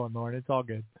 keep on going, Loren. It's all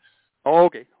good.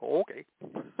 Okay.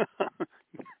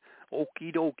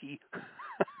 Okie dokie.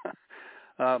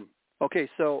 Okay,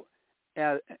 so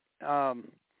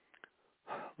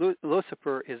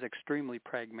Lucifer is extremely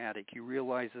pragmatic. He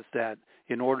realizes that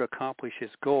in order to accomplish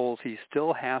his goals, he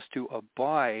still has to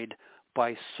abide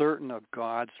by certain of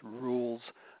God's rules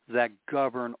that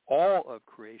govern all of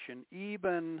creation,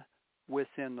 even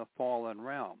within the fallen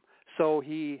realm. So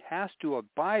he has to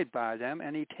abide by them,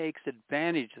 and he takes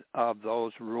advantage of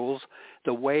those rules,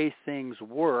 the way things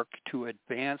work, to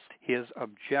advance his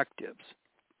objectives.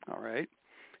 All right?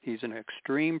 He's an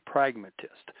extreme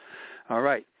pragmatist. All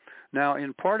right. Now,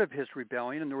 in part of his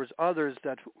rebellion, and there was others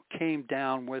that came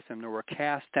down with him, that were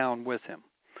cast down with him.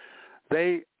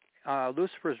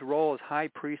 Lucifer's role as high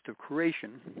priest of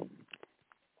creation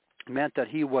meant that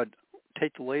he would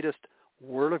take the latest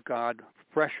word of God,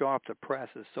 fresh off the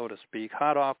presses, so to speak,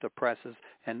 hot off the presses,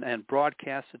 and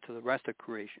broadcast it to the rest of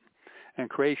creation. And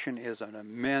creation is an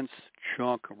immense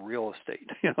chunk of real estate.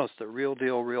 It's the real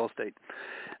deal real estate.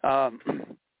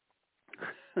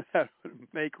 That would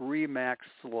make Remax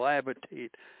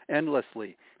slavitate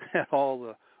endlessly at all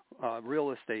the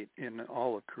real estate in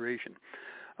all of creation.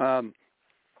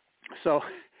 So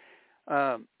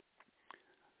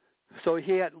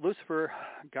he had Lucifer.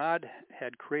 God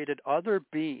had created other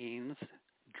beings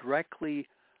directly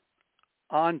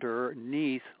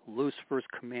underneath Lucifer's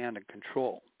command and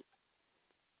control.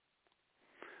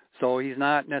 So he's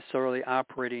not necessarily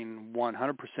operating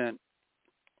 100%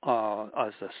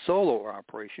 as a solo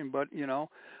operation, but,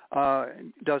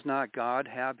 does not God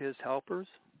have his helpers?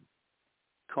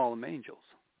 Call them angels.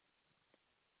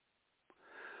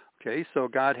 Okay, so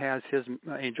God has his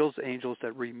angels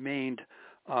that remained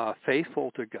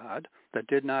faithful to God, that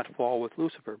did not fall with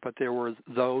Lucifer, but there were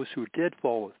those who did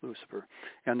fall with Lucifer.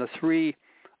 And the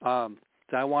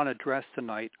that I want to address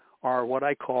tonight are what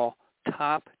I call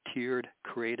top-tiered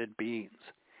created beings.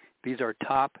 These are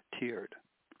top-tiered.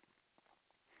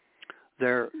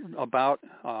 They're about,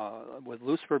 with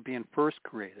Lucifer being first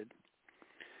created.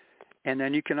 And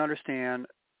then you can understand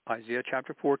Isaiah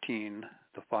chapter 14,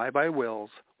 the 5 I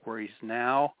wills, where he's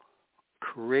now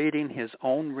creating his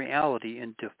own reality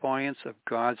in defiance of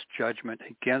God's judgment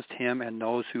against him and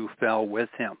those who fell with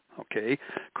him, okay?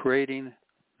 Creating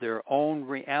their own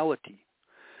reality.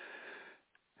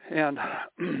 And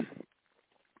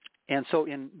so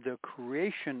in the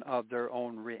creation of their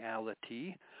own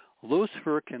reality,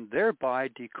 Lucifer can thereby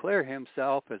declare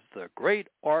himself as the great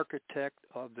architect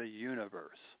of the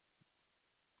universe.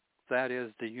 That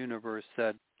is the universe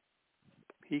that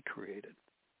he created.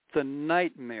 The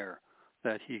nightmare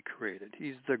that he created.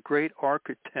 He's the great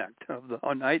architect of the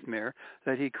nightmare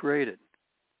that he created.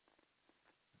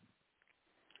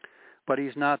 But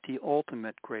he's not the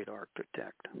ultimate great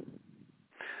architect.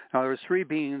 Now, there's 3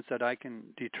 beings that I can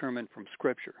determine from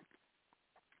Scripture.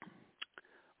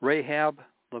 Rahab,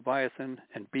 Leviathan,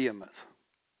 and Behemoth.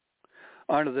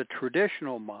 Under the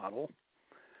traditional model,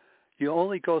 you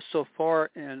only go so far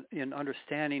in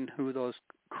understanding who those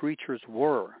creatures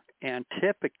were. And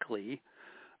typically,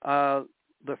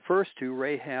 the first 2,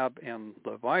 Rahab and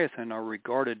Leviathan, are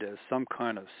regarded as some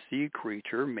kind of sea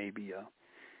creature, maybe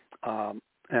a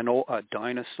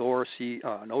dinosaur,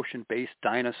 an ocean-based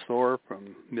dinosaur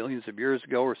from millions of years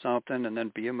ago or something, and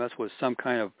then Behemoth was some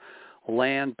kind of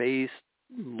land-based,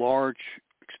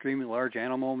 extremely large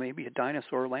animal, maybe a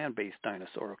dinosaur, land-based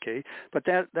dinosaur, okay? But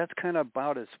that's kind of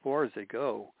about as far as they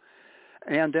go.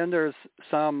 And then there's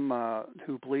some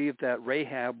who believe that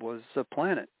Rahab was a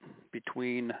planet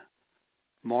between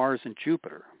Mars and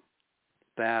Jupiter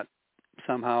that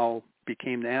somehow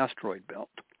became the asteroid belt.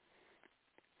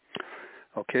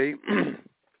 Okay.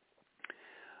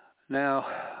 Now,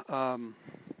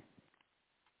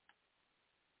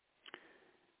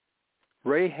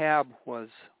 Rahab was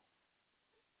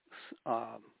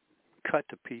cut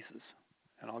to pieces,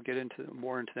 and I'll get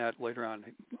more into that later on.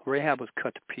 Rahab was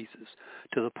cut to pieces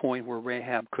to the point where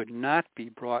Rahab could not be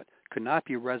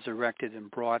resurrected and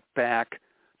brought back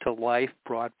to life,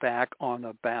 brought back on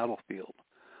the battlefield.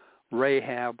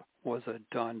 Rahab was a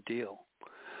done deal.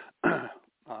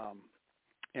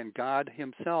 And God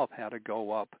himself had to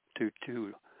go up to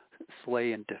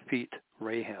slay and defeat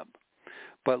Rahab.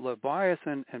 But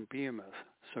Leviathan and Behemoth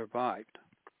survived.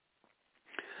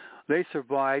 They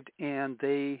survived, and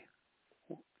they,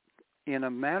 in a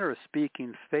manner of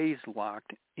speaking,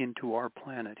 phase-locked into our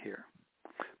planet here.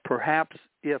 Perhaps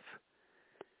if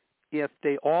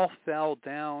they all fell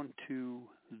down to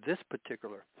this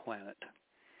particular planet,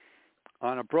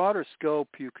 on a broader scope,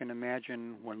 you can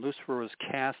imagine when Lucifer was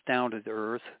cast down to the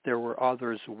earth, there were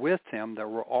others with him that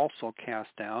were also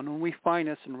cast down. And we find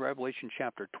this in Revelation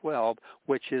chapter 12,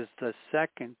 which is the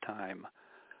second time.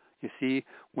 You see,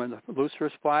 when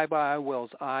Lucifer's 5 I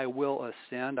wills, I will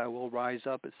ascend, I will rise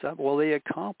up, etc. Well, they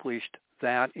accomplished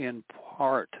that in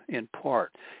part,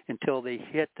 until they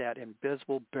hit that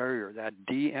invisible barrier, that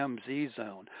DMZ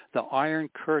zone, the iron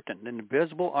curtain, the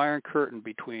invisible iron curtain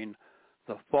between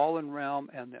the fallen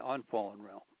realm and the unfallen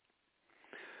realm.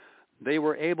 They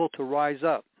were able to rise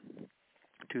up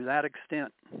to that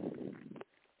extent.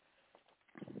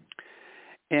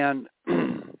 And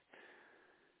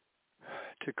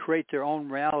to create their own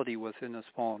reality within this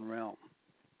fallen realm.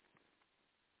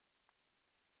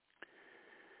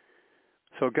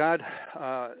 So God,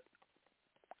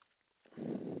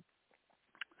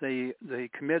 they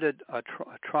committed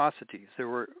atrocities. There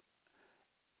were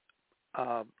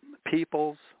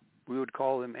peoples, we would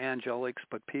call them angelics,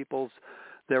 but peoples.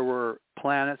 There were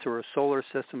planets, there were solar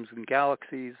systems and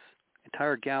galaxies,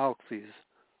 entire galaxies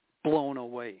blown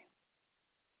away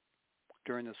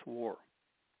during this war.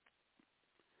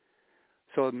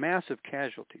 So massive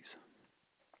casualties.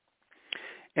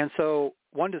 And so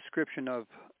one description of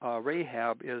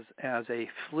Rahab is as a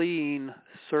fleeing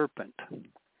serpent.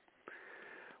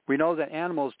 We know that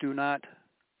animals do not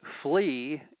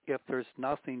flee if there's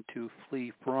nothing to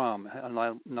flee from.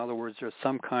 In other words, there's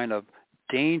some kind of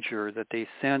danger that they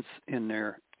sense in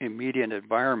their immediate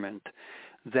environment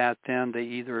that then they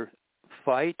either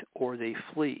fight or they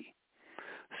flee.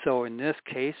 So in this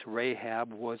case,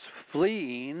 Rahab was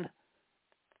fleeing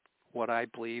what I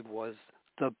believe was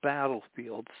the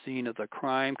battlefield, scene of the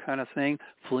crime kind of thing,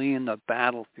 fleeing the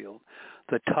battlefield.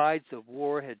 The tides of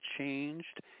war had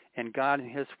changed, and God and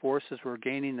his forces were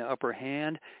gaining the upper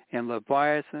hand, and Rahab,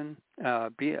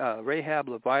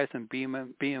 Leviathan,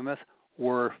 Behemoth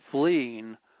were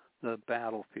fleeing the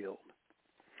battlefield.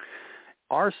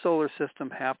 Our solar system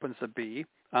happens to be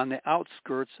on the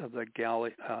outskirts of the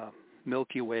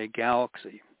Milky Way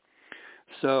galaxy.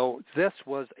 So this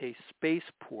was a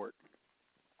spaceport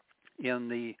in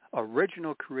the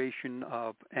original creation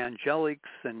of angelics,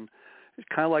 and it's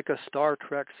kind of like a Star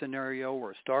Trek scenario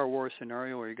or a Star Wars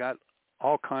scenario where you got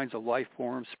all kinds of life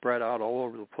forms spread out all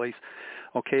over the place.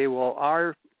 Okay, well,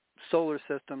 our solar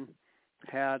system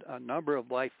had a number of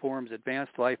life forms,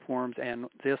 advanced life forms, and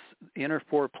this inner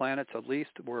 4 planets at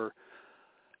least were,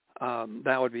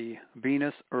 that would be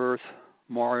Venus, Earth,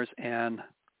 Mars, and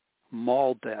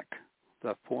Maldek,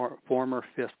 the former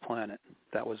 5th planet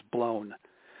that was blown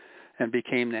and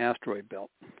became the asteroid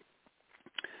belt.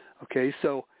 Okay,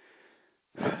 so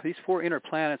these 4 inner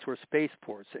planets were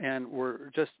spaceports and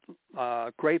were just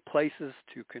great places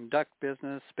to conduct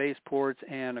business, spaceports,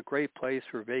 and a great place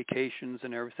for vacations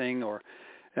and everything. Or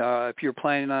if you're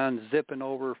planning on zipping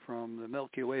over from the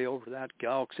Milky Way over that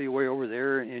galaxy way over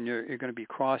there, and you're going to be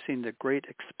crossing the great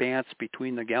expanse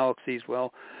between the galaxies,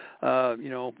 well,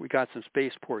 we got some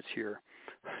spaceports here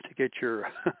to get your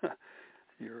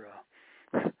your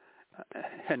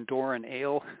Andorian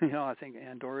ale, I think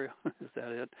Andoria, is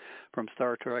that it, from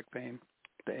Star Trek fame,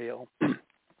 the ale,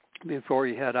 before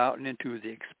you head out and into the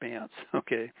expanse,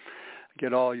 okay,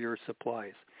 get all your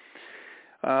supplies.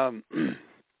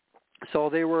 So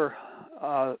they were,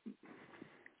 it's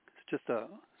just a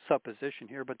supposition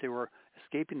here, but they were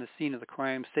escaping the scene of the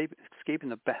crime, escaping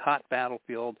the hot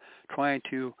battlefield, trying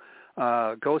to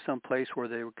go someplace where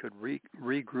they could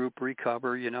regroup,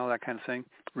 recover, that kind of thing,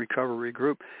 recover,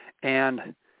 regroup.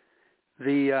 And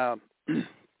the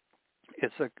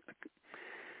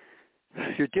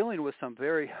you're dealing with some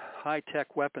very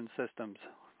high-tech weapon systems,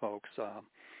 folks.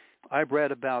 I've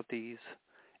read about these,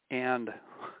 and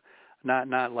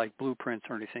not like blueprints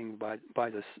or anything by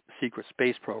the secret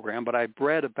space program, but I've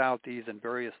read about these in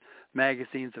various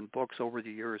magazines and books over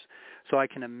the years, so I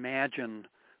can imagine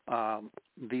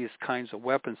these kinds of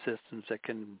weapon systems that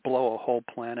can blow a whole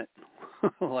planet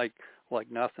like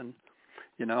nothing,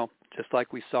 just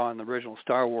like we saw in the original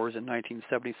Star Wars in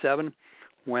 1977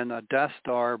 when the Death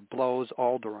Star blows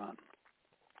Alderaan.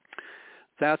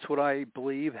 That's what I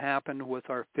believe happened with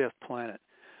our 5th planet.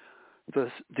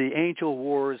 The Angel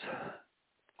War's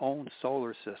own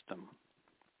solar system.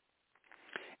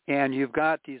 And you've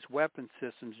got these weapon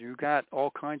systems, you've got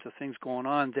all kinds of things going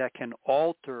on that can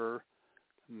alter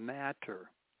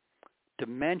matter,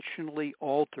 dimensionally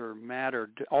alter matter,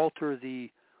 alter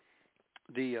the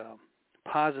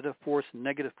positive force,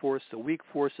 negative force, the weak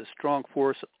force, the strong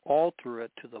force, alter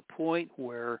it to the point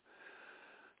where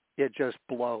it just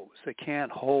blows. It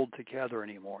can't hold together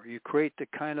anymore. You create the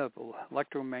kind of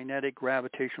electromagnetic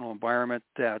gravitational environment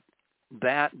that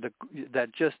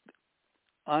just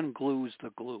unglues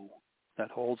the glue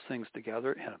that holds things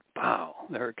together, and pow,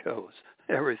 there it goes.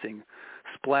 Everything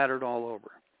splattered all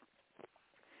over.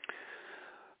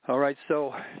 All right,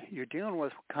 so you're dealing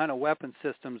with kind of weapon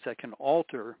systems that can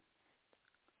alter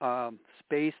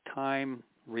space-time,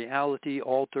 reality,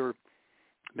 alter,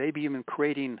 maybe even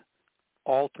creating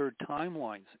altered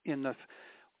timelines.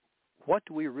 What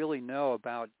do we really know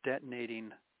about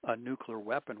detonating a nuclear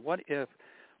weapon? What if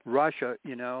Russia,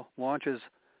 launches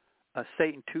a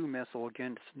Satan II missile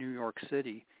against New York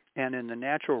City, and in the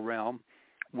natural realm,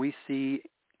 we see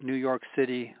New York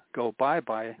City go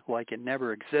bye-bye like it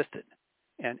never existed,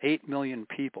 and 8 million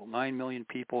people, 9 million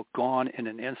people gone in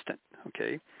an instant,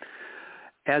 okay,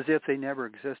 as if they never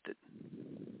existed.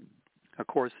 Of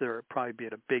course, there would probably be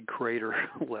a big crater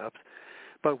left.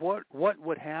 But what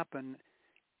would happen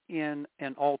in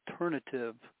an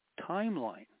alternative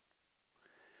timeline?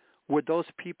 Would those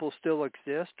people still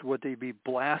exist? Would they be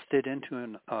blasted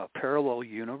into a parallel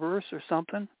universe or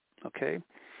something? Okay,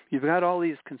 you've got all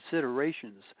these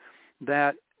considerations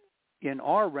that in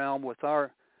our realm, with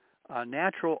our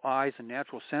natural eyes and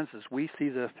natural senses, we see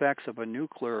the effects of a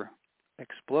nuclear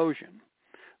explosion.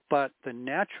 But the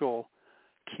natural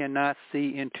cannot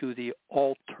see into the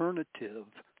alternative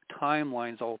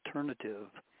timelines, alternative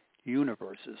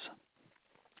universes.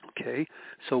 Okay,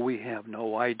 so we have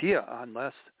no idea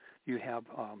unless you have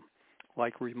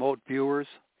like remote viewers.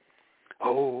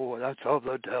 Oh, that's of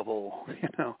the devil,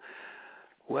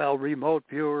 Well, remote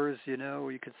viewers,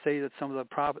 you could say that some of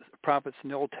the prophets in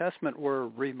the Old Testament were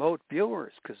remote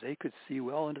viewers because they could see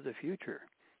well into the future.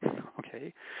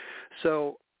 Okay,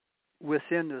 so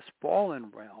within this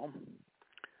fallen realm,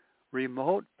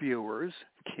 remote viewers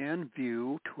can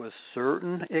view to a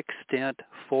certain extent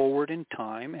forward in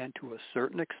time and to a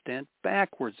certain extent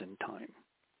backwards in time.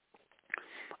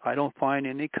 I don't find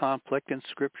any conflict in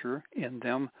Scripture in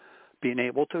them being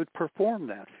able to perform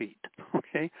that feat.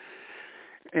 Okay,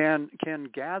 and can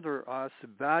gather us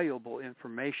valuable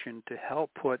information to help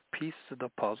put pieces of the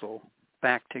puzzle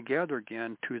back together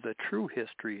again to the true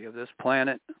history of this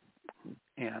planet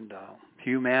and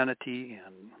humanity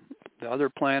and the other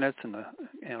planets and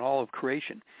all of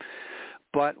creation.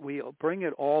 But we bring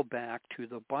it all back to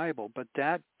the Bible. But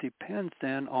that depends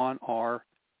then on our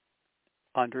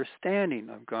understanding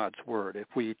of God's Word. If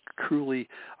we truly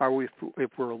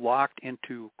if we're locked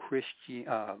into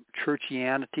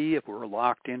churchianity, if we're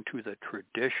locked into the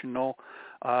traditional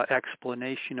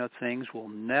explanation of things, we'll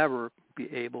never be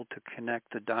able to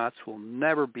connect the dots. We'll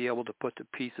never be able to put the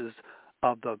pieces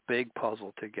of the big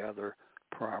puzzle together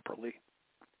properly.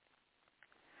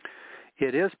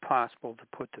 It is possible to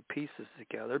put the pieces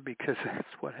together because that's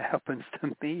what happens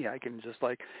to me. I can just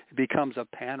it becomes a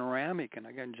panoramic and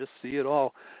I can just see it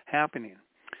all happening.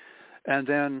 And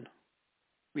then,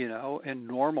 in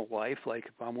normal life, like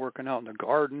if I'm working out in the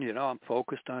garden, I'm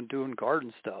focused on doing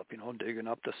garden stuff, digging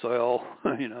up the soil,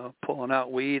 pulling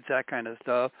out weeds, that kind of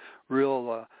stuff,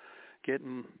 real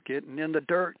getting in the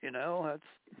dirt, that's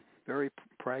very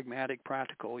pragmatic,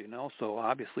 practical, So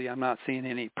obviously I'm not seeing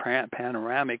any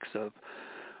panoramics of,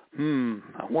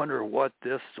 I wonder what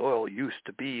this soil used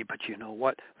to be. But you know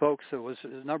what, folks, it was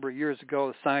a number of years ago,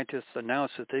 the scientists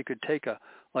announced that they could take a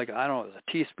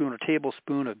teaspoon or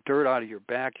tablespoon of dirt out of your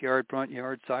backyard, front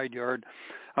yard, side yard,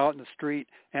 out in the street,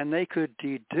 and they could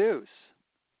deduce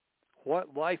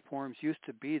what life forms used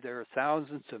to be there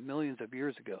thousands of millions of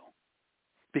years ago.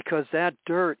 Because that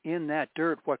dirt,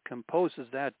 what composes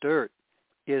that dirt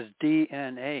is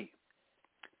DNA,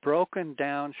 broken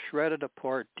down, shredded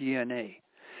apart DNA.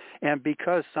 And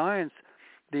because science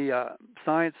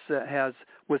has,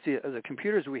 with the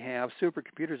computers we have,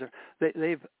 supercomputers,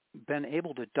 they've been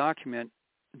able to document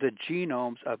the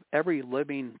genomes of every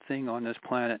living thing on this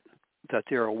planet that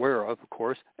they're aware of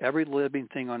course, every living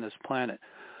thing on this planet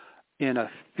in a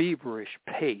feverish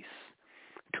pace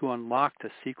to unlock the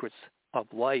secrets of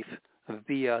life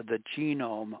via the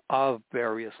genome of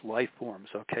various life forms,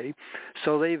 okay?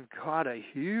 So they've got a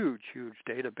huge, huge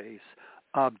database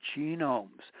of genomes.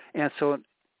 And so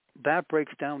that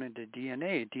breaks down into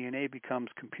DNA. DNA becomes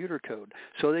computer code.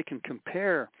 So they can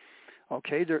compare,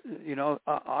 okay,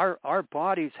 our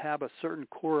bodies have a certain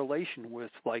correlation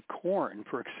with, like, corn,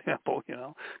 for example,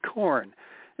 corn.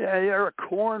 Yeah, you're a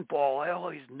cornball. I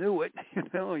always knew it,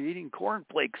 eating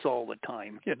cornflakes all the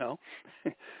time,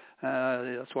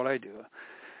 That's what I do.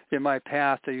 In my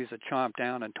past, I used to chomp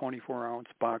down on 24-ounce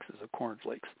boxes of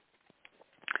cornflakes.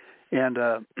 And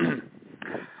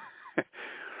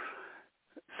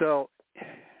so,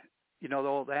 the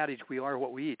old adage, we are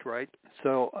what we eat, right?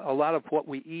 So a lot of what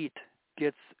we eat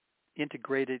gets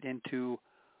integrated into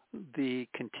the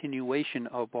continuation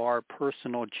of our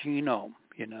personal genome,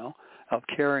 of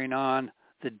carrying on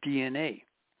the DNA.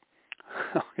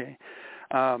 Okay.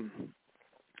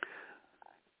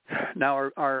 Now,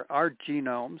 our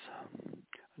genomes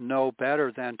know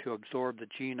better than to absorb the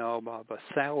genome of a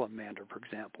salamander, for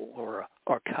example, or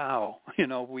a cow.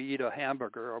 We eat a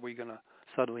hamburger. Are we going to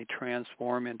suddenly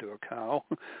transform into a cow?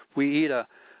 We eat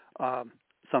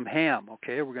some ham.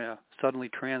 Okay, we're going to suddenly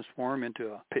transform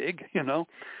into a pig.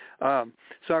 So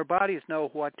our bodies know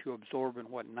what to absorb and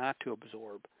what not to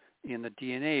absorb in the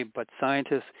DNA, but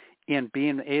scientists, in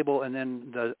being able, and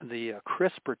then the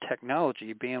CRISPR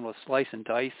technology, being able to slice and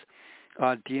dice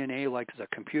DNA like as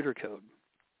a computer code.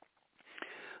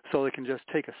 So they can just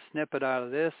take a snippet out of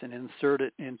this and insert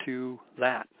it into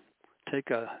that.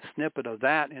 Take a snippet of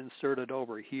that and insert it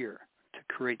over here to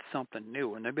create something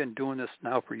new. And they've been doing this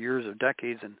now for years or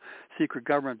decades in secret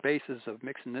government bases of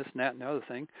mixing this and that and the other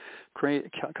thing,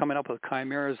 coming up with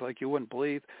chimeras like you wouldn't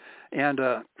believe, and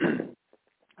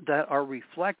that are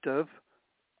reflective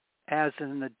as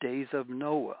in the days of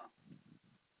Noah.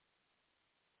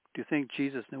 Do you think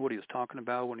Jesus knew what he was talking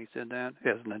about when he said that,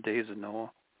 as in the days of Noah?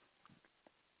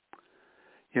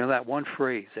 That one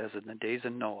phrase, as in the days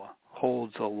of Noah,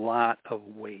 holds a lot of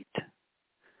weight.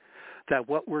 That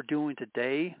what we're doing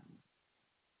today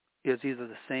is either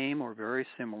the same or very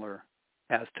similar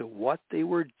as to what they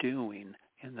were doing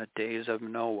in the days of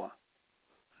Noah.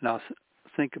 Now,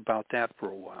 think about that for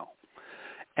a while.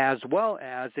 As well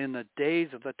as in the days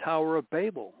of the Tower of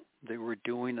Babel. They were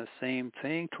doing the same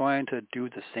thing, trying to do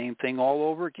the same thing all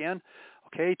over again,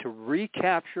 okay, to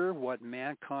recapture what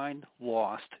mankind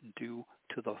lost due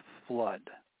to the flood.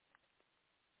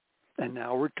 And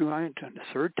now we're trying to, the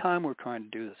third time, we're trying to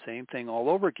do the same thing all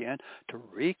over again to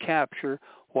recapture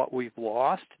what we've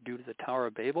lost due to the Tower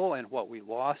of Babel and what we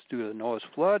lost due to the Noah's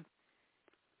flood,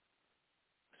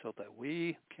 so that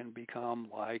we can become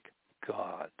like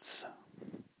gods.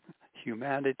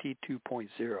 Humanity 2.0.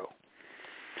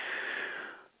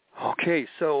 Okay,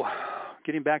 so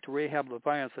getting back to Rahab,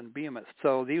 Leviathan, and Behemoth.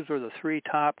 So these were the three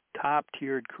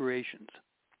top-tiered creations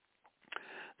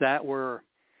that were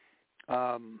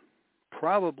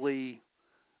probably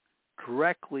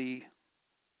directly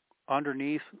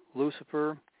underneath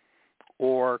Lucifer,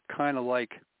 or kind of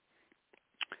like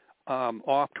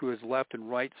off to his left and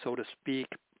right, so to speak,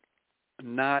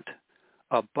 not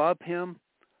above him,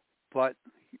 but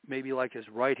maybe like his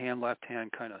right hand, left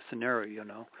hand kind of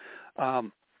scenario,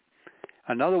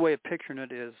 Another way of picturing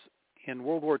it is in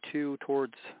World War II,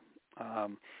 towards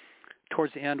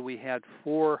the end, we had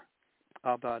four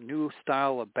of a new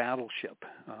style of battleship,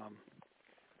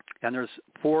 and there's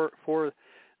four.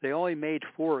 They only made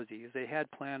four of these. They had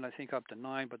planned, I think, up to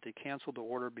 9, but they canceled the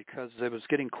order because it was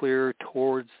getting clear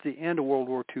towards the end of World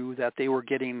War II that they were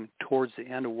getting towards the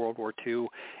end of World War II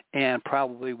and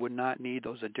probably would not need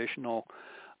those additional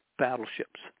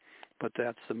battleships. But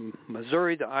that's the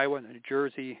Missouri, the Iowa, the New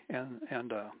Jersey,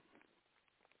 and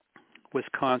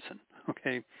Wisconsin.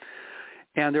 Okay,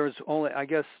 and there was only, I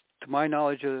guess, to my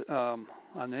knowledge, on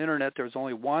the internet, there was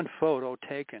only one photo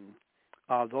taken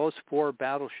of those four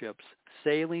battleships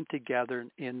sailing together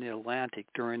in the Atlantic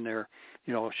during their,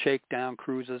 shakedown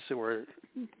cruises, where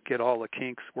get all the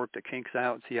kinks, work the kinks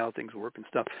out, and see how things work and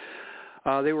stuff.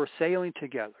 They were sailing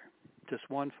together, just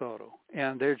one photo,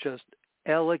 and they're just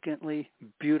elegantly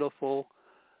beautiful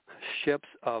ships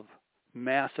of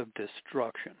massive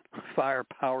destruction,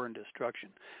 firepower and destruction,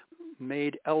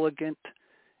 made elegant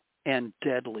and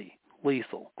deadly,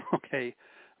 lethal, okay,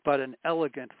 but an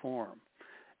elegant form,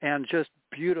 and just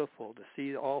beautiful to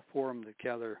see all four of them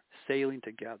together, sailing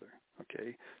together,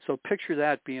 okay. So picture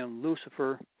that being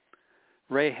Lucifer,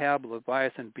 Rahab,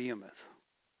 Leviathan, Behemoth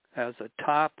as a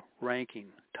top-ranking,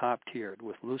 top-tiered,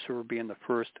 with Lucifer being the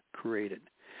first created.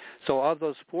 So of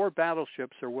those four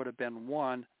battleships, there would have been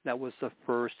one that was the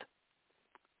first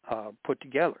put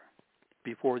together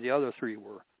before the other three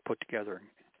were put together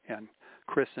and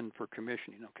christened for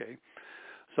commissioning, okay?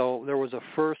 So there was a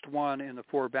first one in the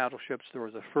four battleships. There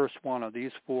was a first one of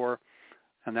these four,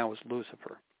 and that was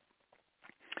Lucifer.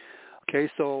 Okay,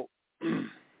 so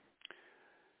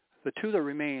the two that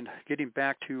remained, getting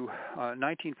back to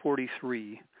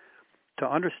 1943,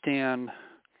 to understand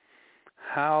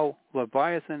how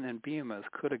Leviathan and Behemoth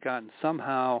could have gotten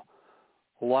somehow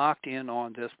locked in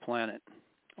on this planet,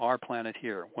 our planet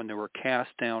here, when they were cast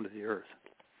down to the earth.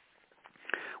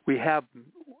 We have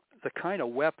the kind of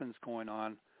weapons going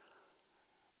on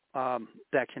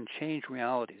that can change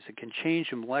realities. It can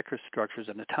change molecular structures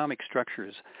and atomic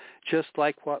structures, just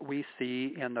like what we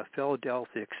see in the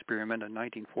Philadelphia experiment in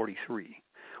 1943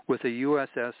 with the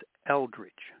USS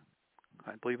Eldridge.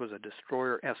 I believe it was a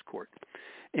destroyer escort.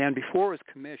 And before it was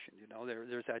commissioned,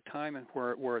 there's that time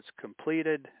where it's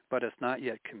completed, but it's not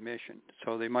yet commissioned.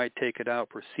 So they might take it out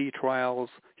for sea trials,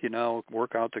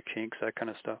 work out the kinks, that kind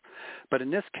of stuff. But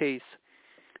in this case,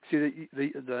 see,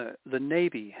 the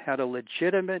Navy had a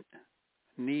legitimate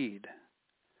need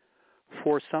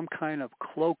for some kind of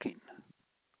cloaking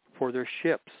for their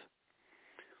ships,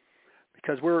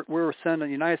 because we're sending,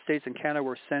 the United States and Canada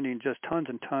were sending just tons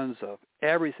and tons of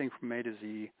everything from A to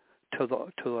Z to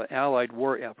the Allied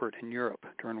war effort in Europe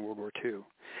during World War II.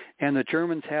 And the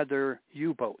Germans had their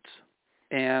U-boats,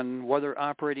 and whether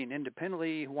operating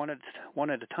independently one at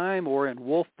a time or in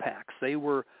wolf packs, they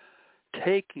were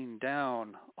taking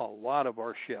down a lot of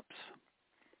our ships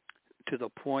to the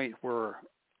point where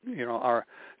our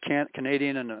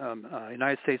Canadian and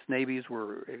United States navies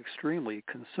were extremely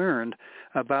concerned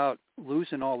about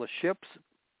losing all the ships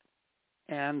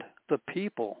and the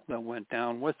people that went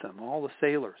down with them, all the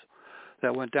sailors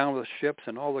that went down with the ships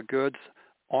and all the goods,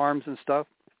 arms and stuff.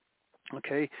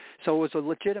 Okay, so it was a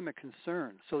legitimate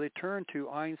concern. So they turned to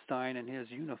Einstein and his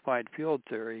unified field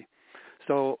theory.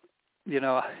 So,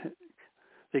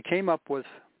 they came up with,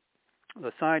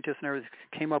 the scientists and everything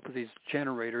came up with these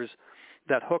generators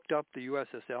that hooked up the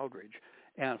USS Eldridge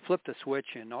and flipped a switch,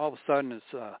 and all of a sudden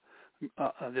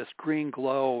this green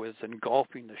glow is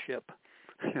engulfing the ship.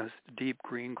 This deep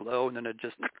green glow, and then it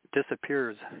just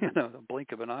disappears. The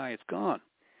blink of an eye, it's gone.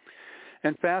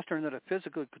 And faster than it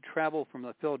physically could travel from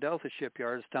the Philadelphia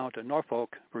shipyards down to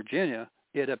Norfolk, Virginia,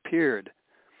 it appeared.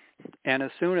 And as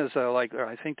soon as,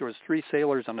 I think there was 3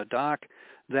 sailors on the dock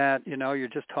that, you're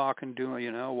just talking,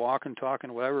 doing, walking,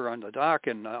 talking, whatever on the dock,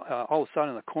 and all of a sudden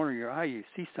in the corner of your eye you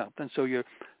see something. So you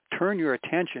turn your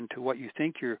attention to what you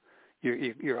think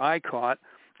your eye caught,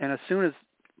 and as soon as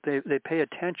they pay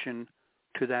attention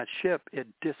to that ship, it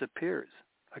disappears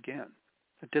again.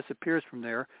 It disappears from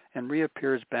there and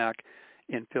reappears back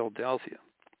in Philadelphia.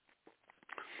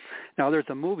 Now, there's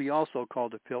a movie also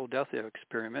called The Philadelphia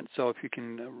Experiment, so if you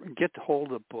can get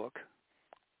hold of the book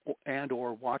and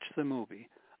or watch the movie,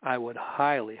 I would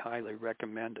highly, highly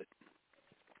recommend it.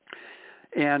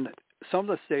 And some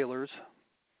of the sailors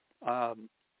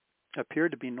appeared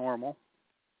to be normal.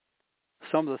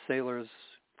 Some of the sailors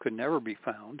could never be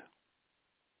found.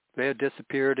 They had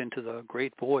disappeared into the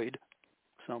great void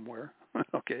somewhere,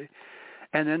 okay?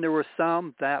 And then there were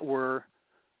some that were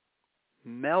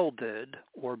melded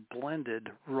or blended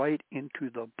right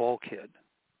into the bulkhead.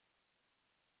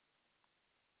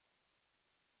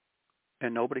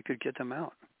 And nobody could get them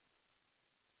out.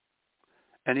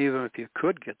 And even if you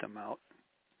could get them out,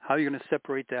 how are you going to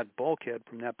separate that bulkhead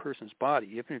from that person's body?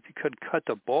 Even if you could cut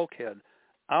the bulkhead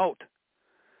out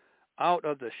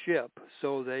of the ship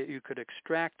so that you could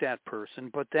extract that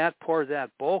person, but that part of that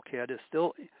bulkhead is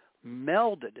still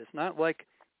melded. It's not like,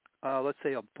 let's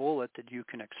say, a bullet that you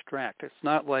can extract. It's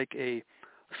not like a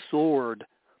sword.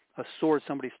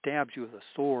 Somebody stabs you with a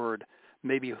sword,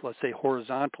 maybe, let's say,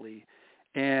 horizontally,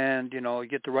 and, you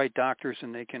get the right doctors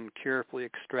and they can carefully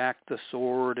extract the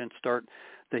sword and start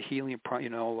the healing,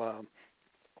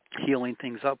 healing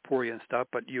things up for you and stuff,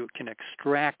 but you can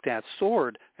extract that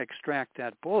sword, extract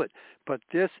that bullet. But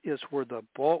this is where the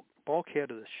bulkhead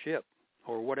of the ship,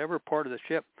 or whatever part of the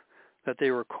ship that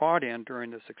they were caught in during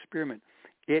this experiment,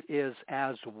 it is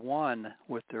as one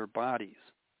with their bodies.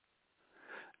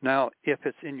 Now, if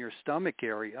it's in your stomach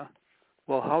area,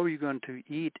 well, how are you going to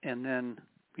eat and then,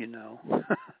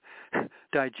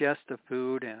 digest the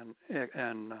food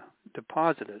and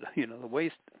deposit it, the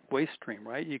waste stream,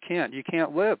 right? You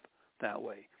can't live that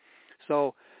way.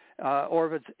 So, or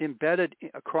if it's embedded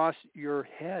across your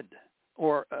head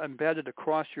or embedded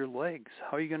across your legs,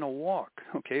 how are you going to walk?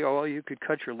 Okay, well, you could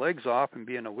cut your legs off and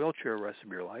be in a wheelchair the rest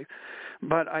of your life.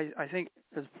 But I think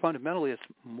fundamentally it's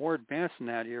more advanced than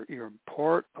that. You're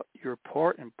part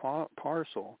and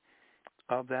parcel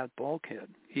of that bulkhead.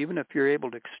 Even if you're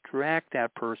able to extract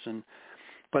that person,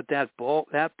 but that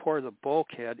part of the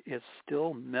bulkhead is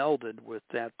still melded with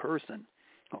that person.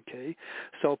 Okay?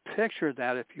 So picture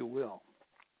that, if you will,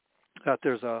 that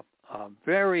there's a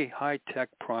very high-tech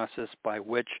process by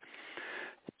which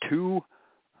two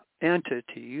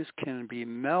entities can be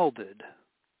melded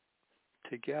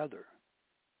together.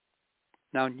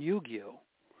 Now, YUGIO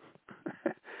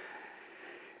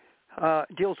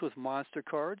deals with monster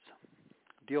cards,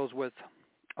 deals with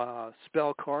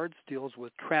spell cards, deals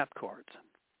with trap cards.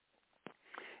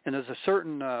 And there's a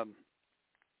certain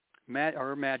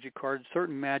magic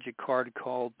card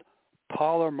called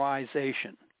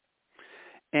polymerization.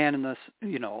 And in this,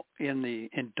 in the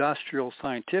industrial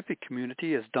scientific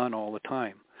community, is done all the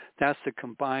time. That's the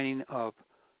combining of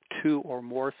two or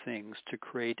more things to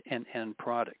create an end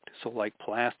product. So like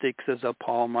plastics is a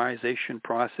polymerization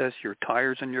process. Your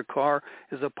tires in your car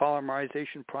is a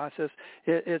polymerization process.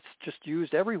 It's just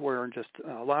used everywhere in just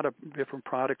a lot of different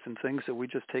products and things that we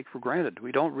just take for granted.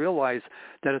 We don't realize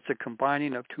that it's a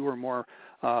combining of two or more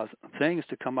things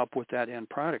to come up with that end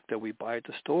product that we buy at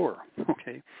the store.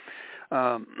 Okay.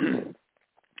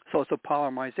 So it's a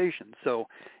polymerization. So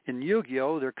in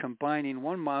YUGIO, they're combining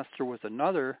one monster with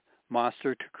another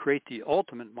monster to create the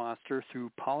ultimate monster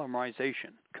through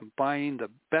polymerization, combining the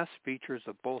best features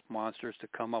of both monsters to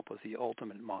come up with the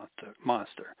ultimate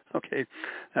monster. Okay,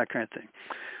 that kind of thing.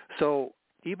 So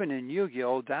even in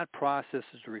YUGIO, that process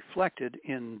is reflected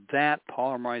in that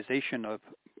polymerization of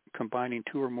combining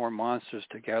two or more monsters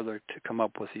together to come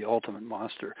up with the ultimate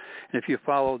monster. And if you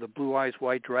follow the Blue Eyes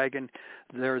White Dragon,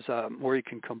 there's where you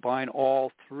can combine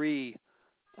all three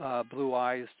blue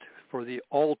eyes for the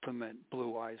ultimate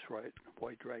Blue Eyes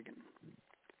White Dragon.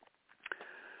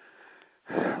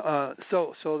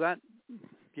 So that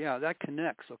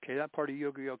connects. Okay, that part of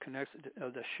Yu-Gi-Oh connects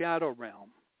the shadow realm.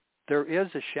 There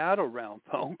is a shadow realm,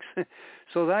 folks.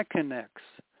 So that connects.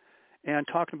 And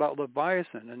talking about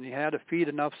Leviathan, and you had to feed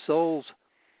enough souls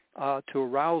to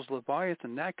arouse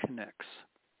Leviathan, that connects.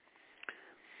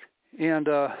 And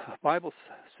the Bible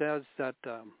says that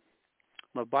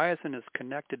Leviathan is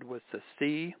connected with the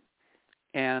sea,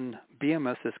 and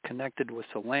Behemoth is connected with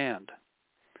the land.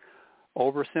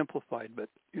 Oversimplified, but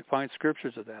you find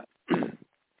scriptures of that.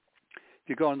 If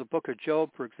you go in the book of Job,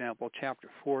 for example, chapter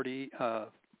 40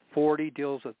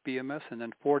 deals with Behemoth, and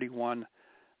then 41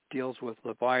 deals with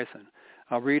Leviathan.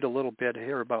 I'll read a little bit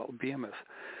here about Behemoth.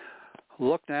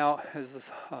 Look now, this is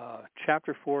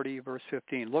chapter 40, verse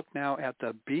 15. Look now at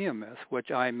the Behemoth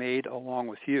which I made along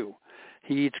with you.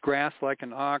 He eats grass like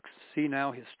an ox. See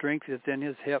now, his strength is in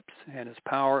his hips, and his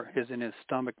power is in his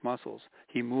stomach muscles.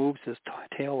 He moves his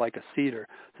tail like a cedar.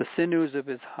 The sinews of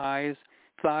his thighs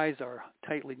are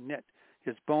tightly knit.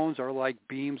 His bones are like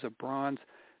beams of bronze,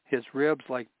 his ribs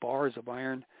like bars of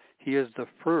iron. He is the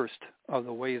first of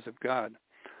the ways of God.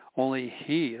 Only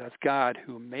he, that's God,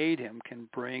 who made him, can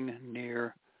bring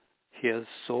near his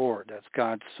sword. That's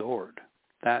God's sword.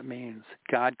 That means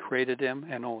God created him,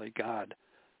 and only God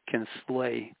can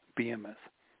slay Behemoth.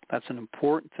 That's an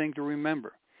important thing to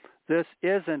remember. This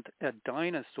isn't a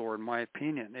dinosaur, in my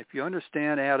opinion. If you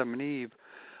understand Adam and Eve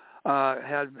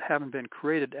haven't been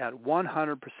created at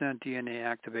 100% DNA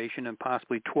activation and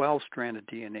possibly 12-stranded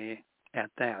DNA at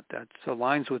that. That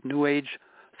aligns with New Age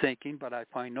thinking, but I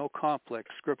find no conflict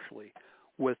scripturally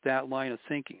with that line of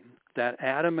thinking. That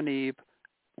Adam and Eve,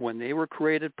 when they were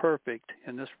created perfect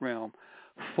in this realm,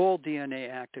 full DNA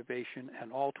activation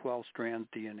and all 12 strands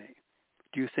DNA.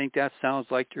 Do you think that sounds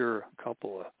like you're a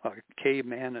couple of a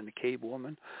caveman and a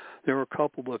cavewoman? There were a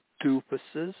couple of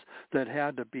doofuses that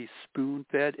had to be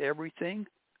spoon-fed everything?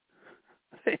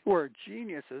 They were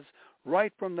geniuses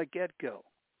right from the get-go.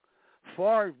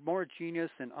 Far more genius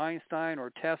than Einstein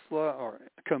or Tesla or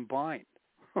combined.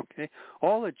 Okay,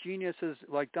 all the geniuses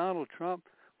like Donald Trump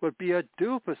would be a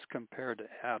doofus compared to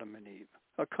Adam and Eve,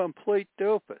 a complete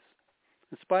doofus.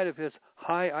 In spite of his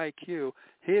high IQ,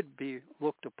 he'd be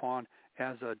looked upon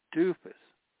as a doofus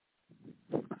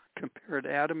compared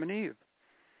to Adam and Eve.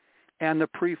 And the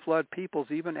pre-flood peoples,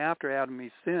 even after Adam and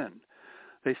Eve sinned,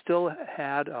 they still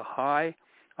had a high,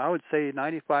 I would say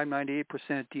 95-98%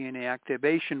 DNA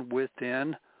activation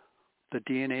within the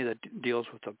DNA that deals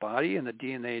with the body and the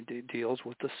DNA that deals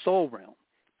with the soul realm.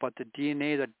 But the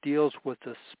DNA that deals with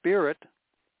the spirit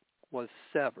was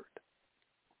severed.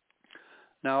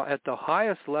 Now, at the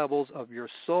highest levels of your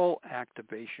soul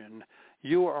activation,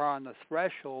 you are on the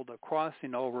threshold of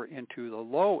crossing over into the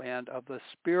low end of the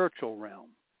spiritual realm.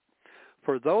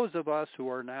 For those of us who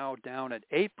are now down at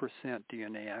 8%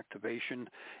 DNA activation,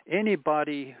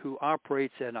 anybody who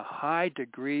operates at a high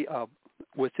degree of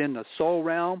within the soul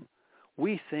realm,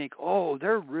 we think, oh,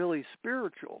 they're really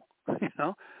spiritual,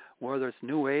 whether it's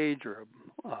New Age or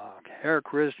Hare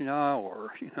Krishna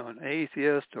or an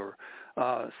atheist or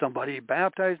somebody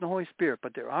baptized in the Holy Spirit,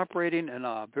 but they're operating in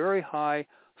a very high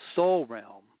soul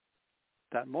realm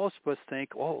that most of us think,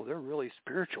 oh, they're really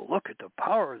spiritual. Look at the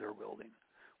power they're wielding.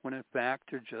 When in fact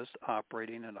they're just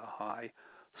operating in a high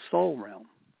soul realm.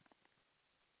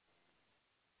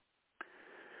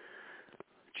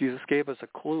 Jesus gave us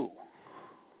a clue.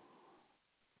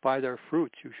 By their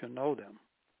fruits you shall know them.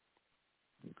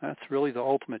 That's really the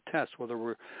ultimate test, whether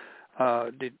we're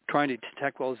trying to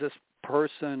detect, well, is this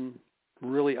person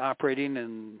really operating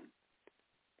in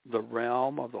the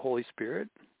realm of the Holy Spirit?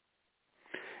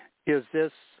 Is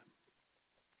this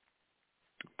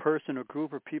person or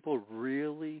group of people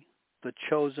really the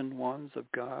chosen ones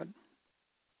of God?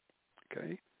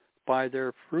 Okay? By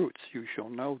their fruits you shall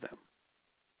know them.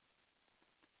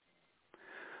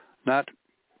 Not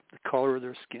the color of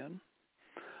their skin,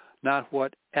 not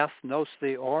what ethnos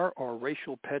they are or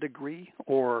racial pedigree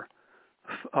or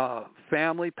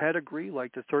family pedigree,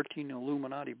 like the 13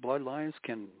 Illuminati bloodlines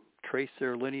can trace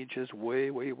their lineages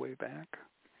way, way, way back.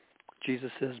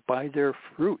 Jesus says, by their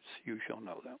fruits you shall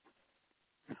know them.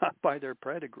 Not by their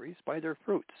pedigrees, by their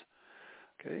fruits.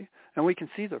 Okay? And we can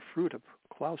see the fruit of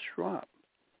Klaus Schwab,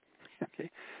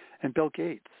 okay, and Bill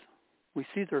Gates. We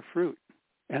see their fruit,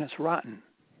 and it's rotten.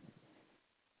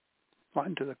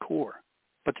 Rotten to the core.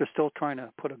 But they're still trying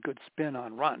to put a good spin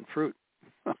on rotten fruit.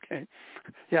 Okay?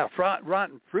 Yeah,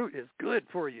 rotten fruit is good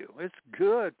for you. It's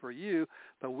good for you,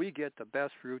 but we get the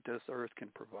best fruit this earth can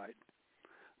provide.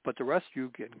 But the rest of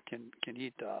you can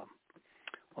eat,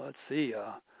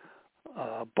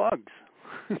 bugs.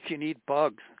 You can eat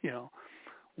bugs,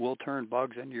 We'll turn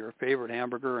bugs into your favorite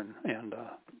hamburger and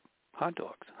hot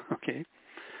dogs, okay?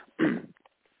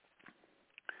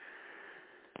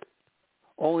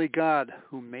 Only God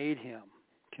who made him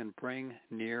can bring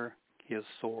near his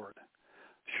sword.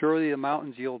 Surely the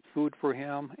mountains yield food for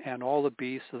him, and all the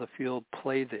beasts of the field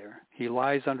play there. He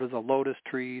lies under the lotus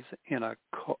trees in a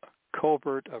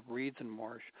covert of reeds and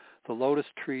marsh. The lotus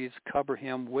trees cover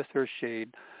him with their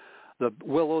shade. The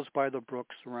willows by the brook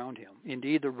surround him.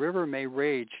 Indeed, the river may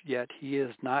rage, yet he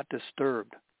is not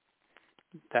disturbed.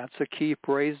 That's a key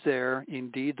phrase there.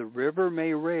 Indeed, the river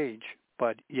may rage,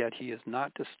 but yet he is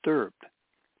not disturbed.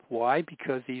 Why?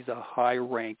 Because he's a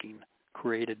high-ranking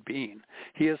created being.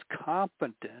 He is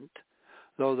competent,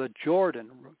 though the Jordan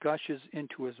gushes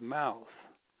into his mouth.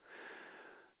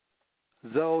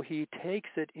 Though he takes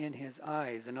it in his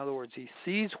eyes, in other words, he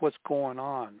sees what's going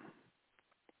on,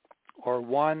 or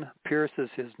one pierces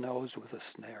his nose with a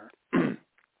snare.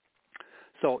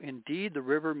 So indeed the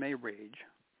river may rage,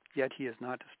 yet he is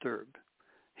not disturbed.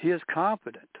 He is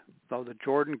confident, though the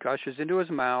Jordan gushes into his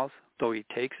mouth, though he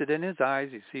takes it in his eyes,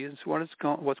 he sees what's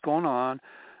going on,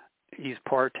 he's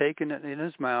partaken it in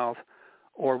his mouth,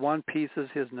 or one pieces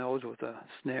his nose with a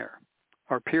snare,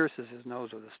 or pierces his nose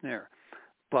with a snare.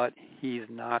 But he's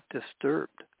not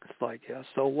disturbed. It's like, yeah,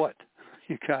 so what?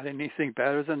 You got anything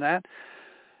better than that?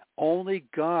 Only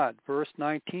God, verse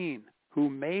 19, who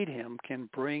made him can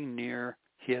bring near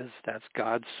that's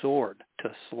God's sword,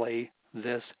 to slay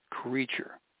this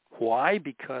creature. Why?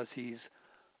 Because he's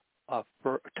a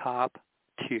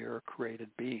top-tier created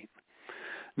being.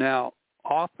 Now,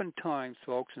 oftentimes,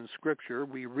 folks, in Scripture,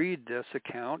 we read this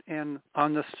account, and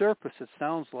on the surface it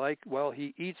sounds like, well,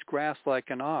 he eats grass like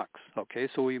an ox. Okay,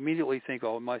 so we immediately think,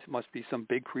 oh, it must be some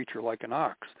big creature like an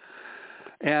ox.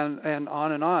 And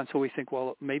on and on. So we think,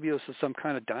 well, maybe this is some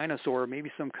kind of dinosaur, or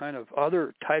maybe some kind of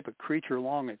other type of creature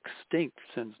long extinct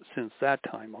since that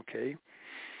time, okay?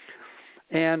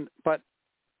 But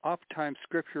oftentimes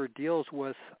Scripture deals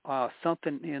with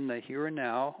something in the here and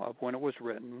now of when it was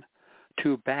written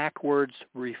to backwards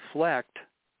reflect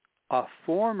a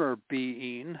former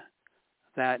being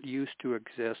that used to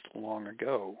exist long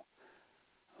ago.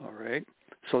 All right?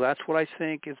 So that's what I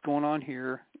think is going on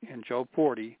here in Job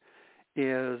 40,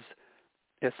 is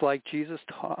it's like Jesus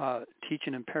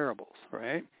teaching in parables,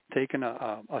 right? Taking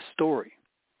a story.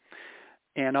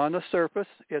 And on the surface,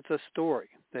 it's a story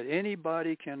that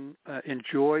anybody can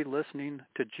enjoy listening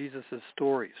to Jesus'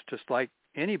 stories, just like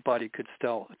anybody could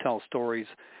tell stories.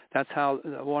 That's how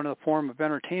one of the form of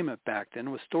entertainment back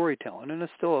then was storytelling, and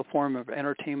it's still a form of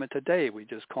entertainment today. We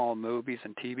just call them movies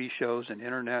and TV shows and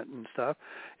internet and stuff.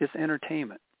 It's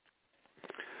entertainment.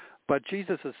 But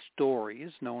Jesus'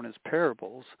 stories, known as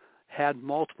parables, had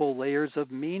multiple layers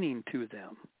of meaning to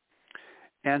them.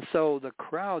 And so the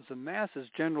crowds, the masses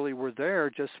generally were there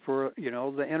just for,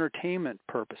 the entertainment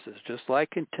purposes. Just like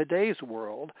in today's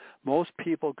world, most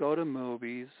people go to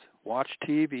movies, watch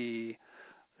TV,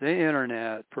 the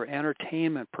internet for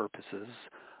entertainment purposes,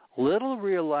 little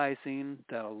realizing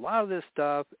that a lot of this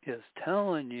stuff is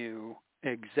telling you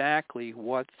exactly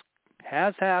what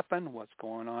has happened, what's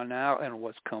going on now, and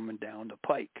what's coming down the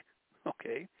pike.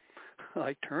 Okay?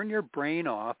 Like, turn your brain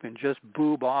off and just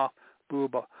boob off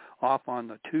on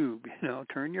the tube.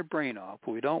 Turn your brain off.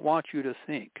 We don't want you to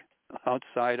think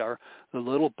outside the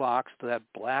little box, that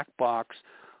black box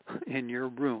in your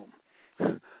room.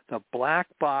 The black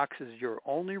box is your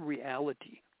only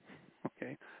reality.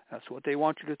 Okay? That's what they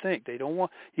want you to think. They don't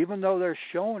want, even though they're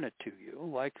showing it to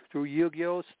you, like through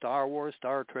YUGIO, Star Wars,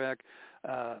 Star Trek,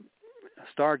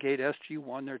 Stargate,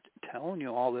 SG-1, they're telling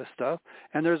you all this stuff,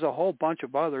 and there's a whole bunch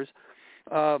of others,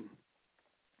 but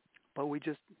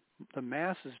the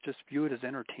masses just view it as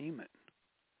entertainment.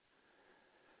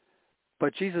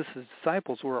 But Jesus'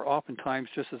 disciples were oftentimes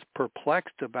just as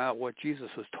perplexed about what Jesus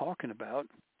was talking about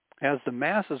as the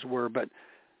masses were, but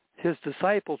his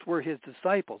disciples were his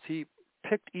disciples. He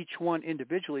picked each one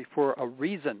individually for a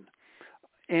reason,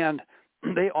 and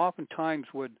they oftentimes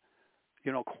would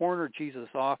corner Jesus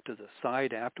off to the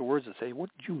side afterwards and say,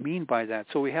 what do you mean by that?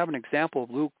 So we have an example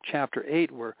of Luke chapter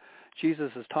 8 where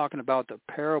Jesus is talking about the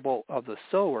parable of the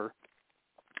sower,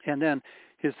 and then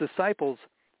his disciples,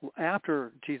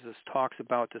 after Jesus talks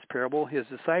about this parable, his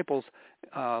disciples,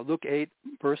 Luke 8,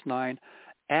 verse 9,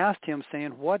 asked him,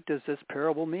 saying, what does this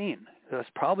parable mean? This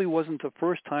probably wasn't the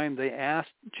first time they asked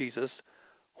Jesus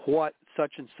what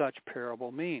such and such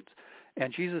parable means.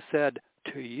 And Jesus said,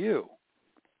 to you,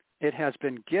 it has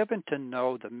been given to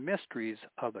know the mysteries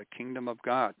of the kingdom of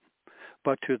God,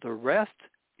 but to the rest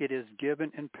it is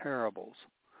given in parables,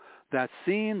 that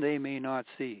seeing they may not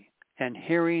see, and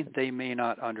hearing they may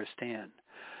not understand.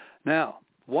 Now,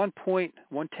 one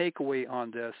takeaway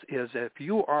on this is if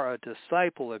you are a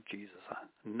disciple of Jesus,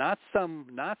 not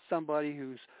somebody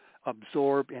who's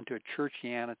absorbed into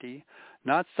churchianity,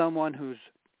 not someone who's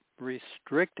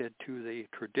restricted to the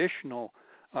traditional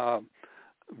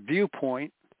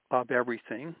viewpoint of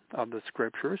everything, of the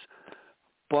Scriptures,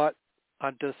 but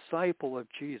a disciple of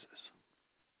Jesus.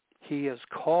 He has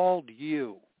called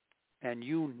you, and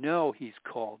you know he's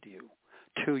called you.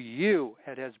 To you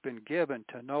it has been given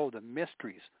to know the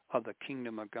mysteries of the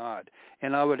kingdom of God.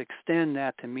 And I would extend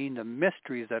that to mean the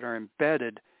mysteries that are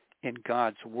embedded in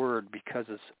God's word, because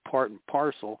it's part and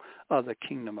parcel of the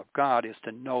kingdom of God is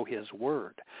to know his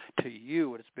word. To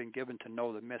you it has been given to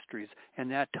know the mysteries, and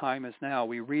that time is now.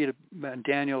 We read in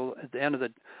Daniel at the end of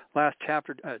the last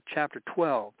chapter, chapter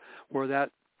 12, where that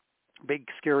big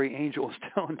scary angel is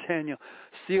telling Daniel,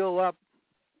 seal up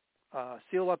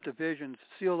the visions,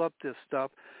 seal up this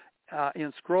stuff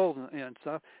in scrolls and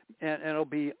stuff, and it'll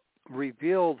be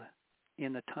revealed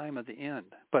in the time of the end.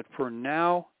 But for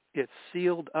now, It's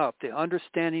sealed up. The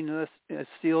understanding of this is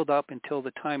sealed up until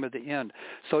the time of the end.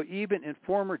 So even in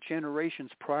former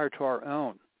generations prior to our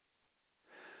own,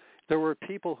 there were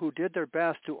people who did their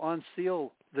best to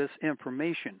unseal this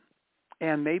information.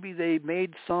 And maybe they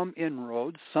made some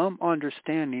inroads, some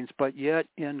understandings, but yet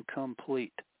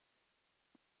incomplete.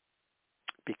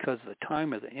 Because the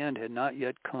time of the end had not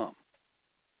yet come.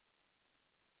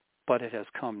 But it has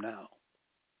come now.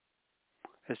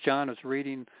 As John was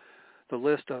reading the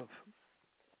list of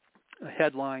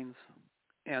headlines,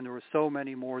 and there were so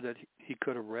many more that he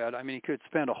could have read. I mean, he could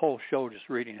spend a whole show just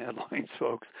reading headlines,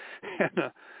 folks.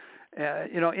 And,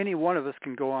 any one of us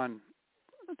can go on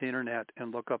the internet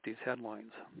and look up these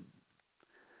headlines.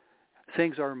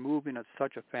 Things are moving at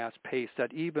such a fast pace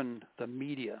that even the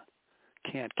media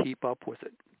can't keep up with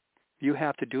it. You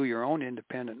have to do your own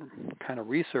independent kind of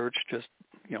research. Just,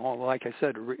 like I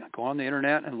said, go on the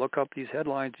internet and look up these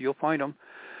headlines. You'll find them.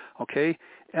 Okay,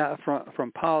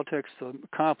 from politics, the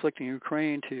conflict in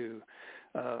Ukraine to,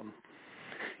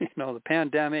 the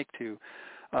pandemic to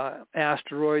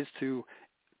asteroids to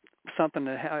something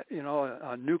that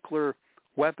a nuclear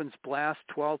weapons blast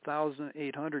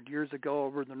 12,800 years ago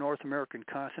over the North American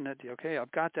continent. Okay,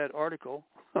 I've got that article.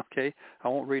 Okay, I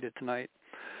won't read it tonight.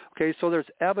 Okay, so there's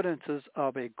evidences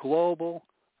of a global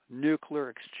nuclear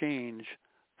exchange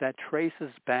that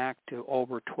traces back to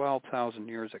over 12,000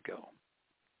 years ago.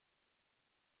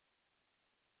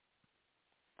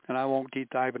 And I won't deep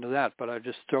dive into that, but I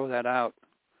just throw that out.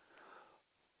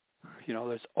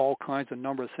 There's all kinds of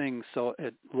number of things, so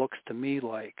it looks to me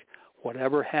like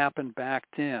whatever happened back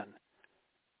then,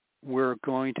 we're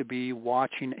going to be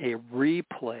watching a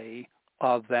replay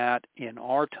of that in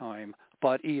our time,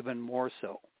 but even more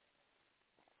so.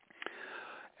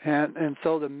 And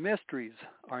so the mysteries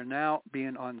are now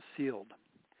being unsealed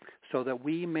so that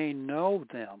we may know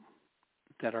them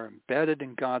that are embedded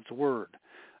in God's Word,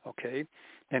 okay?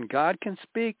 And God can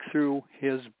speak through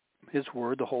His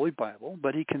Word, the Holy Bible,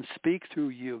 but He can speak through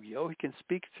YUGIO. He can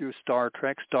speak through Star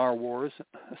Trek, Star Wars,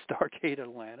 Stargate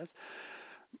Atlantis,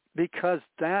 because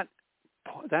that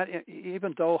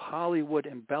even though Hollywood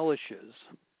embellishes,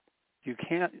 you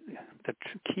can't. The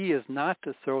key is not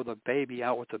to throw the baby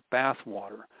out with the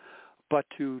bathwater, but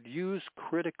to use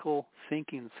critical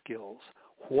thinking skills.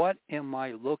 What am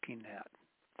I looking at?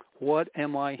 What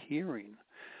am I hearing?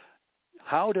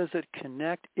 How does it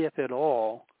connect, if at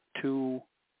all, to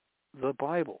the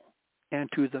Bible and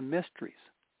to the mysteries?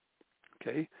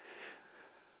 Okay?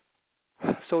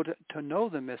 So to know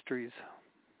the mysteries,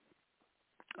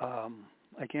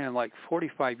 again, like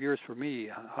 45 years for me,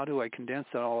 how do I condense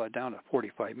all that down to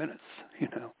 45 minutes,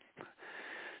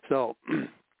 So,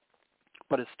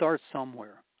 but it starts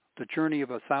somewhere. The journey of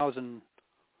 1,000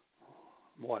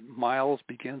 miles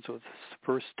begins with the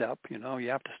first step. You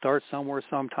have to start somewhere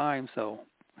sometime. So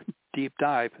deep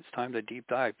dive. It's time to deep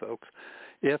dive, folks.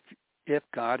 If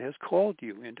God has called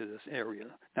you into this area.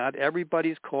 Not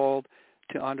everybody's called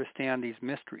to understand these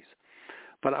mysteries.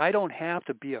 But I don't have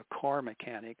to be a car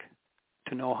mechanic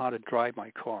to know how to drive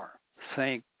my car.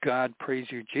 Thank God, praise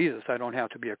you, Jesus, I don't have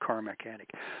to be a car mechanic.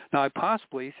 Now, I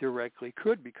possibly, theoretically,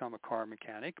 could become a car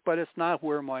mechanic, but it's not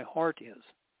where my heart is.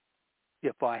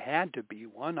 If I had to be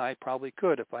one, I probably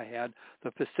could. If I had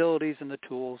the facilities and the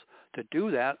tools to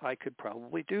do that, I could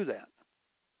probably do that.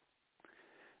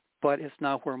 But it's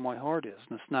not where my heart is,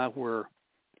 and it's not where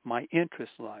my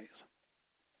interest lies.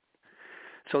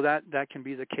 So that can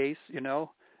be the case,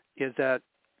 is that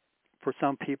for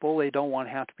some people, they don't want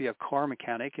to have to be a car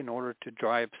mechanic in order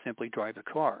to simply drive a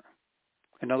car.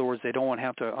 In other words, they don't want to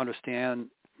have to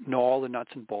know all the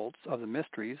nuts and bolts of the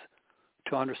mysteries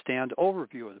to understand the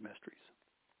overview of the mysteries.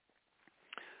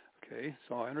 Okay,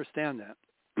 so I understand that.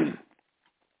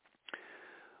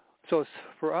 So it's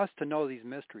for us to know these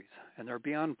mysteries, and they're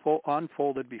being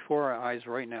unfolded before our eyes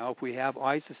right now. If we have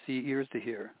eyes to see, ears to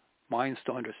hear, minds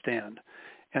to understand,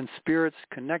 and spirits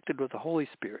connected with the Holy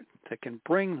Spirit that can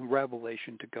bring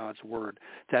revelation to God's Word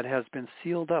that has been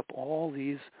sealed up all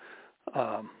these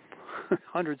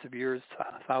hundreds of years,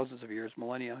 thousands of years,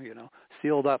 millennia,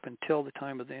 sealed up until the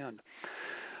time of the end.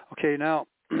 Okay, now,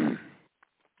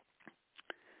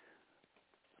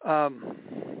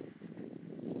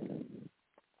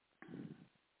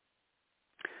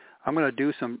 I'm going to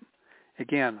do some,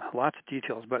 again, lots of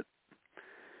details, but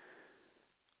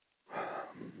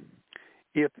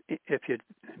if you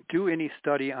do any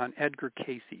study on Edgar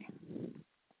Casey,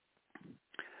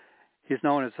 he's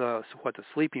known as the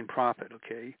sleeping prophet,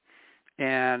 okay?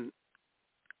 And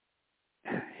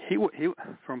he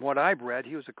from what I've read,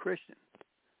 he was a Christian.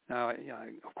 Now,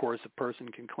 of course, a person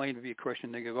can claim to be a Christian.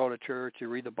 They can go to church, you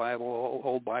read the Bible,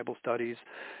 old Bible studies,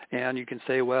 and you can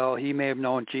say, well, he may have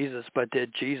known Jesus, but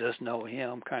did Jesus know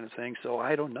him, kind of thing. So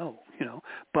I don't know,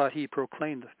 But he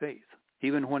proclaimed the faith.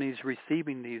 Even when he's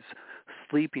receiving these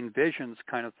sleeping visions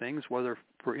kind of things, whether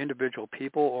for individual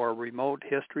people or remote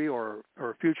history or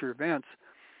future events,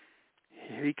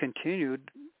 he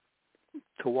continued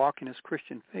to walk in his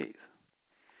Christian faith.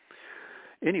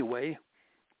 Anyway,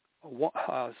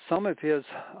 some of his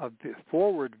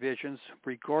forward visions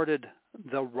regarded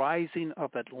the rising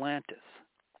of Atlantis.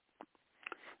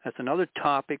 That's another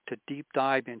topic to deep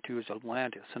dive into, is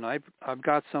Atlantis. And I've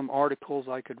got some articles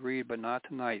I could read, but not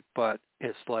tonight. But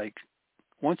it's like,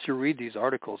 once you read these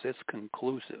articles, it's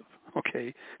conclusive,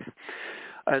 okay?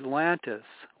 Atlantis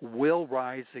will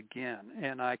rise again,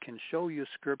 and I can show you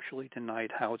scripturally tonight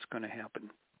how it's going to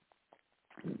happen.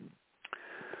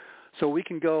 So we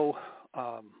can go,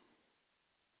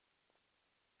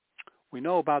 we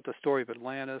know about the story of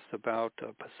Atlantis, about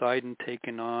Poseidon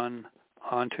taking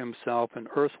onto himself an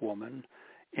earth woman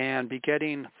and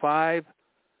begetting 5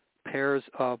 pairs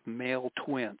of male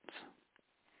twins.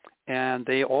 And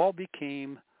they all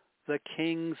became the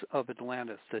kings of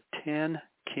Atlantis, the 10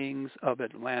 kings of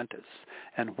Atlantis.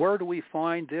 And where do we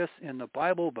find this in the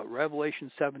Bible but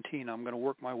Revelation 17? I'm going to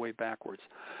work my way backwards.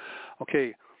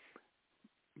 Okay,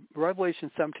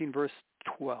 Revelation 17, verse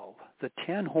 12. The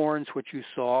 10 horns which you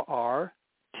saw are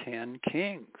 10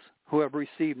 kings, who have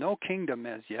received no kingdom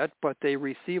as yet, but they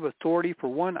receive authority for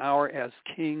 1 hour as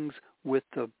kings with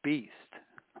the beast.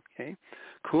 Okay?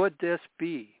 Could this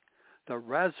be the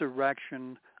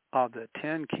resurrection of the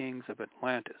 10 kings of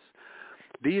Atlantis?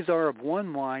 These are of one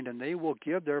mind, and they will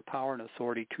give their power and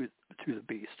authority to the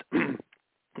beast.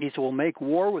 These will make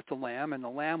war with the Lamb, and the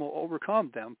Lamb will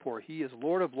overcome them, for he is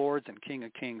Lord of lords and King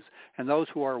of kings, and those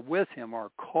who are with him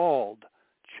are called,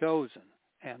 chosen,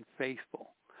 and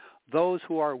faithful. Those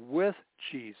who are with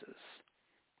Jesus,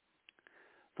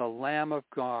 the Lamb of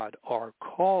God, are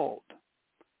called,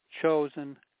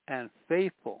 chosen, and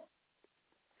faithful.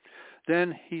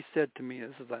 Then he said to me,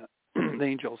 this is the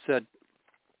angel said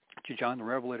to John the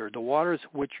Revelator, the waters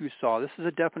which you saw, this is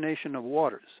a definition of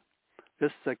waters.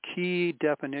 This is a key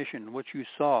definition, which you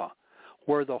saw,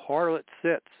 where the harlot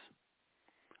sits,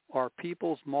 are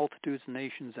peoples, multitudes,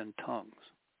 nations, and tongues.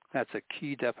 That's a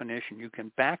key definition. You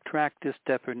can backtrack this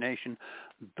definition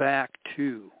back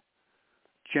to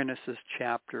Genesis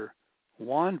chapter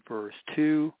 1, verse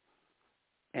 2,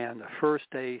 and the first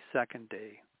day, second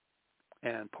day,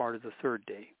 and part of the third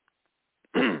day.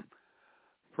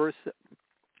 First,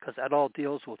 because that all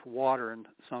deals with water in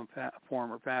some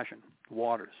form or fashion,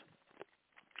 waters,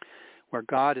 where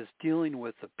God is dealing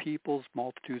with the peoples,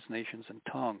 multitudes, nations, and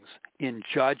tongues in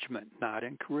judgment, not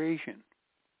in creation.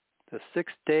 The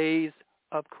 6 days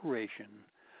of creation,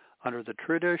 under the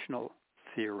traditional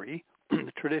theory,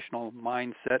 the traditional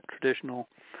mindset, traditional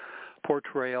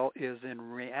portrayal, is in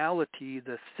reality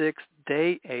the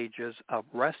 6-day ages of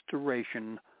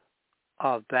restoration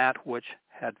of that which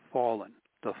had fallen,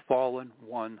 the fallen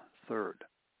 1/3.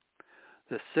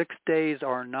 The 6 days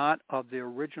are not of the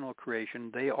original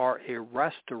creation. They are a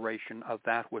restoration of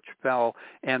that which fell,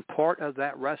 and part of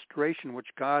that restoration which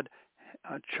God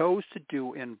chose to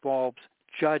do involves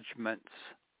judgments.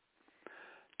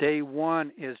 Day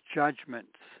 1 is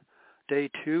judgments. Day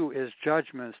 2 is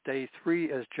judgments. Day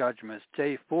 3 is judgments.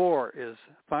 Day 4 is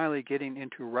finally getting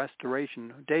into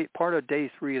restoration. Part of day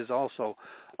 3 is also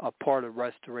a part of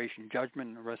restoration,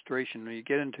 judgment and restoration. When you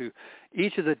get into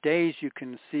each of the days, you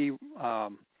can see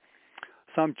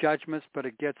some judgments, but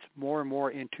it gets more and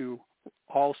more into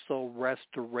also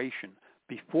restoration.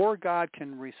 Before God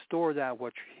can restore that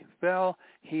which fell,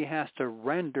 he has to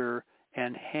render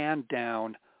and hand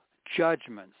down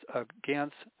judgments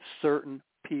against certain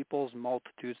peoples,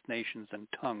 multitudes, nations, and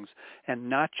tongues, and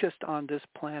not just on this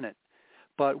planet,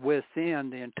 but within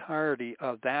the entirety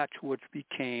of that which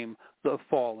became the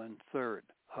fallen third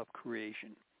of creation.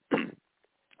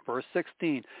 Verse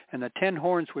 16, and the 10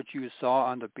 horns which you saw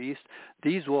on the beast,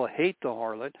 these will hate the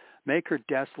harlot, make her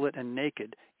desolate and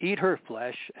naked, eat her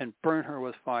flesh, and burn her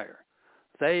with fire.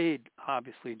 They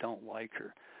obviously don't like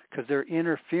her, because they're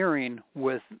interfering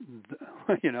with,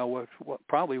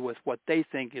 probably with what they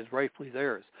think is rightfully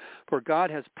theirs. For God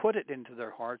has put it into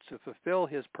their hearts to fulfill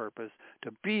his purpose,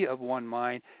 to be of one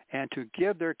mind, and to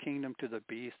give their kingdom to the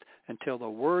beast until the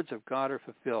words of God are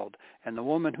fulfilled. And the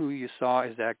woman who you saw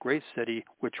is that great city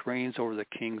which reigns over the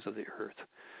kings of the earth.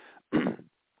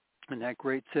 And that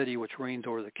great city which reigns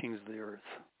over the kings of the earth.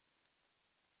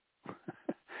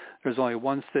 There's only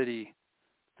one city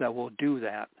that will do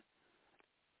that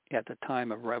at the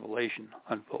time of Revelation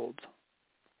unfolds.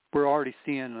 we're already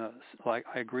seeing, like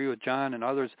I agree with John and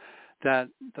others, that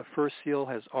the first seal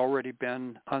has already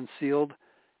been unsealed.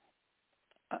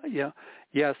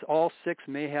 Yes, all 6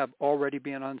 may have already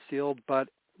been unsealed, but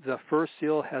the first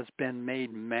seal has been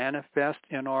made manifest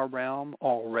in our realm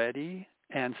already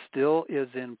and still is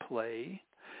in play.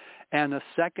 And the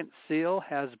second seal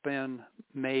has been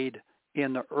made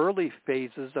in the early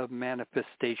phases of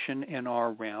manifestation in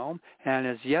our realm and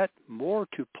is yet more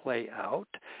to play out.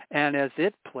 And as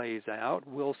it plays out,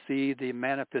 we'll see the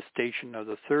manifestation of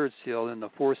the third seal and the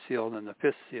fourth seal and the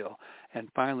fifth seal and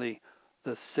finally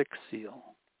the sixth seal.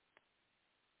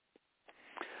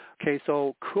 Okay,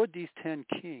 so could these 10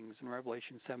 kings in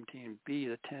Revelation 17 be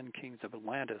the 10 kings of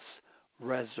Atlantis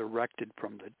resurrected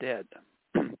from the dead,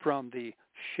 from the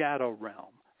shadow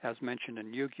realm, as mentioned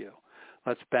in YUGIO?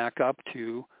 Let's back up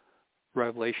to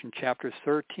Revelation chapter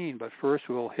 13, but first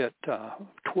we'll hit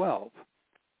 12.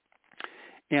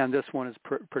 And this one is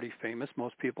pretty famous.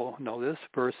 Most people know this.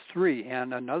 Verse 3,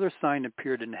 and another sign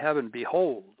appeared in heaven.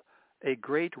 Behold, a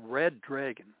great red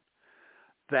dragon,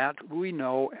 that we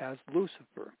know as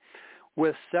Lucifer,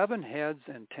 with 7 heads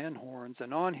and 10 horns,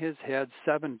 and on his head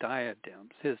 7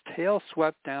 diadems. His tail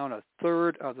swept down a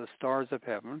third of the stars of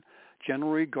heaven,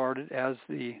 generally regarded as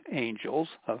the angels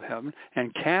of heaven,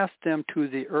 and cast them to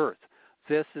the earth.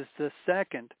 This is the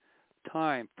second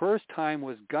time. First time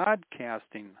was God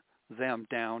casting them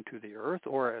down to the earth,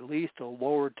 or at least a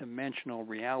lower dimensional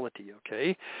reality,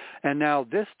 okay? And now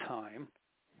this time,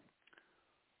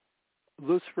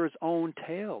 Lucifer's own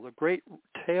tail, the great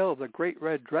tail of the great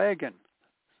red dragon,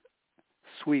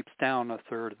 sweeps down a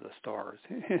third of the stars.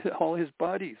 All his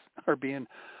buddies are being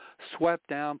swept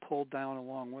down, pulled down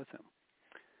along with him.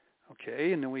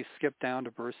 Okay, and then we skip down to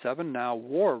verse 7. Now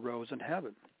war rose in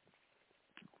heaven.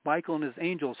 Michael and his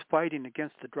angels fighting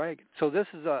against the dragon. So this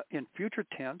is in future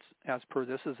tense, as per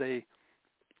this is a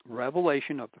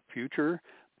revelation of the future.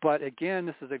 But again,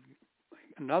 this is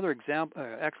another example,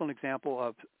 excellent example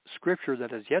of Scripture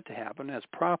that has yet to happen as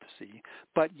prophecy,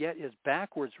 but yet is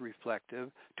backwards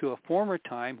reflective to a former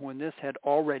time when this had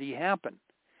already happened.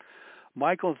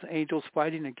 Michael's angels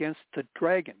fighting against the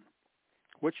dragon.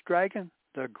 Which dragon?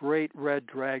 The great red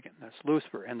dragon. That's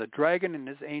Lucifer. And the dragon and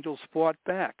his angels fought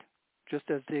back, just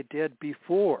as they did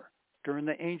before during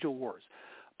the angel wars.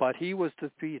 But he was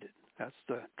defeated. That's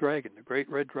the dragon. The great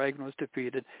red dragon was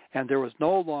defeated, and there was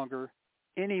no longer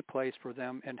any place for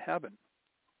them in heaven.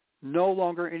 No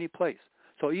longer any place.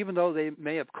 So even though they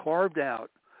may have carved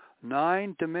out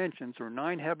 9 dimensions or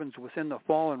 9 heavens within the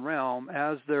fallen realm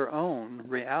as their own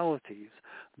realities,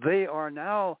 they are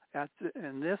now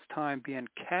in this time being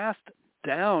cast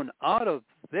down out of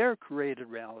their created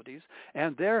realities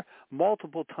and their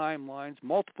multiple timelines,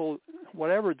 multiple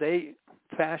whatever they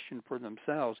fashion for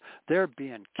themselves. They're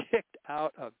being kicked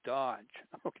out of Dodge,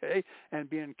 okay, and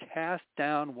being cast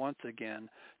down once again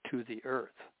to the earth.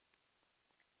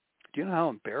 Do you know how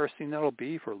embarrassing that'll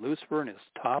be for Lucifer and his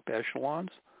top echelons?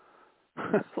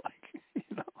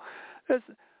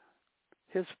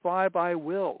 His 5 I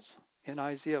wills in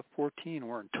Isaiah 14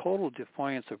 were in total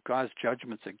defiance of God's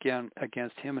judgments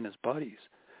against him and his buddies.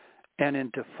 And in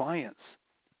defiance,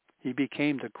 he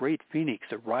became the great phoenix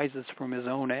that rises from his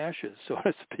own ashes, so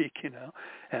to speak,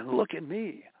 And look at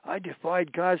me. I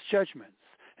defied God's judgments.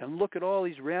 And look at all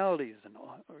these realities and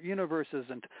universes,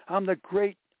 and I'm the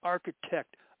great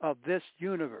architect of this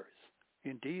universe.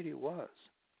 Indeed he was.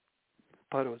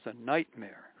 But it was a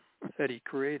nightmare that he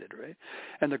created, right?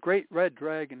 And the great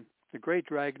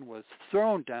dragon was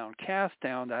thrown down, cast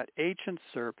down, that ancient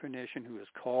serpent who is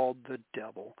called the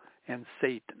devil and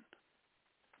Satan,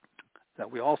 that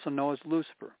we also know as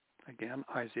Lucifer. Again,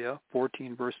 Isaiah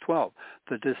 14, verse 12.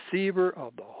 The deceiver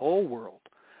of the whole world.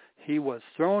 He was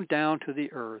thrown down to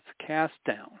the earth, cast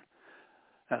down.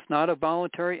 That's not a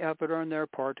voluntary effort on their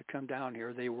part to come down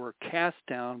here. They were cast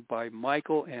down by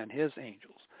Michael and his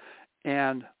angels.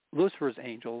 And Lucifer's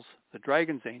angels, the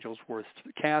dragon's angels, were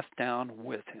cast down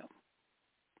with him.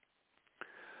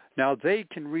 Now, they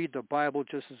can read the Bible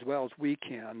just as well as we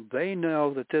can. They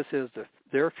know that this is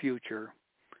their future.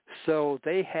 So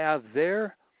they have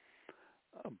their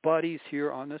buddies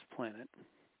here on this planet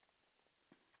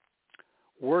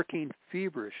working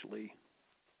feverishly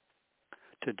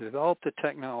to develop the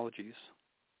technologies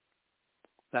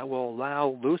that will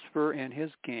allow Lucifer and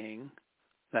his gang,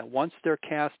 that once they're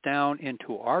cast down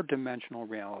into our dimensional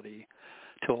reality,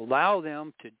 to allow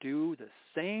them to do the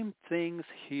same things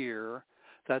here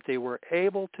that they were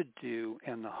able to do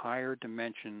in the higher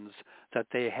dimensions that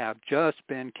they have just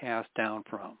been cast down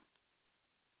from.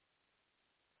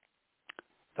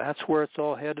 That's where it's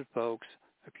all headed, folks.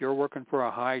 if you're working for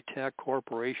a high-tech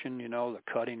corporation, you know,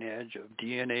 the cutting edge of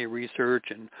DNA research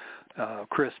and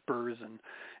CRISPRs,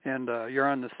 and you're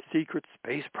on the secret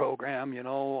space program, you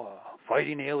know,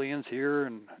 fighting aliens here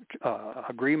and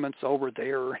agreements over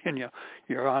there, and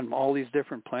you're on all these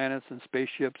different planets and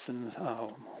spaceships and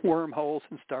wormholes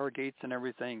and stargates and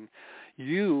everything.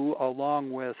 You,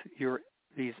 along with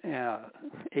these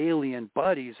alien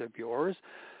buddies of yours,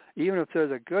 even if they're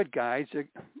the good guys,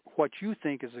 what you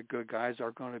think is the good guys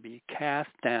are going to be cast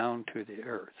down to the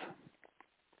earth,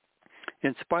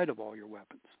 in spite of all your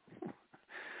weapons.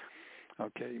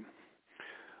 Okay,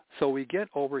 so we get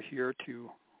over here to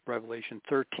Revelation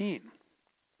 13.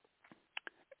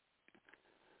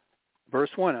 Verse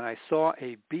 1, and I saw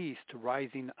a beast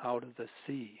rising out of the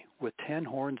sea with 10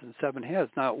 horns and 7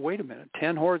 heads. Now, wait a minute.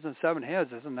 10 horns and 7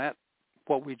 heads, isn't that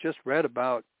what we just read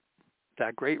about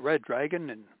that great red dragon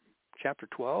in chapter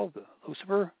 12,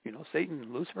 Lucifer, you know, Satan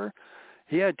and Lucifer?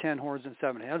 He had 10 horns and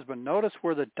 7 heads, but notice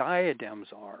where the diadems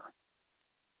are.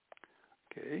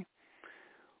 Okay.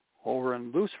 Over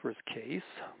in Lucifer's case,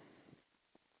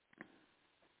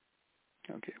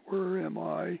 okay, where am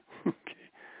I?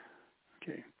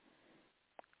 Okay.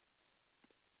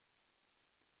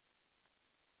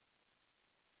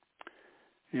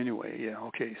 Anyway, yeah,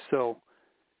 okay, so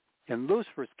in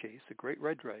Lucifer's case, the great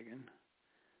red dragon,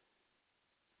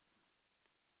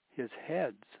 it's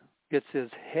his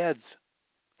heads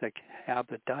that have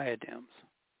the diadems.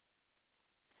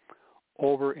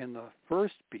 Over in the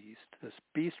first beast, this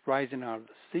beast rising out of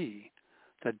the sea,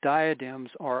 the diadems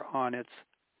are on its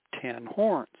 10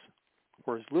 horns,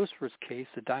 whereas Lucifer's case,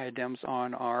 the diadems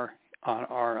are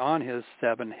on his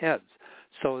 7 heads.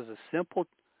 So it's a simple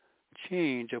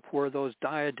change of where those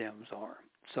diadems are.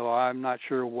 So I'm not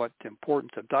sure what the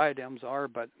importance of diadems are,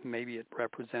 but maybe it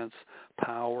represents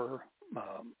power,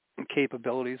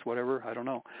 capabilities, whatever, I don't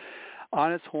know,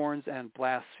 on its horns and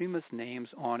blasphemous names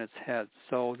on its heads.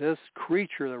 So this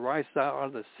creature that rises out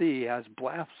of the sea has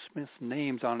blasphemous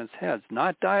names on its heads,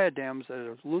 not diadems as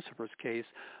in Lucifer's case,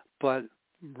 but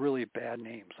really bad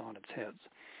names on its heads.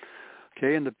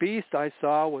 Okay, and the beast I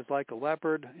saw was like a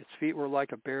leopard, its feet were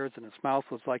like a bear's, and its mouth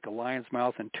was like a lion's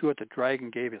mouth, and to it the dragon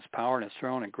gave his power and his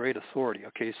throne and great authority.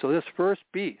 Okay, so this first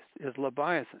beast is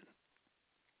Leviathan,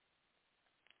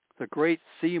 the great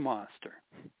sea monster.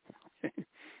 Okay.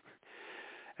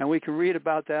 And we can read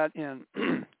about that in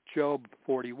Job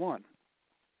 41.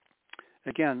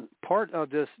 Again, part of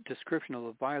this description of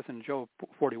Leviathan in Job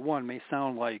 41 may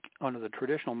sound like, under the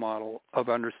traditional model of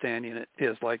understanding it,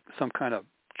 is like some kind of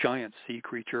giant sea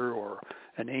creature or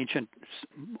an ancient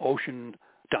ocean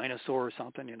dinosaur or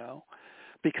something, you know,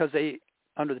 because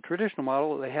under the traditional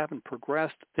model, they haven't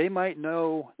progressed. They might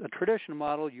know the traditional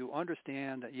model. You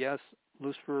understand that, yes,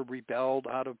 Lucifer rebelled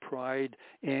out of pride,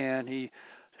 and he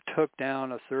took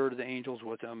down a third of the angels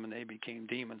with him, and they became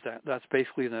demons. That's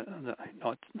basically in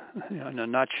a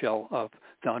nutshell of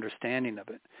the understanding of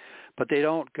it. But they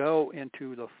don't go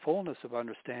into the fullness of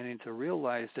understanding to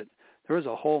realize that there is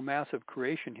a whole massive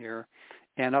creation here,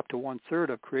 and up to 1/3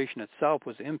 of creation itself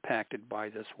was impacted by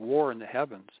this war in the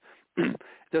heavens.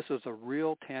 This was a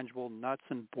real, tangible, nuts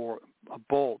and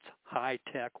bolts,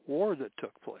 high-tech war that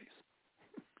took place.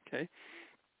 Okay?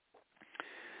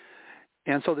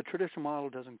 And so the traditional model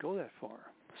doesn't go that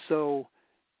far. So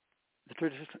the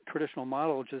traditional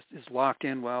model just is locked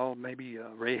in, well, maybe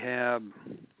Rahab,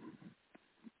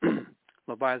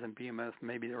 Leviathan, Behemoth,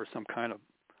 maybe there was some kind of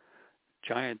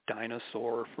giant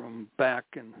dinosaur from back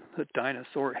in the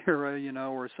dinosaur era, you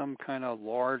know, or some kind of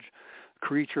large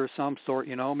creature of some sort,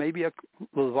 you know. Maybe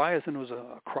Leviathan was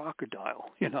a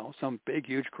crocodile, you know, some big,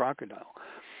 huge crocodile.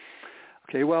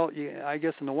 Okay, well, I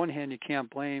guess on the one hand, you can't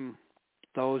blame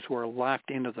those who are locked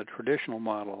into the traditional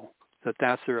model that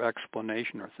that's their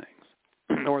explanation of things,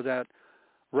 or that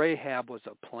Rahab was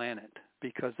a planet,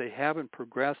 because they haven't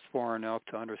progressed far enough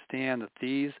to understand that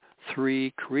these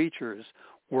 3 creatures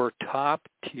were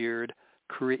top-tiered,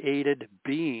 created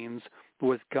beings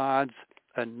with God's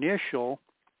initial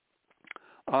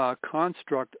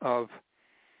construct of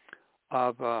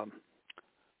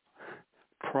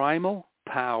primal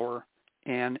power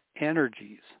and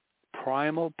energies.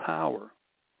 Primal power.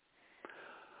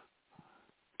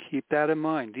 Keep that in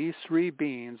mind. These 3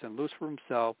 beings and Lucifer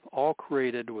himself, all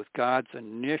created with God's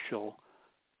initial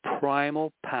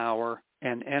primal power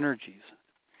and energies.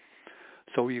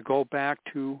 So you go back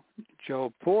to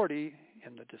Job 40,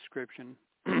 and the description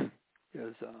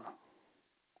is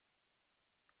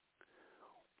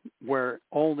where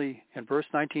only, in verse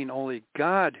 19, only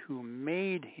God who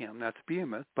made him, that's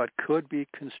Behemoth, but could be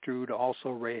construed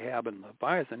also Rahab and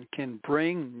Leviathan, can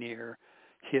bring near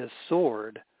his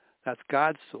sword That's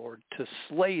God's sword to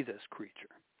slay this creature.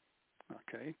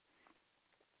 Okay.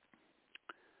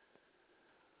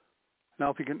 Now,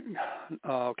 if you can,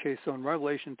 so in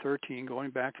Revelation 13,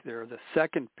 going back there, the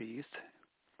second beast,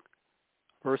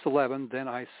 verse 11, then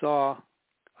I saw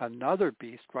another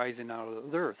beast rising out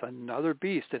of the earth, another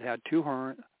beast that had two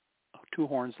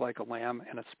horns like a lamb,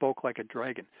 and it spoke like a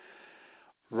dragon,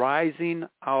 rising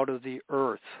out of the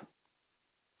earth.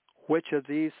 Which of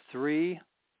these three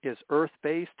is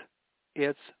earth-based?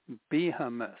 It's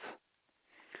Behemoth.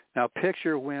 Now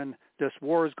picture when this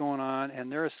war is going on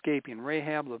and they're escaping.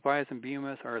 Rahab, Leviathan,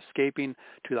 Behemoth are escaping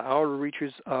to the outer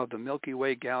reaches of the Milky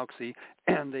Way galaxy,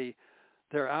 and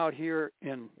they're out here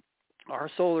in our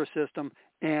solar system,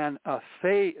 and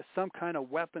some kind of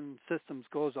weapon systems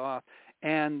goes off,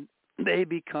 and they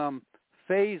become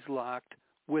phase-locked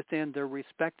within their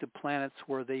respective planets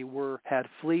where they had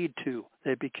fled to.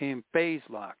 They became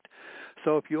phase-locked.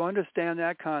 So if you understand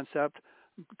that concept,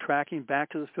 tracking back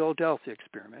to the Philadelphia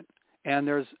experiment, and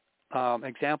there's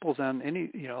examples on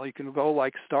you can go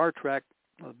like Star Trek,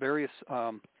 various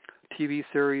TV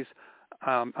series.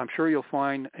 I'm sure you'll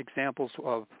find examples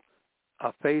of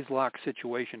a phase-lock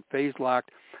situation, phase-locked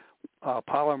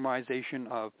polymerization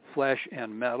of flesh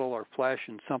and metal, or flesh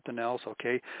and something else,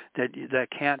 okay, that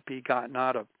can't be gotten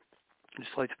out of,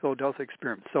 just like the Philadelphia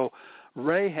experiment. So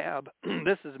Rahab,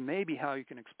 this is maybe how you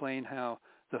can explain how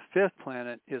the fifth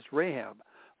planet is Rahab.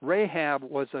 Rahab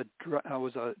was a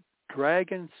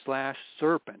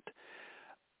dragon/serpent.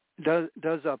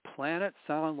 Does a planet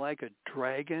sound like a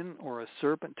dragon or a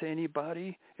serpent to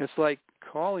anybody? It's like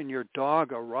calling your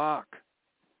dog a rock.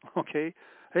 Okay?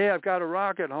 Hey, I've got a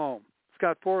rock at home. It's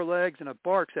got 4 legs and it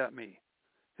barks at me.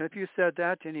 And if you said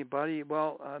that to anybody,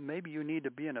 well, maybe you need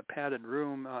to be in a padded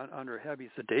room under heavy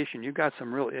sedation. You've got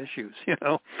some real issues,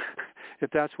 if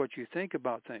that's what you think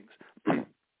about things.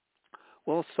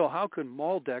 Well, so how could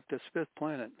Maldek, this fifth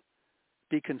planet,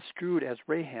 be construed as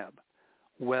Rahab?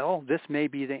 Well, this may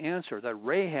be the answer, that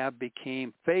Rahab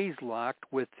became phase-locked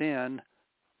within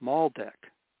Maldek.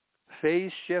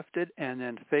 Phase-shifted and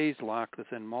then phase-locked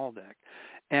within Maldek.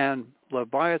 And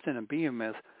Leviathan and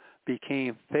Behemoth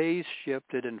became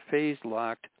phase-shifted and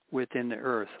phase-locked within the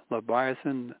earth.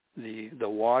 Leviathan, the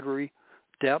watery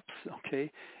depths,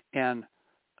 okay, and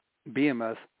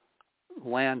Behemoth,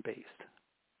 land-based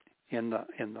in the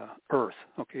earth,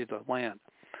 okay, the land.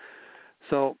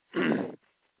 So,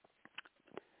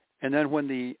 and then when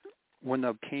they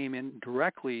came in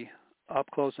directly up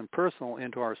close and personal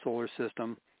into our solar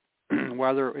system,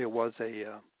 whether it was a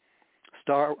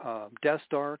Death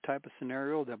Star type of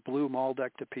scenario that blew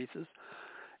Maldek to pieces,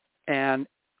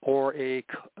 or a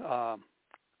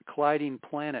colliding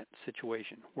planet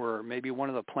situation where maybe one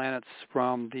of the planets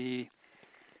from the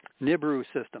Nibiru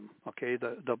system, okay,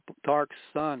 the dark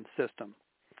sun system,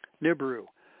 Nibiru,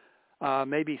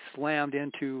 maybe slammed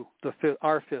into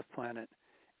our fifth planet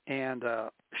and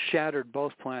shattered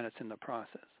both planets in the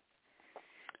process.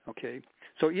 Okay,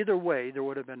 so either way, there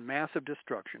would have been massive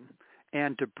destruction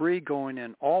and debris going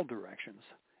in all directions,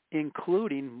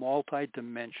 including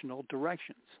multidimensional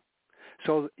directions.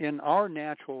 So in our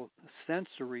natural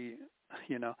sensory,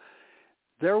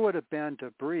 there would have been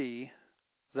debris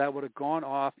that would have gone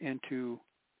off into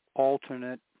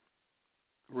alternate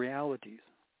realities.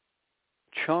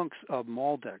 Chunks of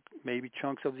Maldek, maybe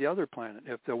chunks of the other planet,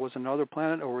 if there was another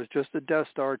planet, or it was just the Death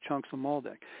Star, chunks of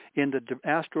Maldek. In the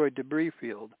asteroid debris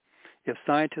field, if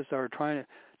scientists are trying to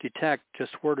detect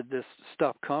just where did this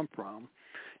stuff come from,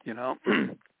 if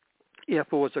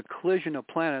it was a collision of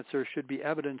planets, there should be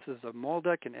evidences of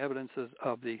Maldek and evidences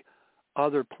of the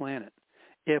other planet.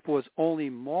 If it was only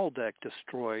Maldek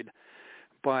destroyed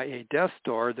by a Death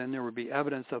Star, then there would be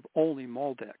evidence of only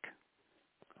Maldek.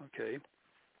 Okay.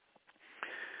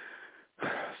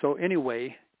 So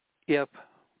anyway, if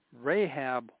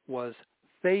Rahab was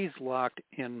phase-locked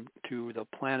into the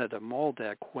planet of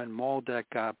Maldek, when Maldek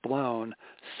got blown,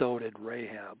 so did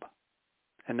Rahab.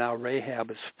 And now Rahab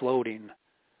is floating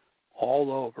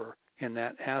all over in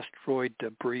that asteroid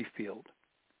debris field.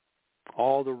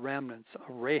 All the remnants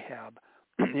of Rahab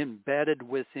embedded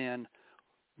within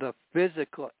the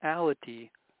physicality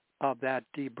of that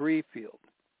debris field.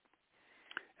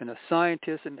 And the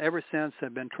scientists, in every sense,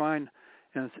 have been trying,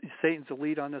 and Satan's the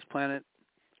lead on this planet,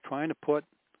 trying to put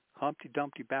Humpty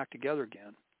Dumpty back together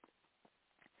again.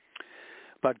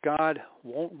 But God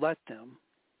won't let them,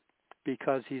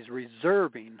 because he's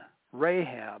reserving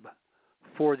Rahab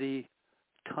for the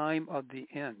time of the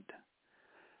end.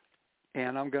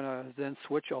 And I'm going to then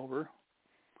switch over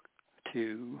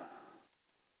to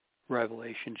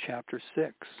Revelation chapter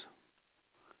 6,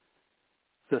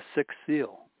 the sixth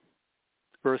seal.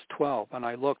 Verse 12, and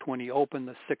I looked when he opened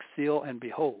the sixth seal, and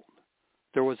behold,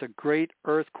 there was a great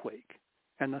earthquake,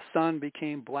 and the sun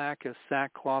became black as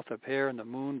sackcloth of hair, and the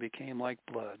moon became like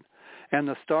blood. And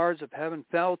the stars of heaven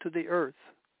fell to the earth,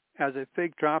 as a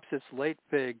fig drops its late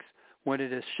figs when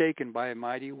it is shaken by a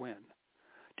mighty wind.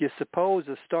 Do you suppose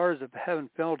the stars of heaven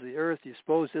fell to the earth? Do you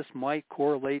suppose this might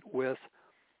correlate with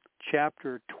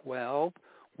chapter 12,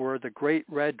 where the great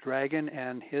red dragon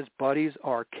and his buddies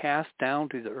are cast down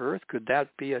to the earth? Could that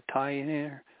be a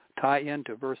tie-in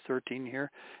to verse 13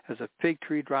 here? As a fig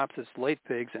tree drops its late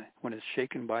figs when it's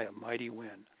shaken by a mighty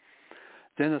wind.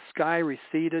 Then the sky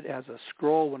receded as a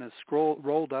scroll when a scroll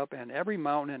rolled up, and every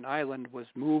mountain and island was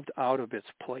moved out of its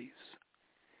place.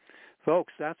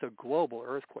 Folks, that's a global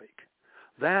earthquake.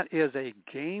 That is a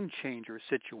game-changer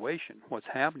situation, what's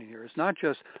happening here. It's not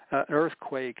just an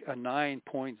earthquake, a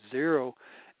 9.0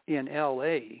 in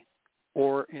L.A.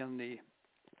 or in the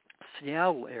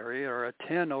Seattle area or a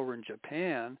 10 over in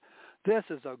Japan. This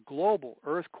is a global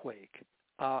earthquake,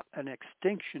 an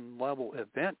extinction-level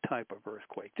event type of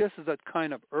earthquake. This is a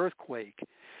kind of earthquake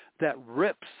that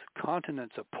rips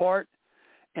continents apart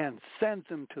and sends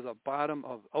them to the bottom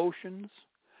of oceans,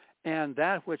 and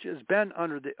that which has been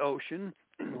under the ocean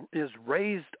is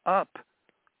raised up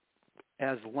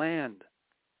as land.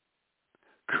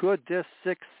 Could this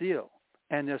sixth seal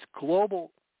and this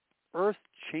global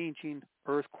earth-changing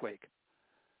earthquake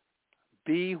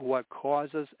be what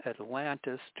causes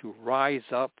Atlantis to rise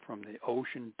up from the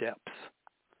ocean depths?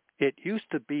 It used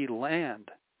to be land,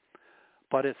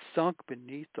 but it sunk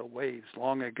beneath the waves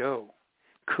long ago.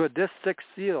 Could this sixth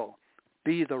seal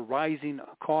be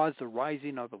cause the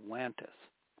rising of Atlantis?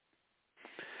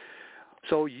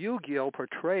 So YUGIO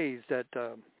portrays that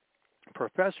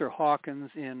Professor Hawkins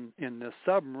in this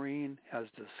submarine has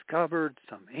discovered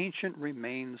some ancient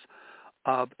remains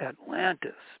of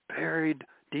Atlantis buried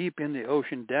deep in the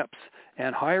ocean depths,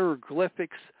 and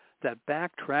hieroglyphics that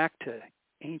backtrack to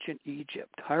ancient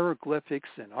Egypt, hieroglyphics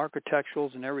and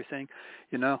architecturals and everything,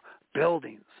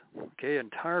 buildings, okay,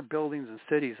 entire buildings and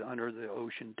cities under the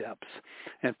ocean depths.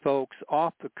 And folks,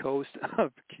 off the coast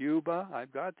of Cuba,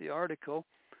 I've got the article,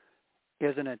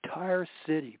 is an entire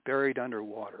city buried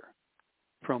underwater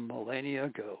from millennia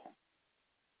ago.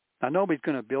 Now, nobody's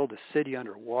going to build a city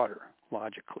underwater,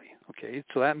 logically, okay?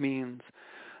 So that means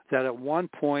that at one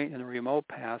point in the remote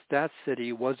past, that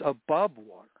city was above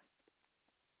water.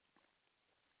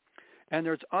 And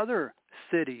there's other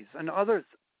cities and other,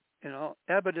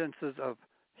 evidences of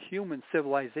human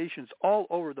civilizations all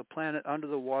over the planet under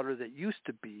the water that used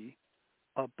to be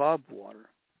above water.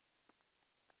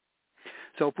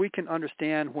 So if we can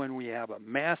understand when we have a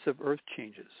massive earth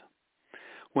changes,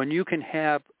 when you can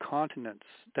have continents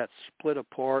that split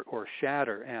apart or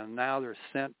shatter and now they're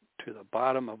sent to the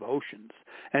bottom of oceans,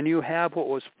 and you have what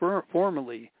was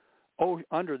formerly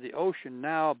under the ocean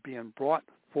now being brought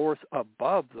forth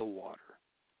above the water,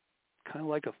 kind of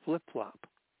like a flip-flop.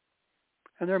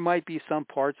 And there might be some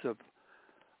parts of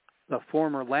the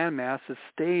former landmass that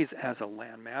stays as a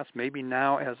landmass, maybe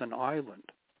now as an island.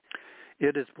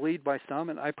 It is believed by some,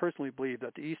 and I personally believe,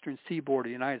 that the eastern seaboard of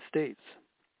the United States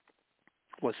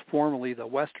was formerly the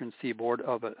western seaboard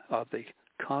of the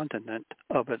continent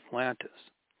of Atlantis,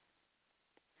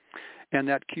 and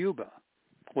that Cuba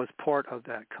was part of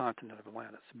that continent of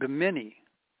Atlantis. Bimini,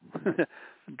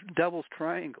 Devil's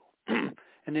Triangle,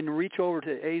 and then you reach over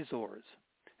to Azores,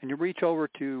 and you reach over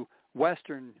to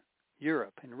Western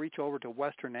Europe, and you reach over to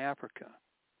Western Africa.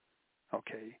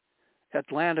 Okay,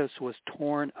 Atlantis was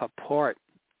torn apart.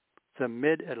 The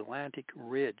mid-Atlantic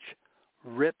ridge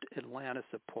ripped Atlantis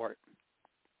apart.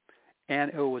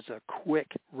 And it was a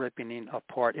quick ripping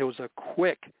apart. It was a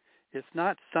quick, it's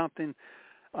not something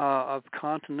of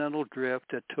continental drift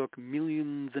that took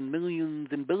millions and millions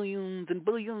and billions and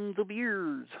billions of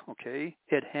years, okay?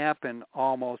 It happened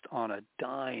almost on a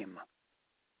dime,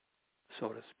 so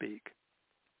to speak.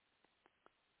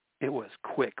 It was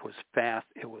quick, it was fast,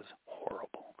 it was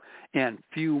horrible. And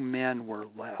few men were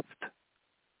left.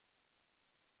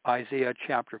 Isaiah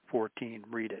chapter 14,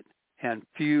 read it. And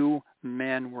few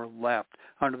men were left.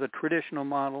 Under the traditional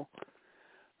model,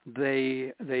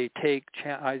 they take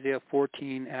Isaiah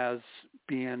 14 as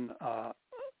being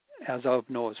as of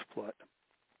Noah's flood.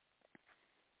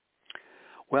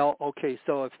 Well, okay,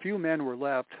 so if few men were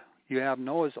left, you have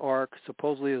Noah's Ark,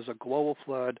 supposedly as a global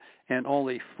flood, and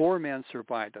only 4 men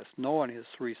survived us, Noah and his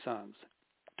 3 sons.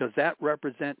 Does that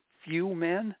represent few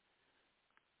men?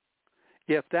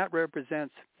 If that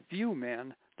represents few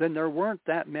men, then there weren't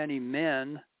that many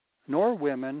men nor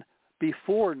women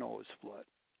before Noah's flood.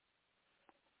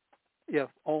 If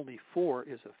only 4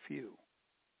 is a few.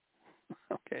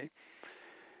 Okay.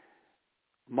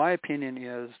 my opinion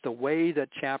is the way that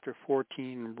chapter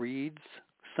 14 reads,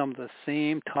 some of the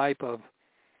same type of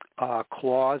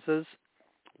clauses,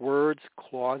 words,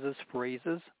 clauses,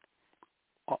 phrases,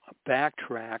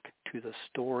 backtrack to the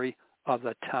story of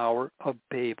the Tower of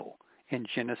Babel in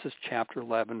Genesis chapter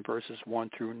 11, verses 1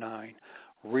 through 9.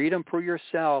 Read them for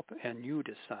yourself and you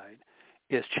decide.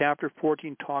 Is chapter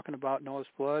 14 talking about Noah's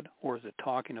flood, or is it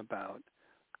talking about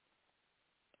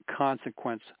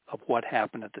consequence of what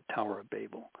happened at the Tower of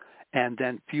Babel? And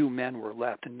then few men were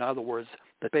left. In other words,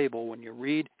 the Babel, when you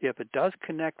read, if it does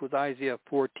connect with Isaiah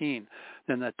 14,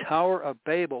 then the Tower of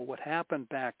Babel, what happened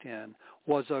back then,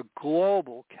 was a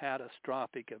global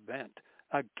catastrophic event,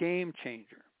 a game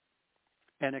changer,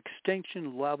 an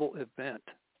extinction-level event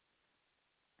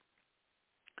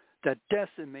that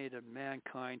decimated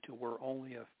mankind to where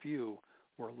only a few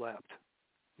were left.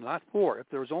 Not 4. If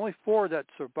there was only 4 that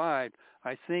survived,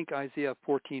 I think Isaiah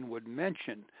 14 would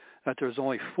mention that there's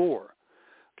only 4.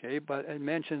 Okay, but it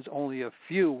mentions only a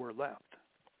few were left.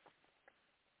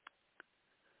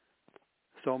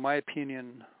 So in my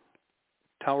opinion,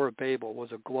 Tower of Babel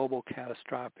was a global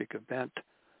catastrophic event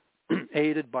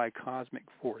aided by cosmic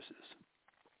forces.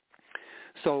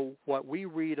 So what we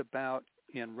read about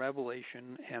in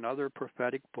Revelation and other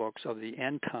prophetic books of the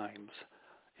end times,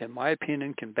 in my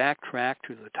opinion, can backtrack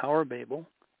to the Tower of Babel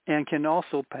and can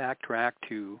also backtrack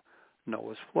to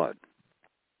Noah's flood,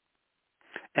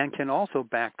 and can also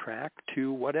backtrack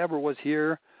to whatever was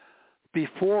here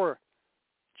before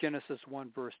Genesis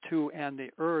 1 verse 2, and the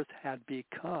earth had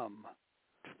become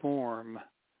form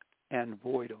and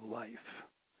void of life,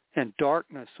 and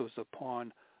darkness was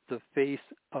upon the face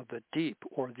of the deep,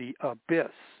 or the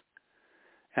abyss,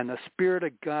 and the Spirit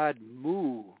of God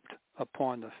moved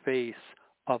upon the face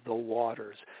of the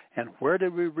waters. And where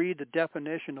did we read the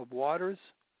definition of waters?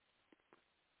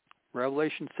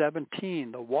 Revelation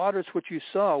 17, the waters which you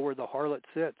saw where the harlot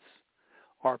sits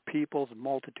are peoples,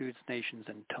 multitudes, nations,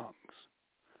 and tongues.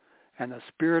 And the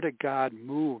Spirit of God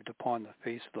moved upon the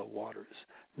face of the waters,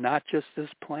 not just this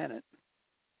planet,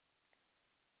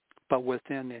 but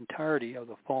within the entirety of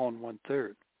the fallen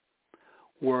one-third,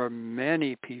 were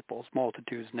many peoples,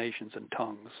 multitudes, nations, and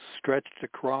tongues stretched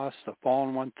across the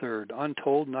fallen one-third,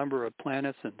 untold number of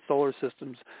planets and solar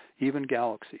systems, even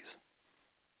galaxies,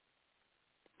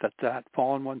 that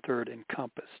fallen one-third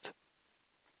encompassed.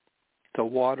 The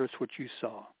waters which you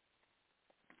saw.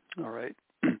 All right.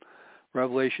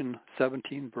 Revelation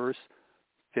 17, verse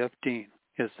 15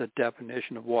 is the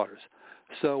definition of waters.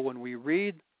 So when we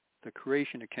read the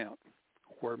creation account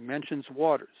where it mentions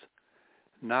waters,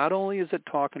 not only is it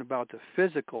talking about the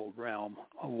physical realm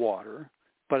of water,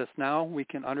 but it's now we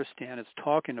can understand it's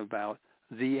talking about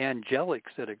the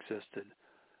angelics that existed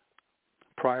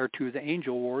prior to the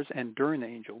angel wars and during the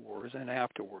angel wars and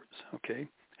afterwards, okay?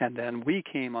 And then we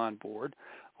came on board,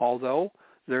 although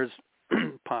there's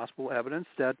possible evidence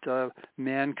that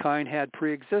mankind had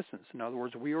pre-existence. In other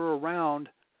words, we were around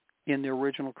in the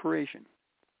original creation,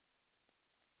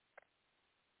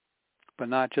 but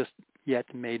not just yet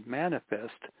made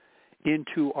manifest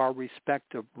into our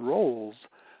respective roles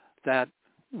that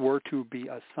were to be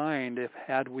assigned. If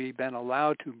had we been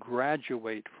allowed to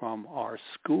graduate from our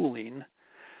schooling,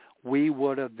 we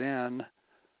would have then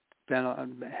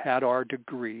had our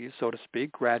degrees, so to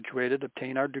speak, graduated,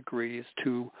 obtained our degrees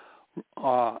to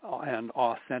an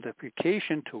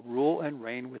authentication to rule and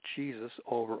reign with Jesus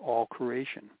over all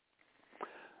creation.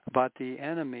 But the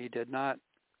enemy did not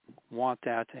want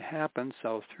that to happen,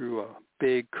 so threw a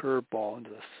big curveball into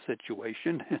the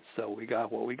situation, and so we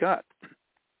got what we got.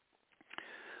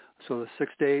 So the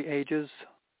 6-day ages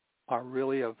are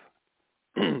really of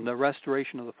the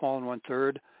restoration of the fallen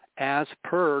one-third as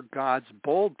per God's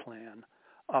bold plan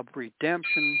of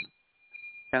redemption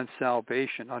and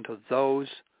salvation unto those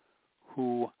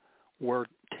who were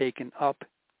taken up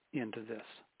into this.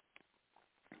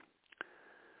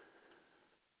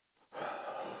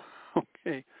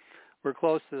 Okay, we're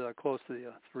close to the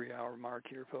 3-hour mark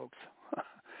here, folks.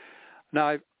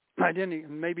 Now, I didn't.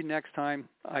 Maybe next time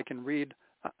I can read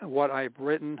what I've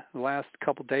written the last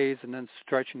couple days, and then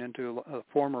stretching into a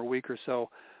former week or so.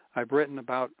 I've written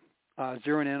about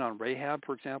zeroing in on Rahab,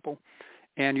 for example,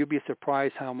 and you'll be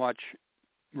surprised how much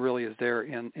really is there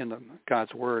in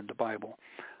God's Word, the Bible,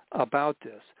 about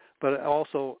this. But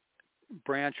also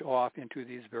branch off into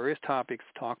these various topics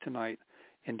talked tonight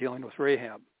in dealing with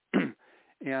Rahab.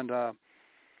 And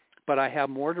but I have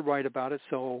more to write about it,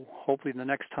 so hopefully the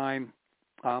next time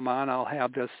I'm on, I'll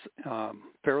have this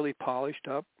fairly polished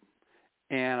up,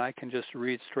 and I can just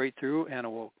read straight through, and it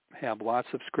will have lots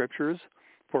of scriptures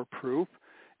for proof,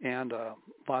 and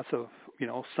lots of,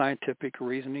 scientific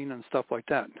reasoning and stuff like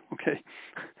that. Okay.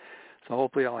 So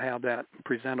hopefully I'll have that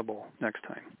presentable next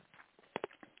time.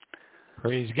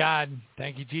 Praise God.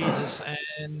 Thank you, Jesus.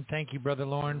 And thank you, Brother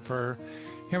Loren, for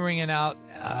hammering out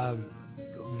a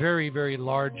very, very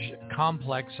large,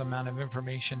 complex amount of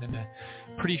information in a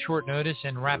pretty short notice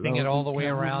and wrapping it all the way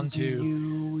around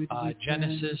to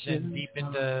Genesis and deep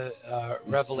into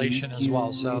Revelation as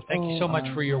well. So thank you so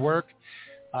much for your work.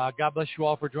 God bless you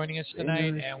all for joining us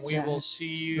tonight, and we will see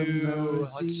you,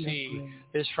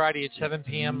 this Friday at 7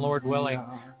 p.m., Lord willing,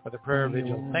 for the prayer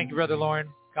vigil. Thank you, Brother Loren.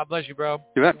 God bless you, bro.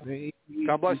 You bet.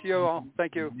 God bless you all.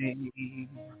 Thank you.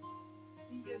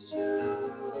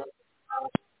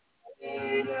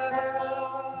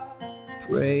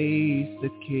 Praise the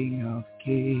King of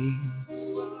Kings.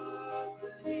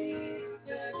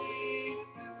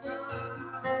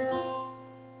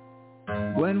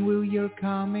 When will your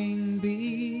coming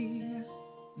be?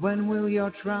 When will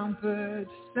your trumpet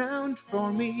sound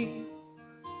for me?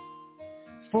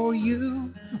 For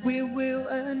you we will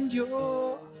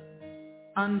endure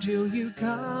until you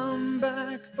come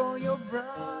back for your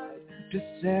bride to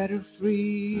set her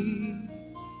free.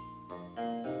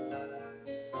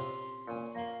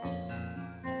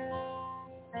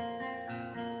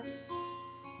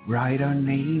 Write our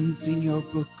names in your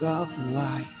book of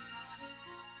life.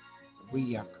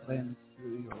 We are cleansed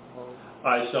through your holy.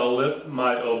 I shall lift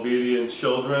my obedient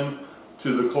children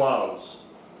to the clouds,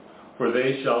 for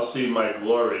they shall see my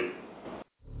glory.